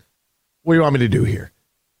not, what do you want me to do here?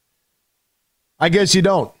 I guess you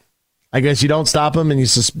don't. I guess you don't stop them and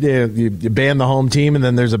you ban the home team, and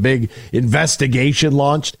then there's a big investigation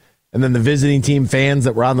launched, and then the visiting team fans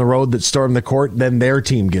that were on the road that stormed the court, then their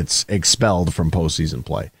team gets expelled from postseason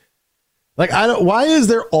play. Why is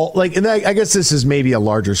there and I guess this is maybe a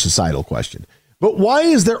larger societal question. But why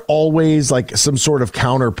is there always some sort of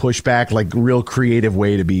counter pushback, real creative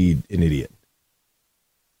way to be an idiot?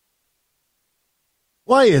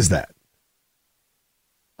 Why is that?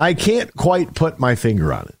 I can't quite put my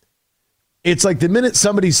finger on it. It's like the minute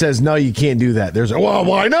somebody says, no, you can't do that, there's well,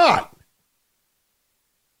 why not?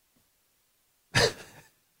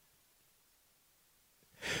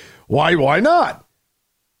 Why not?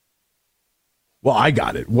 Well, I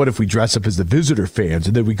got it. What if we dress up as the visitor fans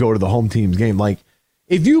and then we go to the home team's game?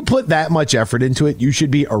 If you put that much effort into it, you should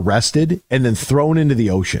be arrested and then thrown into the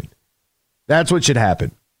ocean. That's what should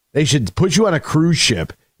happen. They should put you on a cruise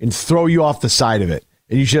ship and throw you off the side of it,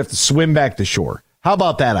 and you should have to swim back to shore. How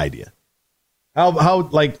about that idea? How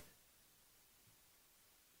like,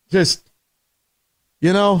 just,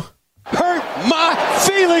 hurt my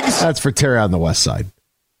feelings. That's for Terry on the West Side.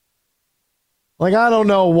 Like, I don't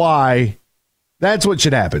know why. That's what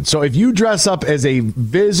should happen. So if you dress up as a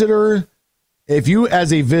visitor,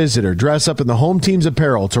 dress up in the home team's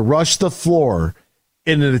apparel to rush the floor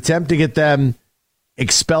in an attempt to get them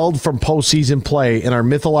expelled from postseason play in our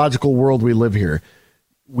mythological world we live here,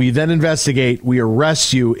 we then investigate, we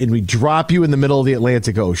arrest you, and we drop you in the middle of the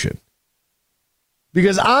Atlantic Ocean.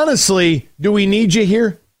 Because honestly, do we need you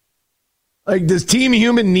here? Like, does Team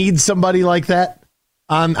Human need somebody like that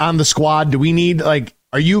on the squad? Do we need, like,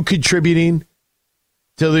 are you contributing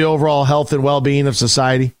to the overall health and well-being of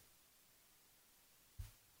society?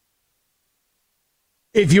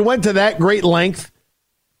 If you went to that great length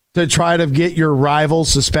to try to get your rival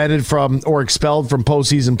suspended from or expelled from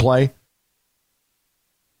postseason play,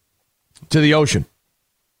 to the ocean.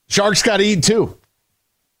 Sharks got to eat too.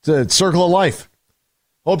 It's a circle of life.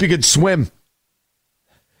 Hope you could swim.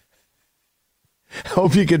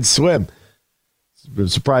 Hope you could swim. I'm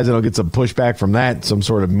surprised I don't get some pushback from that, some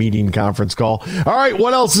sort of meeting conference call. All right,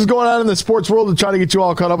 what else is going on in the sports world to try to get you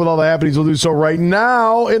all caught up with all the happenings? We'll do so right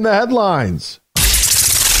now in the headlines.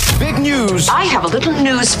 Big news. I have a little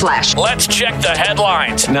news flash. Let's check the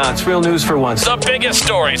headlines. Nah, it's real news for once. The biggest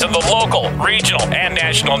stories of the local, regional, and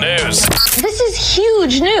national news. This is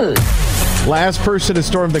huge news. Last person to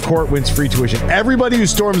storm the court wins free tuition. Everybody who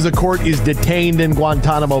storms the court is detained in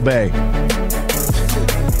Guantanamo Bay.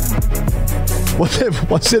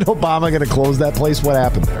 Wasn't Obama going to close that place? What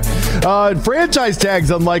happened there? Franchise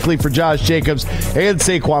tags unlikely for Josh Jacobs and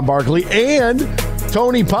Saquon Barkley and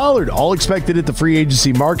Tony Pollard, all expected at the free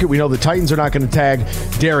agency market. We know the Titans are not going to tag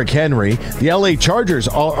Derrick Henry. The LA Chargers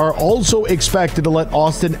are also expected to let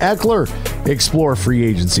Austin Eckler explore free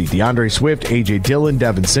agency. DeAndre Swift, A.J. Dillon,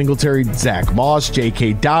 Devin Singletary, Zach Moss,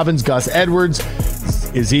 J.K. Dobbins, Gus Edwards,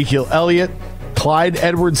 Ezekiel Elliott, Clyde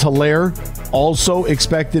Edwards-Helaire, also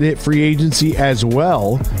expected to hit free agency as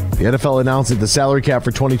well. The NFL announced that the salary cap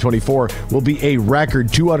for 2024 will be a record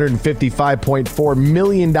 $255.4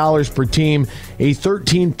 million per team, a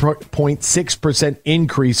 13.6%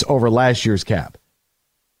 increase over last year's cap.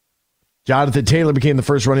 Jonathan Taylor became the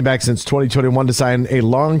first running back since 2021 to sign a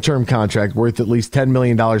long-term contract worth at least $10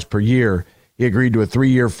 million per year. He agreed to a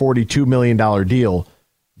 3-year, $42 million deal.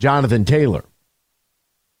 Jonathan Taylor,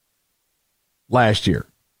 last year,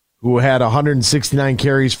 who had 169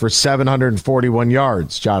 carries for 741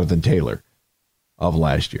 yards, Jonathan Taylor, of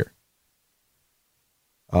last year.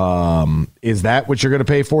 Is that what you're going to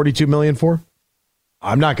pay $42 million for?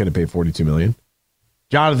 I'm not going to pay $42 million.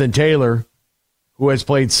 Jonathan Taylor, who has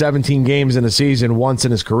played 17 games in a season once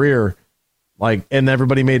in his career, and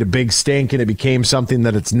everybody made a big stink and it became something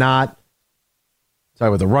that it's not.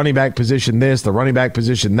 So with the running back position this, the running back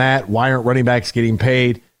position that, why aren't running backs getting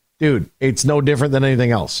paid? Dude, it's no different than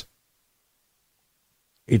anything else.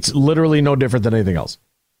 It's literally no different than anything else.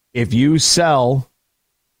 If you sell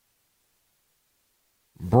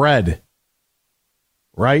bread,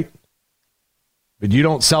 right? But you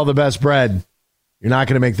don't sell the best bread, you're not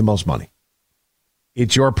going to make the most money.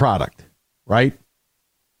 It's your product, right?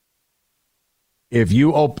 If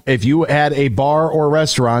you had a bar or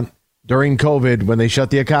restaurant during COVID when they shut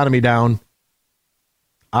the economy down,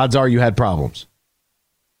 odds are you had problems,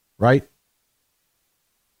 right?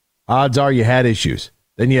 Odds are you had issues.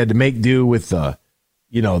 Then you had to make do with the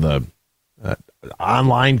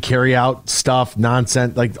online carry-out stuff,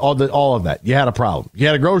 nonsense, like all of that. You had a problem. You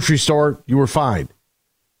had a grocery store, you were fine.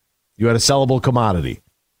 You had a sellable commodity.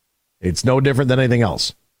 It's no different than anything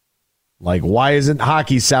else. Like, why isn't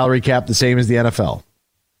hockey's salary cap the same as the NFL?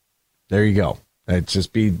 There you go. Let's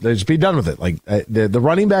just be done with it. Like the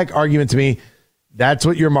running back argument to me, that's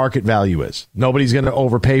what your market value is. Nobody's going to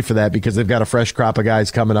overpay for that because they've got a fresh crop of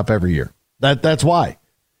guys coming up every year. That's why.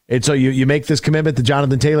 And so you make this commitment to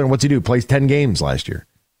Jonathan Taylor, and what's he do? Plays 10 games last year.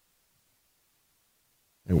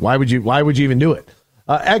 And why would you even do it?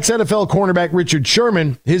 Ex-NFL cornerback Richard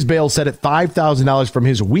Sherman, his bail set at $5,000 from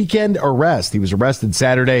his weekend arrest. He was arrested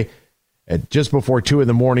Saturday at just before 2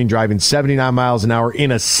 a.m, driving 79 miles an hour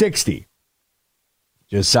in a 60,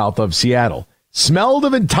 just south of Seattle. Smelled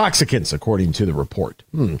of intoxicants, according to the report.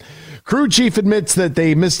 Crew chief admits that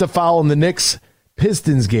they missed a foul in the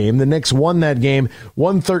Knicks-Pistons game. The Knicks won that game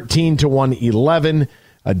 113-111.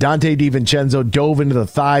 Dante DiVincenzo dove into the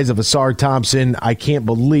thighs of Asar Thompson. I can't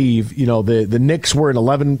believe, the Knicks were an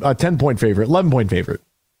 10-point favorite, 11-point favorite.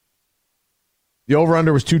 The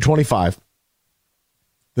over-under was 225.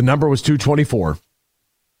 The number was 224.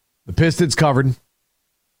 The Pistons covered.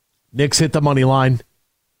 Knicks hit the money line.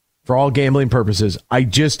 for all gambling purposes. I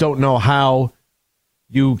just don't know how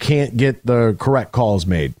you can't get the correct calls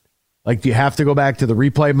made. Like, do you have to go back to the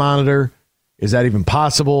replay monitor? Is that even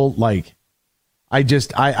possible? Like, I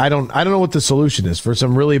don't know what the solution is for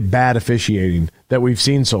some really bad officiating that we've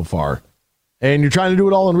seen so far. And you're trying to do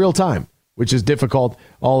it all in real time, which is difficult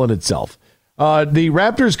all in itself. The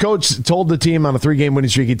Raptors coach told the team on a 3-game winning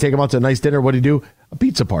streak he'd take them out to a nice dinner. What'd he do? A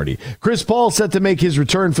pizza party. Chris Paul set to make his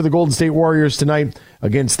return for the Golden State Warriors tonight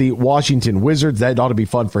against the Washington Wizards. That ought to be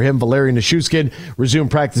fun for him. Valeri Nichushkin resumed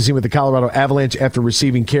practicing with the Colorado Avalanche after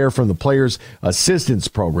receiving care from the Players Assistance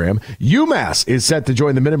Program. UMass is set to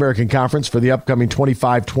join the Mid-American Conference for the upcoming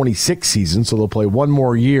 25-26 season, so they'll play one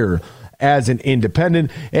more year as an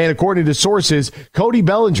independent. And according to sources, Cody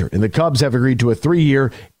Bellinger and the Cubs have agreed to a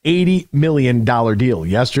 3-year, $80 million deal.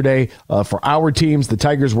 Yesterday, for our teams, the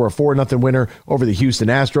Tigers were a 4-0 winner over the Houston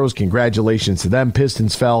Astros. Congratulations to them.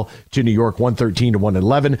 Pistons fell to New York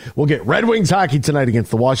 113-111. We'll get Red Wings hockey tonight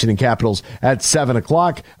against the Washington Capitals at 7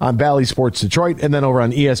 o'clock on Bally Sports Detroit. And then over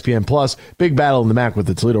on ESPN Plus, big battle in the MAC with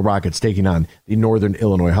the Toledo Rockets taking on the Northern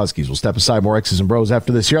Illinois Huskies. We'll step aside. More X's and Bros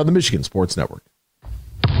after this here on the Michigan Sports Network.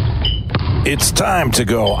 It's time to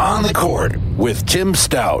go on the court with Tim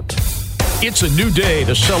Stout. It's a new day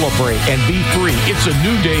to celebrate and be free. It's a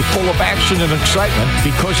new day full of action and excitement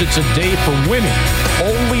because it's a day for winning.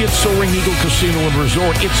 Only at Soaring Eagle Casino and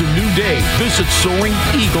Resort, it's a new day. Visit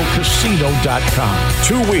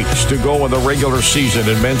SoaringEagleCasino.com. 2 weeks to go in the regular season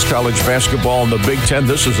in men's college basketball in the Big Ten.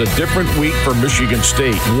 This is a different week for Michigan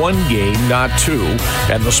State. 1 game, not 2.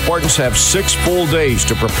 And the Spartans have 6 full days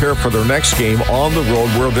to prepare for their next game on the road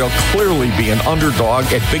where they'll clearly be an underdog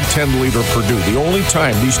at Big Ten leader Purdue. The only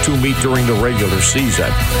time these two meet during the regular season.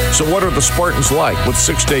 So what are the Spartans like with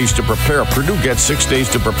 6 days to prepare? Purdue gets 6 days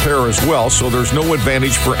to prepare as well, so there's no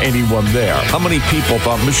advantage for anyone there. How many people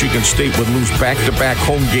thought Michigan State would lose back-to-back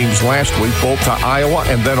home games last week, both to Iowa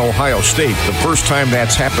and then Ohio State? The first time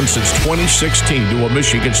that's happened since 2016 to a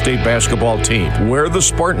Michigan State basketball team. Where the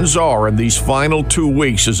Spartans are in these final 2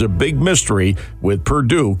 weeks is a big mystery with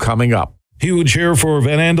Purdue coming up. Huge here for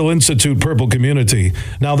Van Andel Institute Purple Community.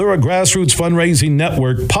 Now, they're a grassroots fundraising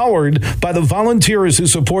network powered by the volunteers who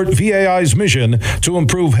support VAI's mission to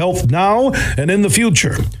improve health now and in the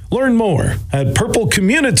future. Learn more at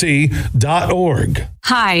purplecommunity.org.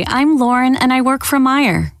 Hi, I'm Lauren, and I work for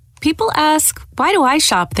Meijer. People ask, why do I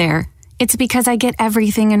shop there? It's because I get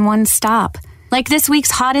everything in one stop. Like this week's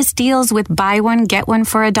hottest deals with buy one, get one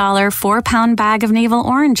for $1 4-pound bag of navel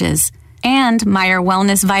oranges. And Meijer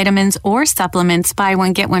Wellness vitamins or supplements, buy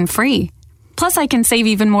one, get one free. Plus, I can save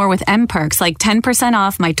even more with M-Perks, like 10%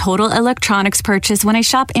 off my total electronics purchase when I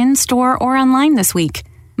shop in-store or online this week.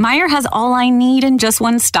 Meijer has all I need in just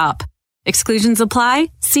one stop. Exclusions apply.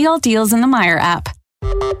 See all deals in the Meijer app.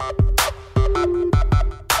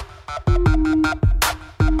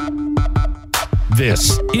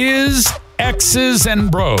 This is X's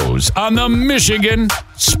and Bros on the Michigan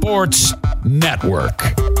Sports Network.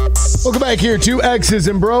 Welcome back here to X's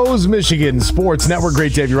and Bros, Michigan Sports Network.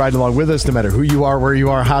 Great to have you riding along with us, no matter who you are, where you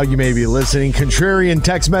are, how you may be listening. Contrarian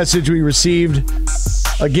text message we received.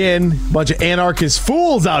 Again, bunch of anarchist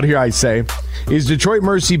fools out here, I say. Is Detroit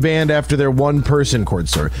Mercy banned after their one-person court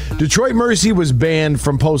story? Detroit Mercy was banned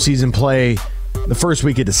from postseason play the first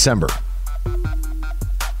week of December.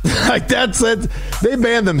 Like, that's it. They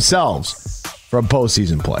banned themselves from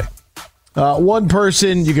postseason play. One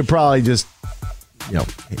person, you could probably just,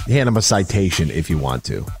 hand them a citation if you want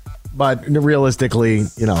to. But realistically,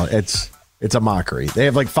 it's a mockery. They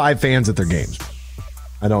have like 5 fans at their games.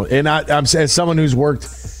 I'm as someone who's worked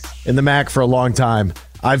in the MAC for a long time,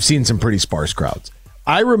 I've seen some pretty sparse crowds.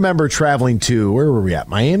 I remember traveling to, where were we at?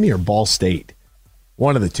 Miami or Ball State?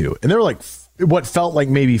 One of the two. And there were like what felt like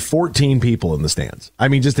maybe 14 people in the stands. I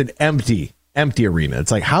mean, just an empty arena.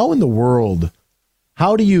 It's like, how in the world,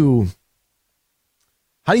 how do you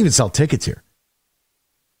even sell tickets here?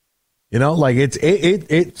 Like it's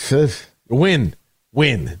win.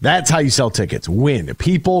 That's how you sell tickets. Win.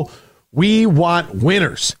 People, we want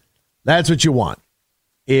winners. That's what you want.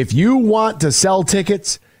 If you want to sell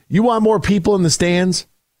tickets, you want more people in the stands,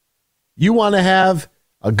 you want to have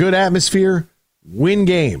a good atmosphere, win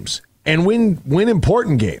games and win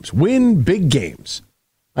important games, win big games.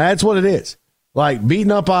 That's what it is. Like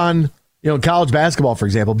beating up on, college basketball, for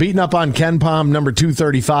example, beating up on Ken Pom number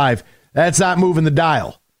 235. That's not moving the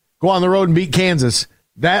dial. Go on the road and beat Kansas.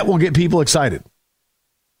 That will get people excited.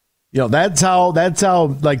 That's how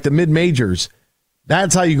like the mid majors,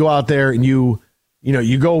 that's how you go out there and you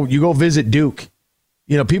go visit Duke.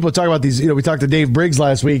 People talk about these, we talked to Dave Briggs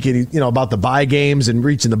last week and about the buy games and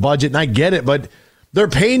reaching the budget, and I get it, but they're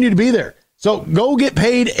paying you to be there. So go get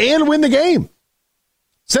paid and win the game.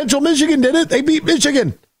 Central Michigan did it. They beat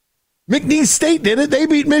Michigan. McNeese State did it. They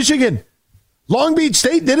beat Michigan. Long Beach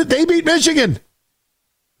State did it. They beat Michigan.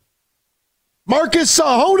 Marcus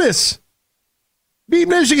Sahonis beat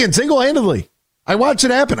Michigan single-handedly. I watched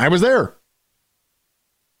it happen. I was there.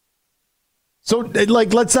 So,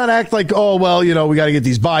 like, let's not act like, oh, well, you know, we got to get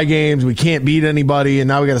these bye games. We can't beat anybody, and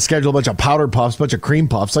now we got to schedule a bunch of powder puffs, a bunch of cream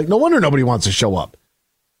puffs. Like, no wonder nobody wants to show up.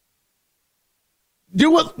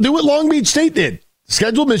 Do what Long Beach State did.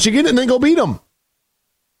 Schedule Michigan and then go beat them.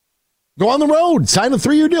 Go on the road. Sign a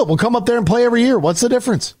 3-year deal. We'll come up there and play every year. What's the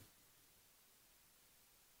difference?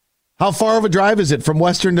 How far of a drive is it from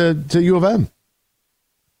Western to U of M?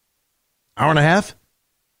 Hour and a half?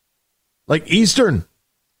 Like Eastern.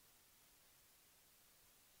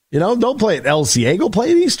 You know, don't play at LCA. Go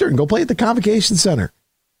play at Eastern. Go play at the Convocation Center.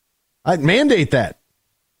 I'd mandate that.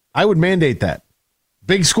 I would mandate that.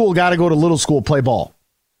 Big school got to go to little school, play ball.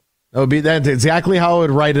 That's exactly how I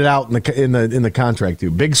would write it out in the contract too.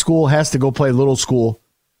 Big school has to go play little school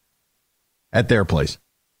at their place.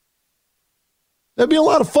 That'd be a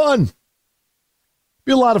lot of fun.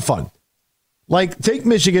 Be a lot of fun. Like, take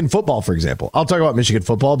Michigan football, for example. I'll talk about Michigan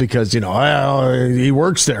football because, you know, he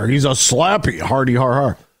works there. He's a slappy, hardy,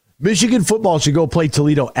 har. Michigan football should go play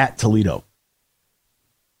Toledo at Toledo.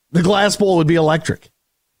 The Glass Bowl would be electric.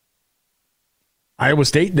 Iowa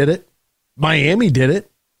State did it. Miami did it.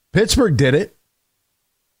 Pittsburgh did it.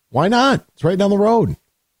 Why not? It's right down the road.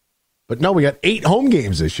 But no, we got 8 home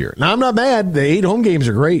games this year. Now, I'm not mad. The 8 home games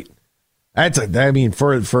are great.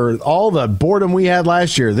 For all the boredom we had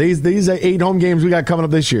last year, these 8 home games we got coming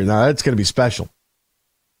up this year. Now, that's going to be special.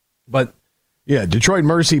 But, yeah, Detroit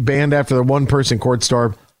Mercy banned after the one-person court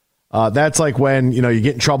storm. That's like when, you know, you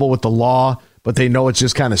get in trouble with the law, but they know it's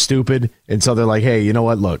just kind of stupid. And so they're like, hey, you know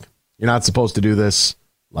what? Look, you're not supposed to do this.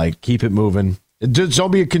 Like, keep it moving. Just don't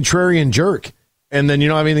be a contrarian jerk. And then you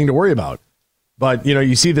don't have anything to worry about. But, you know,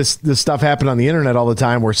 you see this stuff happen on the internet all the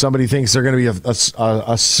time where somebody thinks they're going to be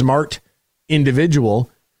a smart individual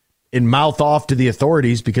and mouth off to the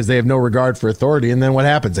authorities because they have no regard for authority. And then what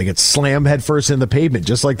happens? They get slammed headfirst in the pavement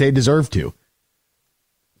just like they deserve to.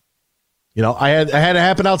 You know, I had it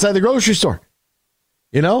happen outside the grocery store.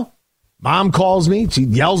 You know, mom calls me. She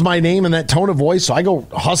yells my name in that tone of voice. So I go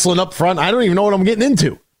hustling up front. I don't even know what I'm getting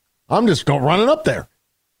into. I'm just going running up there.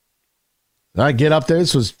 I get up there.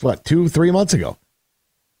 This was, 2-3 months ago.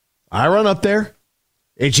 I run up there,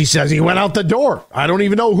 and she says he went out the door. I don't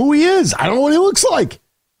even know who he is. I don't know what he looks like.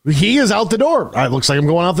 He is out the door. It looks like I'm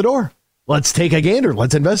going out the door. Let's take a gander.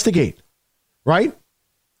 Let's investigate. Right?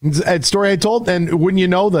 That story I told, and wouldn't you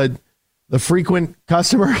know, the frequent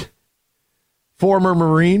customer, former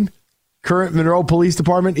Marine, current Monroe Police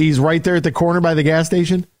Department, he's right there at the corner by the gas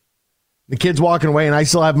station. The kid's walking away, and I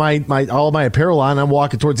still have all of my apparel on. I'm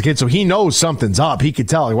walking towards the kid, so he knows something's up. He could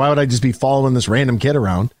tell. Like, why would I just be following this random kid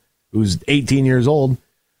around who's 18 years old?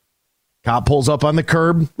 Cop pulls up on the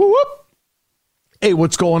curb. Whoop. Hey,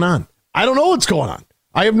 what's going on? I don't know what's going on.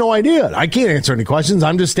 I have no idea. I can't answer any questions.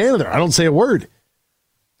 I'm just standing there. I don't say a word.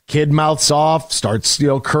 Kid mouths off, starts, you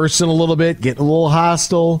know, cursing a little bit, getting a little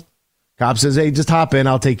hostile. Cop says, hey, just hop in.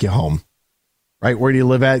 I'll take you home. Right, where do you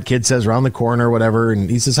live at? Kid says around the corner or whatever, and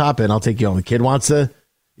he says, hop in, I'll take you home. The kid wants to,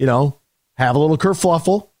 you know, have a little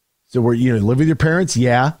kerfluffle. So we're, you know, live with your parents?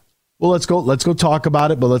 Yeah. Well, let's go talk about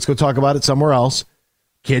it, but let's go talk about it somewhere else.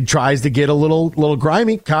 Kid tries to get a little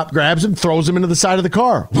grimy. Cop grabs him, throws him into the side of the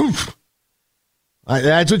car. Woof.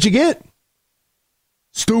 That's what you get.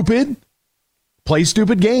 Stupid. Play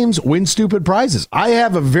stupid games, win stupid prizes. I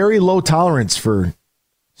have a very low tolerance for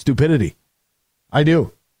stupidity. I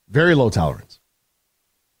do. Very low tolerance.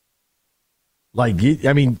 Like,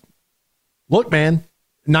 I mean, look, man,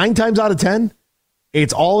 9 times out of 10,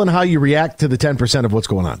 it's all in how you react to the 10% of what's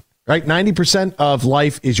going on, right? 90% of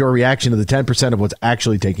life is your reaction to the 10% of what's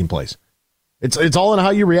actually taking place. It's all in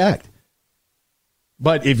how you react.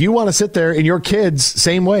 But if you want to sit there and your kids,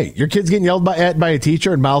 same way, your kid's getting yelled at by a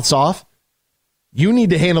teacher and mouths off, you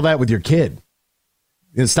need to handle that with your kid.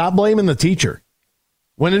 And stop blaming the teacher.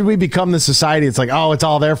 When did we become the society? It's like, oh, it's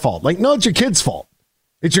all their fault. Like, no, it's your kid's fault.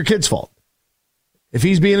 It's your kid's fault. If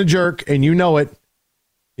he's being a jerk and you know it,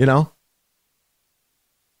 you know,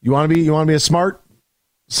 you want to be a smart,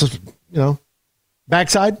 you know,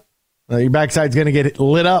 backside. Your backside's going to get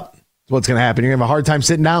lit up. That's what's going to happen. You're going to have a hard time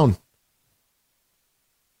sitting down.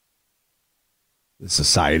 This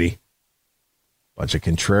society, bunch of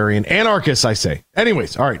contrarian anarchists, I say.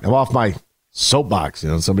 Anyways, all right, I'm off my soapbox.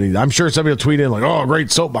 You know, I'm sure somebody will tweet in like, "Oh, great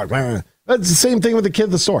soapbox." That's the same thing with the kid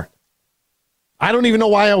at the store. I don't even know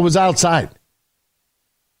why I was outside.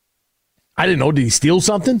 I didn't know. Did he steal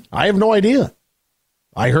something? I have no idea.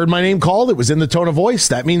 I heard my name called. It was in the tone of voice.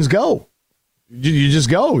 That means go. You just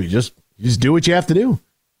go. You just do what you have to do.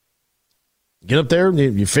 Get up there.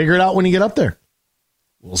 You figure it out when you get up there.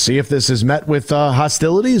 We'll see if this is met with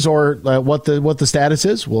hostilities or what the status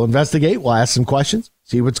is. We'll investigate. We'll ask some questions.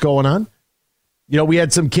 See what's going on. You know, we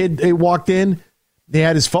had some kid. They walked in. They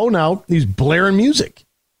had his phone out. He's blaring music.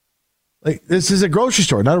 Like, this is a grocery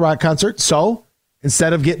store, not a rock concert. So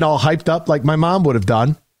instead of getting all hyped up like my mom would have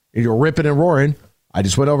done, and you're ripping and roaring, I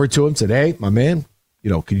just went over to him and said, "Hey, my man,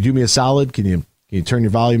 you know, can you do me a solid? Can you turn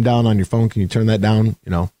your volume down on your phone? Can you turn that down?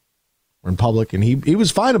 You know, we're in public." And he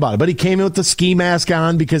was fine about it, but he came in with the ski mask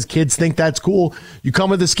on because kids think that's cool. You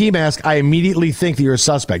come with a ski mask, I immediately think that you're a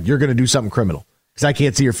suspect. You're going to do something criminal because I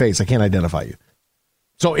can't see your face. I can't identify you.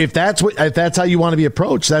 So if that's how you want to be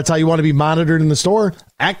approached, that's how you want to be monitored in the store,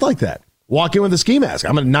 act like that. Walk in with a ski mask.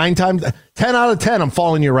 I'm a 10 out of 10. I'm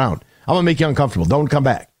following you around. I'm going to make you uncomfortable. Don't come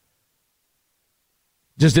back.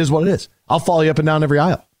 Just is what it is. I'll follow you up and down every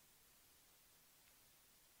aisle.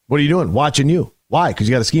 What are you doing? Watching you. Why? Because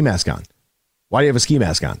you got a ski mask on. Why do you have a ski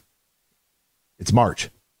mask on? It's March.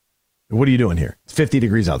 What are you doing here? It's 50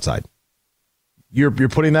 degrees outside. You're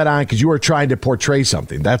putting that on because you are trying to portray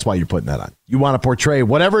something. That's why you're putting that on. You want to portray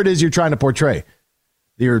whatever it is you're trying to portray.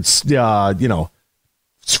 You're,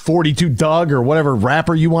 42 Doug or whatever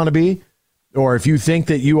rapper you want to be. Or if you think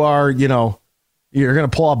that you are, you're going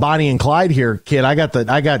to pull a Bonnie and Clyde here, kid.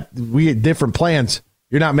 We had different plans.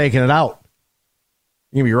 You're not making it out.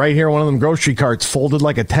 You're going to be right here in one of them grocery carts folded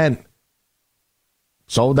like a tent.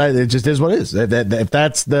 So that it just is what it is. If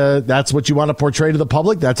that's what you want to portray to the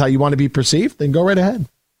public, that's how you want to be perceived, then go right ahead.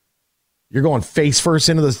 You're going face first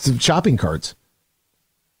into the shopping carts.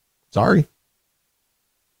 Sorry.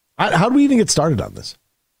 How do we even get started on this?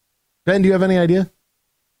 Ben, do you have any idea?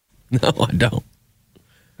 No, I don't.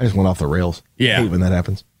 I just went off the rails. Yeah. I hate when that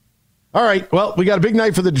happens. All right. Well, we got a big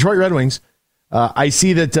night for the Detroit Red Wings. I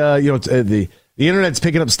see that the internet's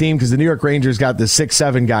picking up steam because the New York Rangers got this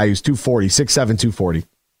 6'7" guy who's 240, 6'7", 240.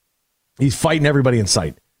 He's fighting everybody in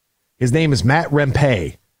sight. His name is Matt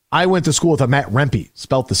Rempe. I went to school with a Matt Rempe,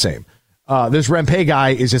 spelt the same. This Rempe guy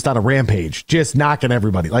is just on a rampage, just knocking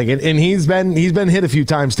everybody. And he's been hit a few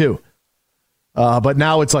times too. But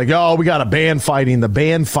now it's like, oh, we got a band fighting. The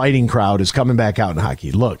band fighting crowd is coming back out in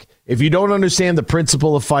hockey. Look, if you don't understand the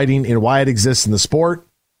principle of fighting and why it exists in the sport,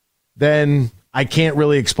 then I can't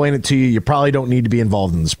really explain it to you. You probably don't need to be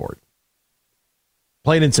involved in the sport.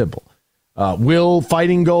 Plain and simple. Will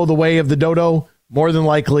fighting go the way of the dodo? More than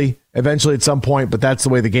likely, eventually at some point, but that's the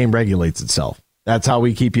way the game regulates itself. That's how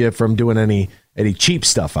we keep you from doing any cheap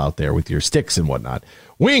stuff out there with your sticks and whatnot.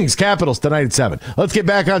 Wings, Capitals tonight at 7. Let's get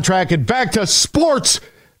back on track and back to sports.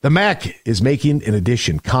 The MAC is making an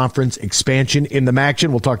addition. Conference expansion in the MACtion.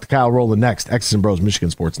 We'll talk to Kyle Rowland next. X's and Bros,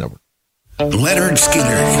 Michigan Sports Network. Leonard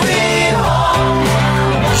Skinner.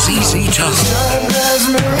 ZZ Top.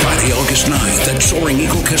 Friday, August 9th at Soaring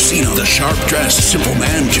Eagle Casino. The Sharp Dressed Simple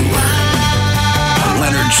Man Tour.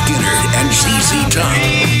 Leonard Skinner and ZZ Top.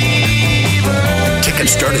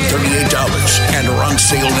 Tickets start at $38 and are on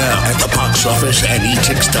sale now at the box office and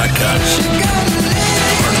etix.com.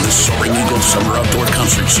 Part of the Soaring Eagle Summer Outdoor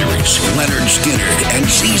Concert Series, Leonard Skinner and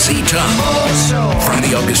ZZ Top.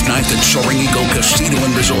 Friday, August 9th at Soaring Eagle Casino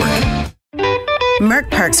and Resort.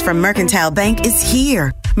 Merck Perks from Mercantile Bank is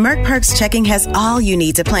here. Merck Perks checking has all you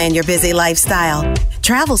need to plan your busy lifestyle.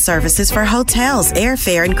 Travel services for hotels,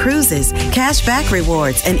 airfare, and cruises, cash back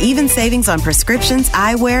rewards, and even savings on prescriptions,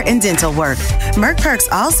 eyewear, and dental work. Merck Perks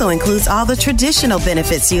also includes all the traditional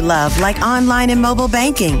benefits you love, like online and mobile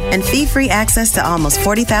banking, and fee-free access to almost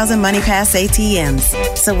 40,000 MoneyPass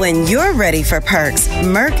ATMs. So when you're ready for perks,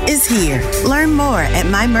 Merck is here. Learn more at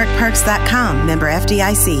mymerckperks.com. Member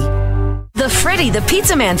FDIC. The Freddie the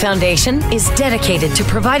Pizza Man Foundation is dedicated to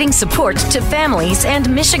providing support to families and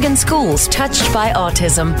Michigan schools touched by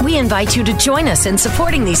autism. We invite you to join us in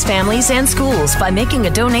supporting these families and schools by making a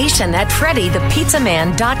donation at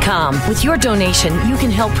freddythepizzaman.com. With your donation, you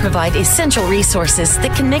can help provide essential resources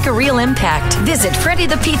that can make a real impact. Visit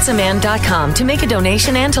freddythepizzaman.com to make a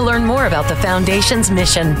donation and to learn more about the foundation's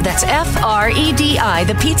mission. That's FREDI,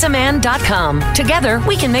 thepizzaman.com. Together,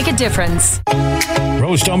 we can make a difference.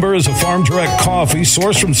 Roast Umber is a farm direct coffee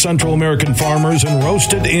sourced from Central American farmers and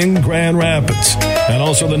roasted in Grand Rapids. And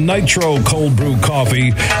also the Nitro Cold Brew Coffee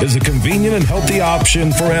is a convenient and healthy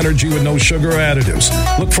option for energy with no sugar additives.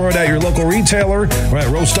 Look for it at your local retailer or at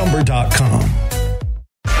roastumber.com.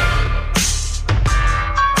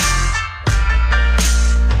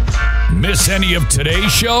 Miss any of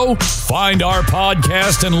today's show? Find our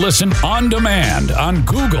podcast and listen on demand on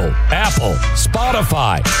Google, Apple,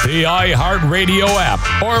 Spotify, the iHeartRadio app,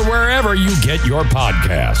 or wherever you get your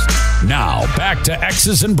podcast. Now, back to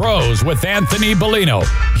X's and Bros with Anthony Bellino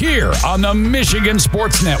here on the Michigan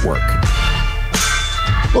Sports Network.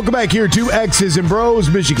 Welcome back here to X's and Bros,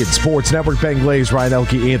 Michigan Sports Network. Ben Glaze, Ryan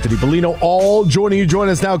Elke, Anthony Bellino, all joining you. Join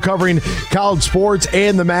us now covering college sports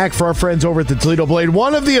and the MAC for our friends over at the Toledo Blade.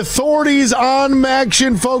 One of the authorities on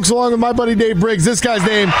MACtion, folks, along with my buddy Dave Briggs. This guy's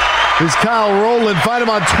name is Kyle Rowland. Find him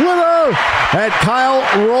on Twitter at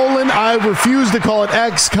Kyle Rowland. I refuse to call it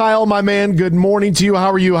X. Kyle, my man, good morning to you. How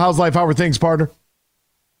are you? How's life? How are things, partner?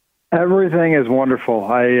 Everything is wonderful.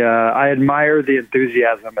 I admire the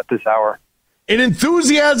enthusiasm at this hour. An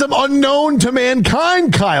enthusiasm unknown to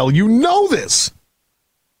mankind, Kyle. You know this.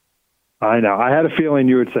 I know. I had a feeling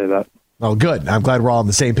you would say that. Oh, good. I'm glad we're all on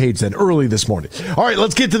the same page then early this morning. All right,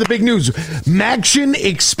 let's get to the big news. MACtion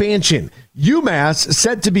expansion. UMass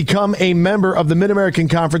set to become a member of the Mid-American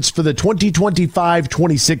Conference for the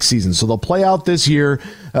 2025-26 season. So they'll play out this year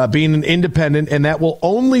being an independent, and that will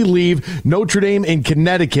only leave Notre Dame and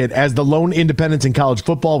Connecticut as the lone independents in college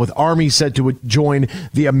football, with Army set to join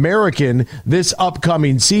the American this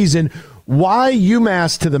upcoming season. Why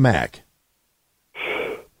UMass to the MAC?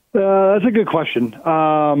 That's a good question.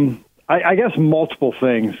 I guess multiple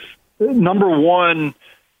things. Number one,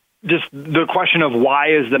 just the question of why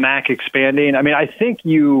is the MAC expanding? I mean, I think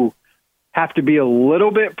you have to be a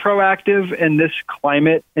little bit proactive in this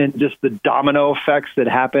climate and just the domino effects that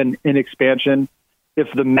happen in expansion.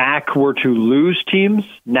 If the MAC were to lose teams,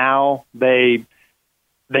 now they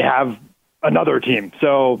have another team.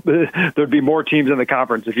 So there'd be more teams in the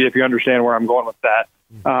conference, if you understand where I'm going with that.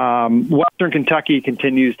 Western Kentucky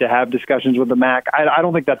continues to have discussions with the MAC. I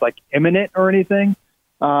don't think that's like imminent or anything.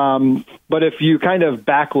 But if you kind of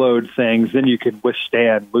backload things, then you can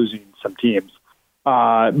withstand losing some teams.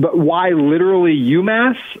 But why literally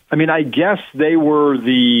UMass? I mean, I guess they were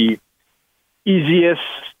the easiest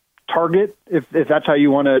target, if that's how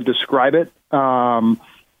you want to describe it.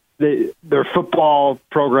 Their football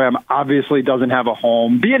program obviously doesn't have a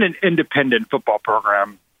home. Being an independent football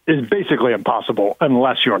program is basically impossible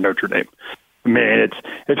unless you're Notre Dame. I mean,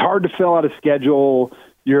 it's hard to fill out a schedule.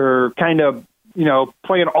 You're kind of,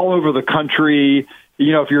 playing all over the country.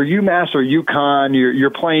 If you're UMass or UConn, you're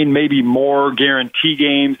playing maybe more guarantee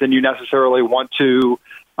games than you necessarily want to.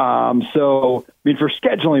 So, I mean, for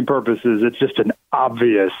scheduling purposes, it's just an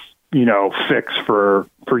obvious, fix for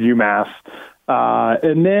UMass.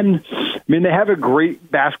 And then, I mean, they have a great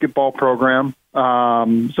basketball program.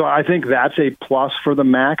 So I think that's a plus for the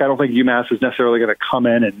MAC. I don't think UMass is necessarily going to come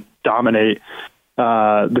in and dominate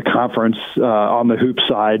the conference on the hoop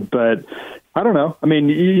side, but I don't know. I mean,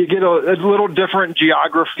 you get a little different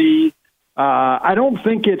geography. I don't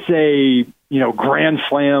think it's a grand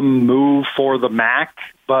slam move for the MAC,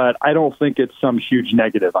 but I don't think it's some huge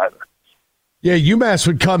negative either. Yeah, UMass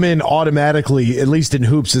would come in automatically, at least in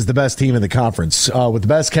hoops, as the best team in the conference with the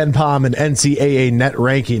best KenPom and NCAA net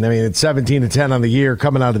ranking. I mean, it's 17-10 on the year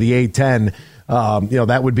coming out of the A-10.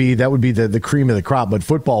 That would be the cream of the crop. But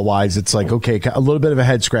football wise, it's like, okay, a little bit of a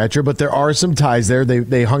head scratcher, but there are some ties there.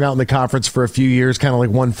 They hung out in the conference for a few years, kind of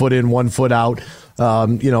like 1 foot in, 1 foot out.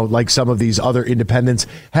 Like some of these other independents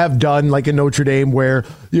have done, like in Notre Dame, where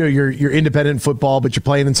you're independent in football, but you're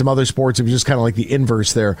playing in some other sports. It was just kind of like the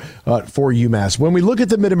inverse there for UMass. When we look at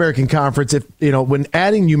the Mid-American Conference, when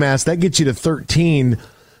adding UMass, that gets you to 13.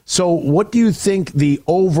 So what do you think the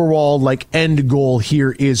overall end goal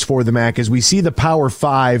here is for the MAC as we see the Power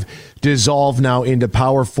 5 dissolve now into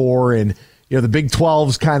Power 4, and the Big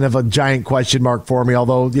 12's kind of a giant question mark for me,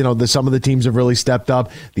 although some of the teams have really stepped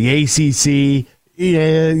up. The ACC,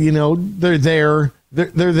 they're there.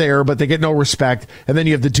 They're there, but they get no respect. And then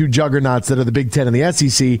you have the two juggernauts that are the Big 10 and the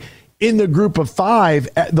SEC. In the group of 5,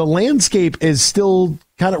 the landscape is still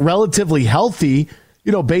kind of relatively healthy,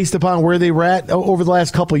 based upon where they were at over the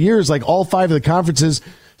last couple of years. Like all 5 of the conferences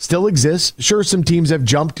still exist. Sure, some teams have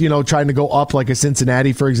jumped, trying to go up, like a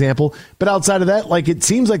Cincinnati, for example. But outside of that, it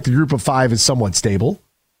seems like the group of 5 is somewhat stable.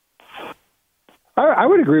 I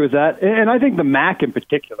would agree with that. And I think the MAC in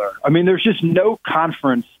particular, I mean, there's just no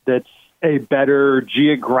conference that's a better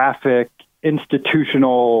geographic,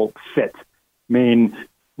 institutional fit. I mean,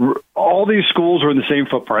 all these schools are in the same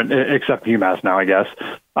footprint, except UMass now, I guess.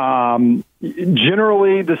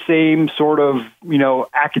 Generally the same sort of,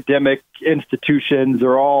 academic institutions.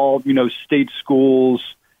 They're all, state schools.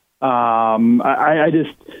 I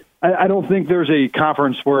don't think there's a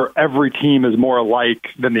conference where every team is more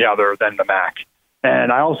alike than the other than the MAC.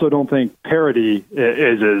 And I also don't think parity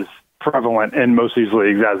is as prevalent in most of these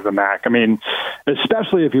leagues as the MAC. I mean,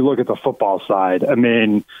 especially if you look at the football side. I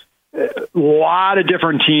mean, a lot of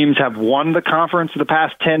different teams have won the conference in the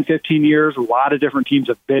past 10, 15 years. A lot of different teams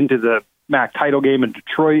have been to the MAC title game in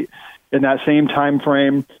Detroit in that same time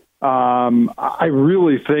frame. I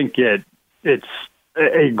really think it's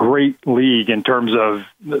a great league in terms of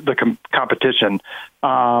the competition.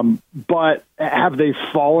 But have they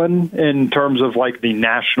fallen in terms of like the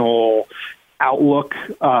national outlook?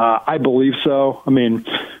 I believe so. I mean,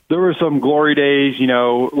 there were some glory days,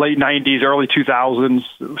 late 90s, early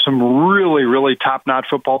 2000s, some really, really top-notch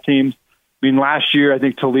football teams. I mean, last year, I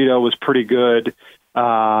think Toledo was pretty good.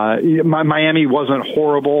 Miami wasn't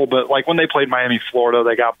horrible, but like when they played Miami, Florida,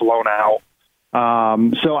 they got blown out.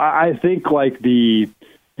 So I think like the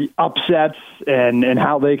upsets and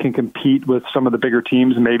how they can compete with some of the bigger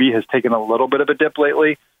teams maybe has taken a little bit of a dip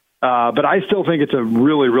lately. But I still think it's a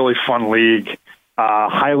really, really fun league,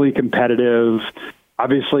 highly competitive.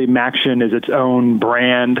 Obviously, MACtion is its own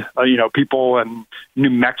brand. People in New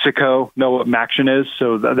Mexico know what MACtion is,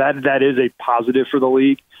 so that is a positive for the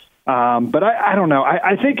league. But I don't know.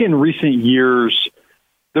 I think in recent years,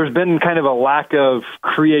 there's been kind of a lack of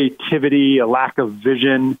creativity, a lack of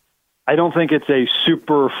vision. I don't think it's a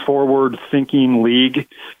super forward-thinking league.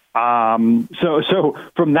 So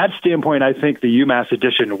from that standpoint, I think the UMass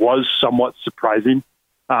edition was somewhat surprising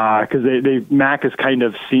because MAC has kind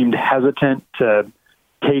of seemed hesitant to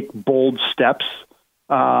take bold steps.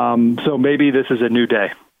 So maybe this is a new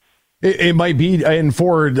day. It might be, and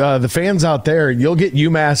for the fans out there, you'll get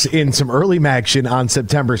UMass in some early action on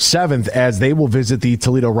September 7th as they will visit the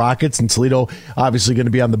Toledo Rockets, and Toledo obviously going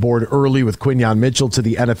to be on the board early with Quinyon Mitchell to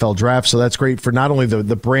the NFL draft, so that's great for not only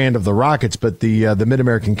the brand of the Rockets, but the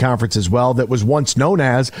Mid-American Conference as well, that was once known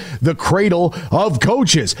as the cradle of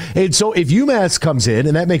coaches. And so if UMass comes in,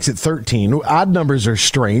 and that makes it 13, odd numbers are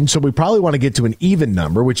strange, so we probably want to get to an even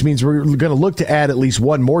number, which means we're going to look to add at least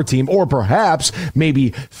one more team, or perhaps maybe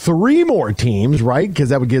three more teams, right? Because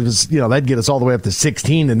that would give us, that'd get us all the way up to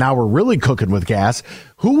 16, and now we're really cooking with gas.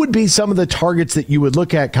 Who would be some of the targets that you would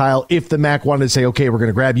look at, Kyle, if the MAC wanted to say, okay, we're going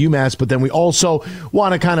to grab UMass, but then we also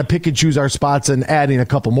want to kind of pick and choose our spots and adding a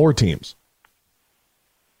couple more teams?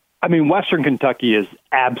 I mean, Western Kentucky is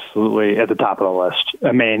absolutely at the top of the list.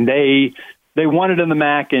 I mean, they won it in the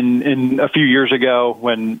MAC in a few years ago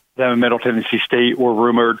when them and Middle Tennessee State were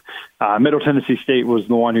rumored. Middle Tennessee State was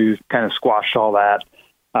the one who kind of squashed all that.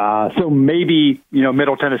 So maybe,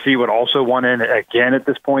 Middle Tennessee would also want in again at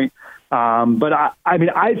this point. But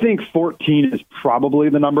I think 14 is probably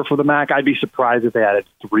the number for the MAC. I'd be surprised if they added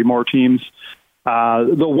three more teams.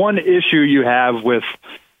 The one issue you have with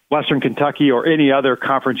Western Kentucky or any other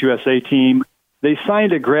Conference USA team, they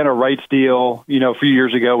signed a grant of rights deal, a few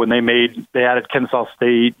years ago when they added Kennesaw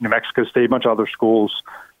State, New Mexico State, a bunch of other schools.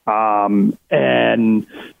 And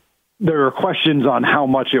there are questions on how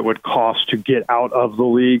much it would cost to get out of the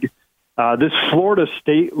league. This Florida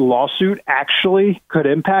State lawsuit actually could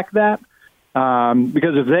impact that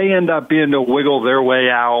because if they end up being to wiggle their way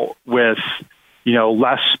out with,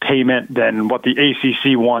 less payment than what the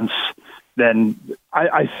ACC wants, then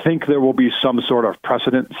I think there will be some sort of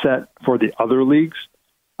precedent set for the other leagues.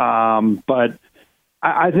 But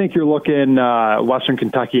I think you're looking Western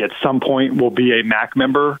Kentucky at some point will be a MAC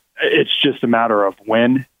member. It's just a matter of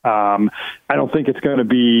when. I don't think it's going to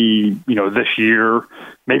be, this year,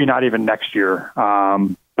 maybe not even next year.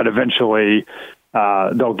 But eventually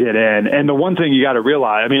they'll get in. And the one thing you got to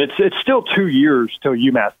realize, I mean, it's still 2 years till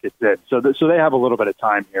UMass gets in. So they have a little bit of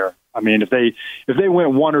time here. I mean, if they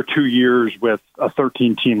went 1 or 2 years with a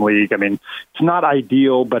 13-team league, I mean, it's not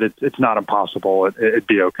ideal, but it's not impossible. It'd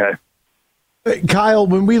be okay. Kyle,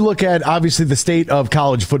 when we look at, obviously, the state of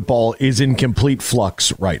college football is in complete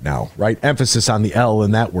flux right now, right? Emphasis on the L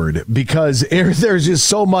in that word, because there's just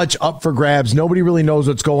so much up for grabs. Nobody really knows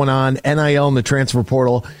what's going on. NIL and the transfer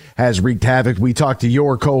portal has wreaked havoc. We talked to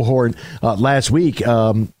your cohort last week,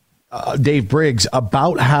 Dave Briggs,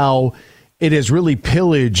 about how it has really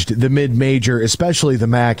pillaged the mid-major, especially the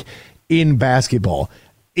MAC, in basketball.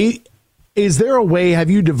 Is there a way,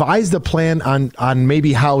 have you devised a plan on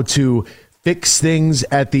maybe how to fix things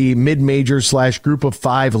at the mid-major / group of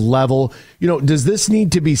five level? Does this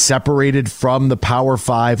need to be separated from the Power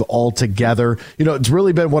Five altogether? It's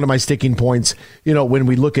really been one of my sticking points, when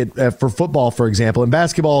we look at for football, for example, and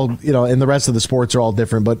basketball, and the rest of the sports are all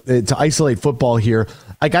different, but to isolate football here,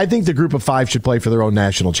 I think the group of five should play for their own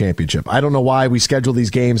national championship. I don't know why we schedule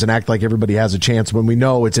these games and act like everybody has a chance when we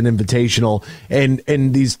know it's an invitational, and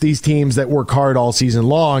these teams that work hard all season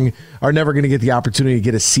long are never going to get the opportunity to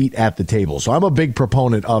get a seat at the table. So I'm a big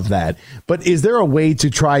proponent of that. But is there a way to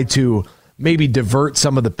try to maybe divert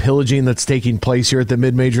some of the pillaging that's taking place here at the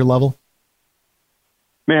mid-major level?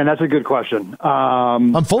 Man, that's a good question.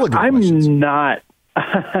 I'm full of good questions.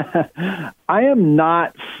 I am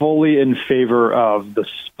not fully in favor of the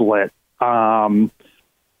split. I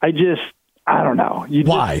don't know.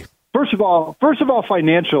 Why? First of all,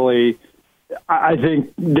 financially, I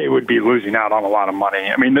think they would be losing out on a lot of money.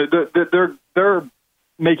 I mean, they're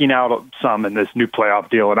making out some in this new playoff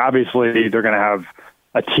deal, and obviously they're going to have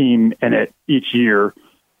a team in it each year,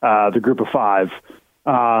 the group of 5.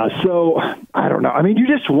 So I don't know. I mean, you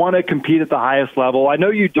just want to compete at the highest level. I know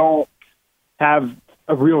you don't have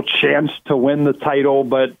a real chance to win the title,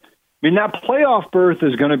 but I mean, that playoff berth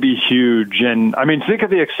is going to be huge. And I mean, think of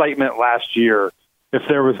the excitement last year if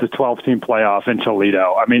there was the 12-team playoff in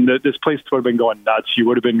Toledo. I mean, this place would have been going nuts. You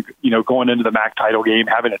would have been, going into the MAC title game,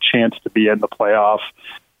 having a chance to be in the playoff.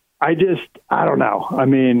 I don't know. I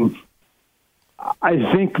mean,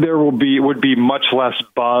 I think there would be much less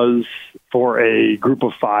buzz for a group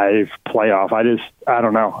of 5 playoff. I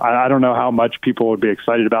don't know. I don't know how much people would be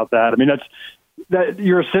excited about that. I mean, that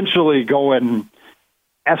you're essentially going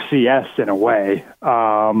FCS in a way.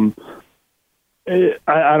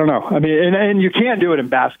 I don't know. I mean, and you can't do it in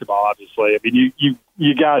basketball, obviously. I mean,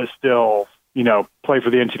 you got to still, play for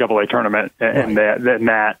the NCAA tournament and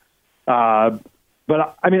that.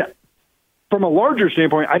 But I mean, from a larger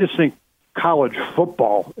standpoint, I just think college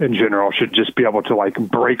football in general should just be able to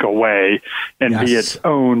break away and be its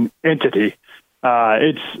own entity.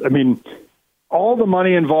 All the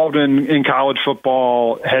money involved in college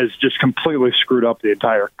football has just completely screwed up the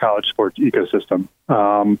entire college sports ecosystem.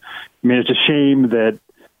 It's a shame that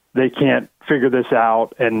they can't figure this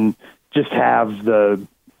out and just have the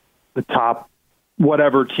top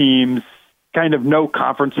whatever teams, kind of no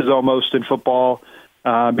conferences almost in football,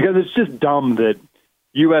 because it's just dumb that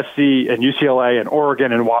USC and UCLA and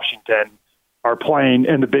Oregon and Washington are playing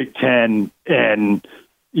in the Big Ten and,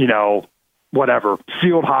 whatever,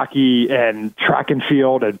 field hockey and track and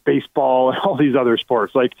field and baseball and all these other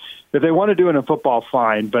sports. If they want to do it in football,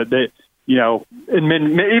 fine. But even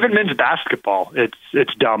men's basketball,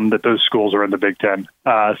 it's dumb that those schools are in the Big Ten.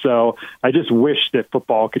 So I just wish that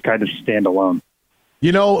football could kind of stand alone.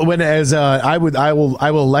 I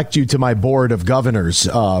will elect you to my board of governors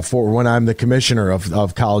for when I'm the commissioner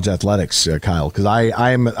of college athletics, Kyle, because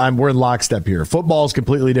we're in lockstep here. Football is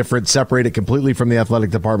completely different, separate it completely from the athletic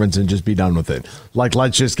departments and just be done with it.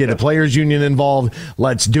 Let's just get a players union involved.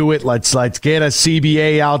 Let's do it. Let's get a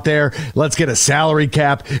CBA out there. Let's get a salary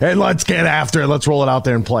cap and let's get after it. Let's roll it out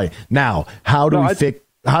there and play. Now, how do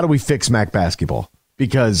we fix MAC basketball?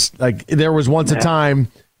 Because there was once a time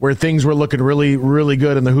where things were looking really, really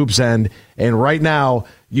good in the hoops end. And right now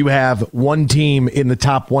you have one team in the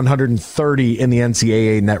top 130 in the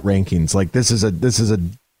NCAA net rankings. This is a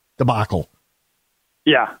debacle.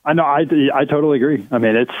 Yeah, I know. I totally agree. I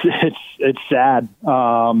mean, it's sad.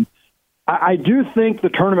 I do think the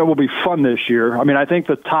tournament will be fun this year. I mean, I think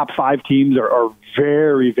the top 5 teams are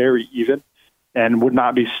very, very even and would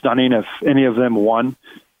not be stunning if any of them won.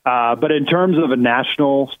 But in terms of a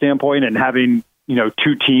national standpoint and having,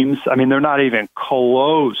 2 teams, I mean, they're not even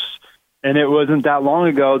close. And it wasn't that long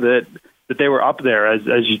ago that they were up there. As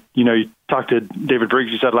you talked to David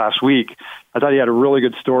Briggs, you said last week, I thought he had a really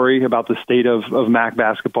good story about the state of MAC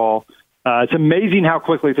basketball. It's amazing how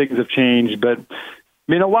quickly things have changed. But, I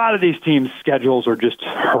mean, a lot of these teams' schedules are just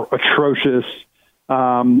atrocious.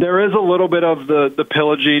 There is a little bit of the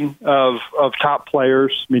pillaging of top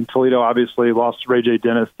players. I mean, Toledo obviously lost Ray J.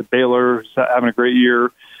 Dennis to Baylor, having a great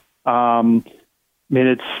year.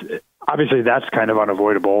 It's obviously that's kind of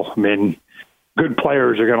unavoidable. I mean, good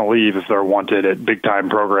players are going to leave if they're wanted at big time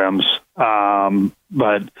programs.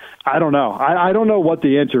 But I don't know. I don't know what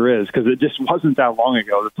the answer is because it just wasn't that long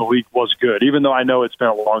ago that the league was good, even though I know it's been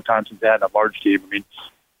a long time since they had a large team. I mean,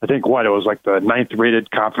 I think it was the 9th rated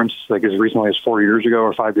conference, as recently as 4 years ago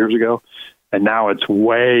or 5 years ago. And now it's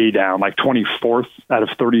way down, 24th out of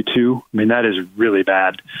 32. I mean, that is really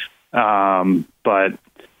bad. But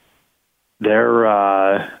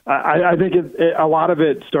I think a lot of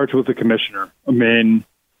it starts with the commissioner. I mean,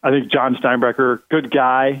 I think John Steinbrecher, good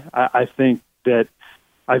guy. I think that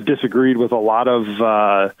I've disagreed with a lot of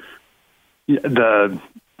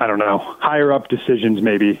higher up decisions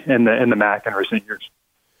maybe in the MAC in recent years.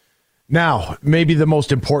 Now, maybe the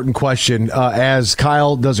most important question, as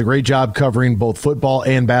Kyle does a great job covering both football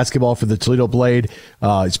and basketball for the Toledo Blade.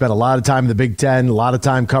 He spent a lot of time in the Big Ten, a lot of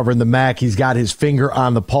time covering the MAC. He's got his finger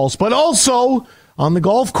on the pulse, but also on the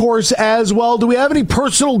golf course as well. Do we have any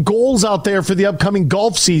personal goals out there for the upcoming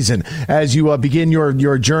golf season as you begin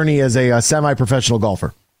your journey as a semi-professional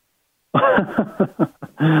golfer?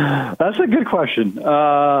 That's a good question.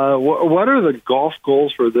 What are the golf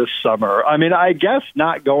goals for this summer? I mean, I guess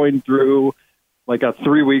not going through like a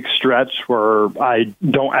 3-week stretch where I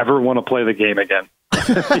don't ever want to play the game again.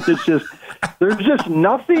 There's just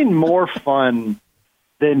nothing more fun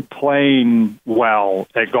than playing well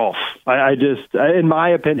at golf. I just, in my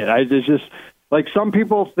opinion, just like some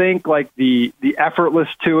people think like the effortless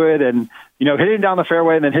to it and, hitting down the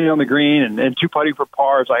fairway and then hitting on the green and 2-putting for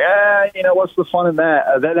par. It's like, what's the fun in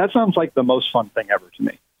that? That sounds like the most fun thing ever to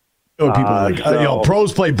me. People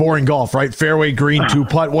pros play boring golf, right? Fairway, green,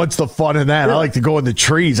 2-putt. What's the fun in that? Yeah. I like to go in the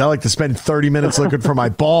trees. I like to spend 30 minutes looking for my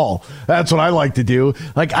ball. That's what I like to do.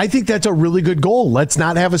 Like, I think that's a really good goal. Let's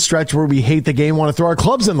not have a stretch where we hate the game, want to throw our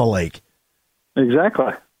clubs in the lake.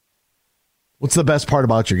 Exactly. What's the best part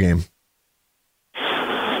about your game?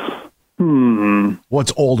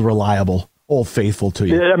 What's old reliable, old faithful to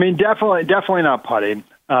you? Yeah, I mean, definitely not putting.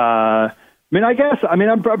 I'm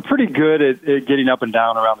pretty good at getting up and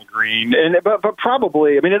down around the green, but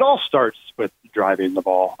probably, it all starts with driving the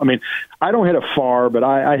ball. I mean, I don't hit it far, but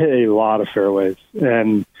I hit a lot of fairways,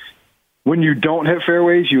 and when you don't hit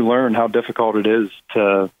fairways, you learn how difficult it is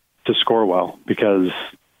to score well because,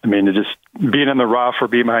 it just being in the rough or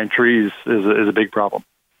being behind trees is a big problem.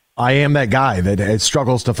 I am that guy that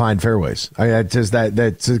struggles to find fairways.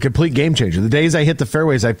 That's a complete game changer. The days I hit the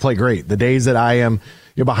fairways, I play great. The days that I am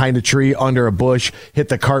behind a tree, under a bush, hit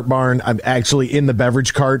the cart barn, I'm actually in the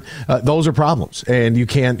beverage cart, those are problems, and you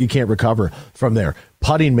can't recover from there.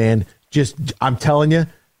 Putting, man, I'm telling you,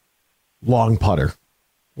 long putter.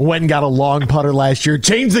 Went and got a long putter last year.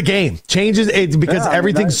 Changed the game. Changes it because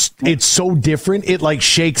it's so different. It like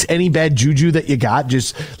shakes any bad juju that you got,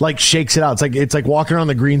 just like shakes it out. It's like walking around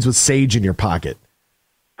the greens with sage in your pocket.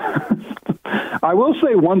 I will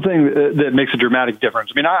say one thing that makes a dramatic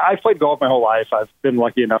difference. I've played golf my whole life. I've been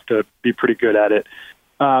lucky enough to be pretty good at it.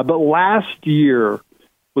 But last year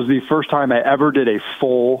was the first time I ever did a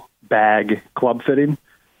full bag club fitting.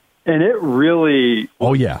 And it really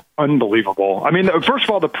was unbelievable. First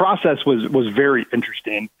of all, the process was very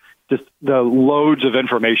interesting. Just the loads of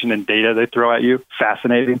information and data they throw at you,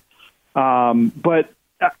 fascinating. But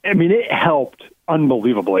it helped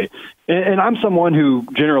unbelievably. And I'm someone who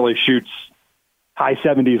generally shoots high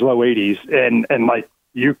 70s, low 80s, and like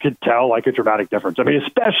you could tell like a dramatic difference.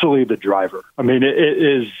 Especially the driver.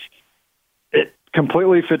 It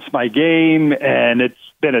completely fits my game, and it's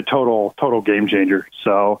been a total game changer.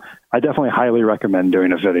 So I definitely highly recommend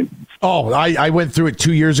doing a fitting. Oh, I went through it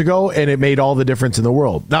 2 years ago, and it made all the difference in the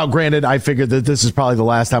world. Now, granted, I figured that this is probably the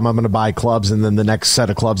last time I'm going to buy clubs, and then the next set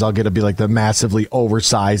of clubs I'll get to be like the massively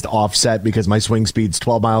oversized offset because my swing speed's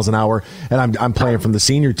 12 miles an hour, and I'm playing from the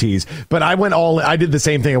senior tees. But I did the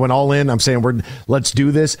same thing. I went all in. I'm saying, let's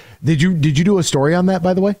do this. Did you do a story on that,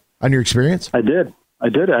 by the way, on your experience? I did. I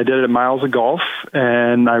did it at Miles of Golf,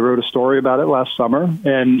 and I wrote a story about it last summer.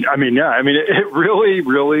 And it really,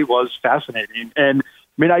 really was fascinating. And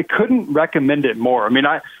I couldn't recommend it more.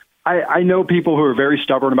 I know people who are very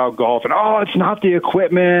stubborn about golf and, it's not the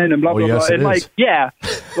equipment and blah, blah, blah. And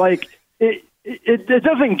it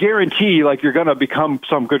doesn't guarantee like you're going to become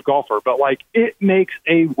some good golfer, but like it makes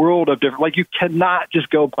a world of difference. Like you cannot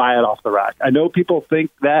just go buy it off the rack. I know people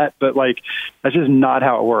think that, but like that's just not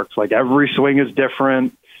how it works. Like every swing is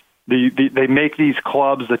different. They make these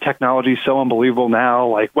clubs, the technology is so unbelievable now.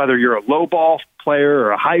 Like whether you're a low ball player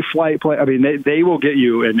or a high flight player, they will get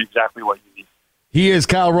you in exactly what you need. He is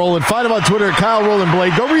Kyle Rowland. Find him on Twitter at Kyle Rowland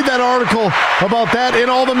Blade. Go read that article about that in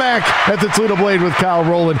all the Mac at the Toledo Blade with Kyle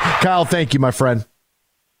Rowland. Kyle, thank you, my friend.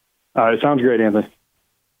 All right, sounds great, Anthony.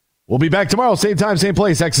 We'll be back tomorrow, same time, same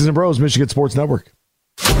place. X's and Bros, Michigan Sports Network.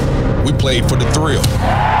 We played for the thrill,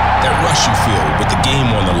 that rush you feel with the game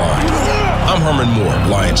on the line. I'm Herman Moore,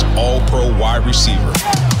 Lions All-Pro wide receiver.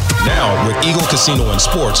 Now, with Eagle Casino and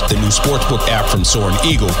Sports, the new sportsbook app from Soaring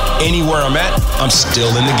Eagle, anywhere I'm at, I'm still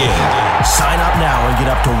in the game. Sign up now and get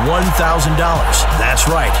up to $1,000. That's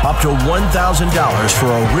right, up to $1,000 for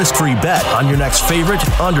a risk-free bet on your next favorite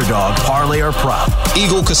underdog, parlay, or prop.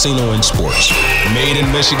 Eagle Casino and Sports. Made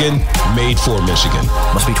in Michigan, made for Michigan.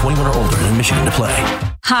 Must be 21 or older and in Michigan to play.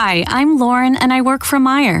 Hi, I'm Lauren, and I work for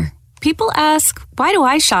Meijer. People ask, why do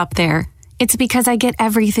I shop there? It's because I get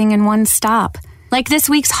everything in one stop. Like this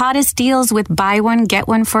week's hottest deals with buy one, get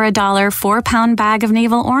one for $1 4-pound bag of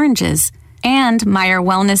navel oranges. And Meijer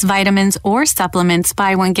Wellness vitamins or supplements,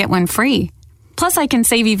 buy one, get one free. Plus, I can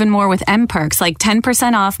save even more with M-Perks, like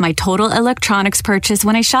 10% off my total electronics purchase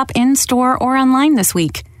when I shop in-store or online this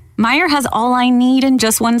week. Meijer has all I need in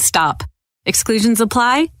just one stop. Exclusions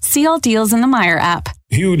apply. See all deals in the Meijer app.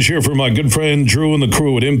 Huge here for my good friend Drew and the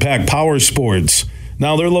crew at Impact Power Sports.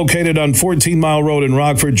 Now, they're located on 14 Mile Road in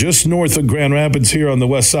Rockford, just north of Grand Rapids here on the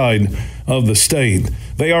west side of the state.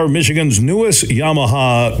 They are Michigan's newest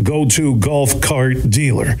Yamaha go-to golf cart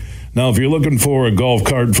dealer. Now, if you're looking for a golf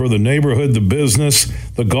cart for the neighborhood, the business,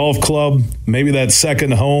 the golf club, maybe that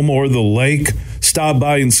second home or the lake, stop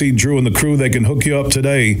by and see Drew and the crew. They can hook you up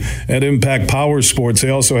today at Impact Power Sports. They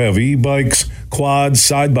also have e-bikes, quads,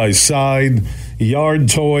 side-by-side, yard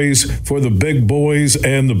toys for the big boys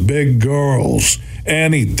and the big girls.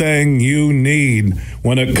 Anything you need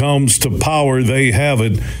when it comes to power, they have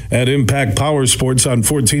it at Impact Power Sports on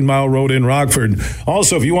 14 Mile Road in Rockford.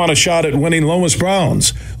 Also, if you want a shot at winning Lomas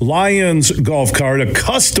Brown's Lions golf cart, a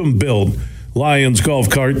custom-built Lions golf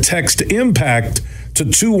cart, text IMPACT to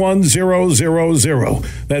 21000.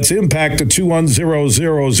 That's IMPACT to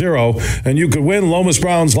 21000. And you could win Lomas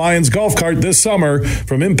Brown's Lions golf cart this summer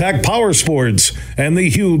from Impact Power Sports and The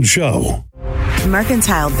Huge Show.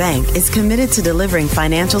 Mercantile Bank is committed to delivering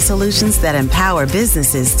financial solutions that empower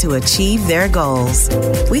businesses to achieve their goals.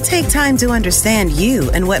 We take time to understand you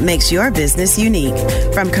and what makes your business unique.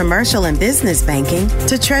 From commercial and business banking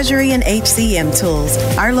to treasury and HCM tools,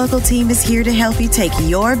 our local team is here to help you take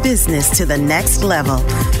your business to the next level.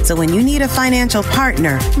 So when you need a financial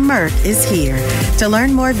partner, Merc is here. To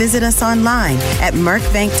learn more, visit us online at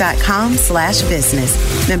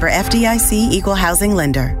mercbank.com/business. Member FDIC, Equal Housing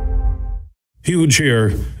Lender. Huge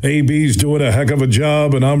here. AB's doing a heck of a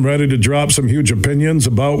job, and I'm ready to drop some huge opinions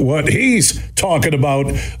about what he's talking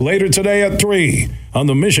about later today at 3 on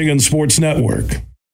the Michigan Sports Network.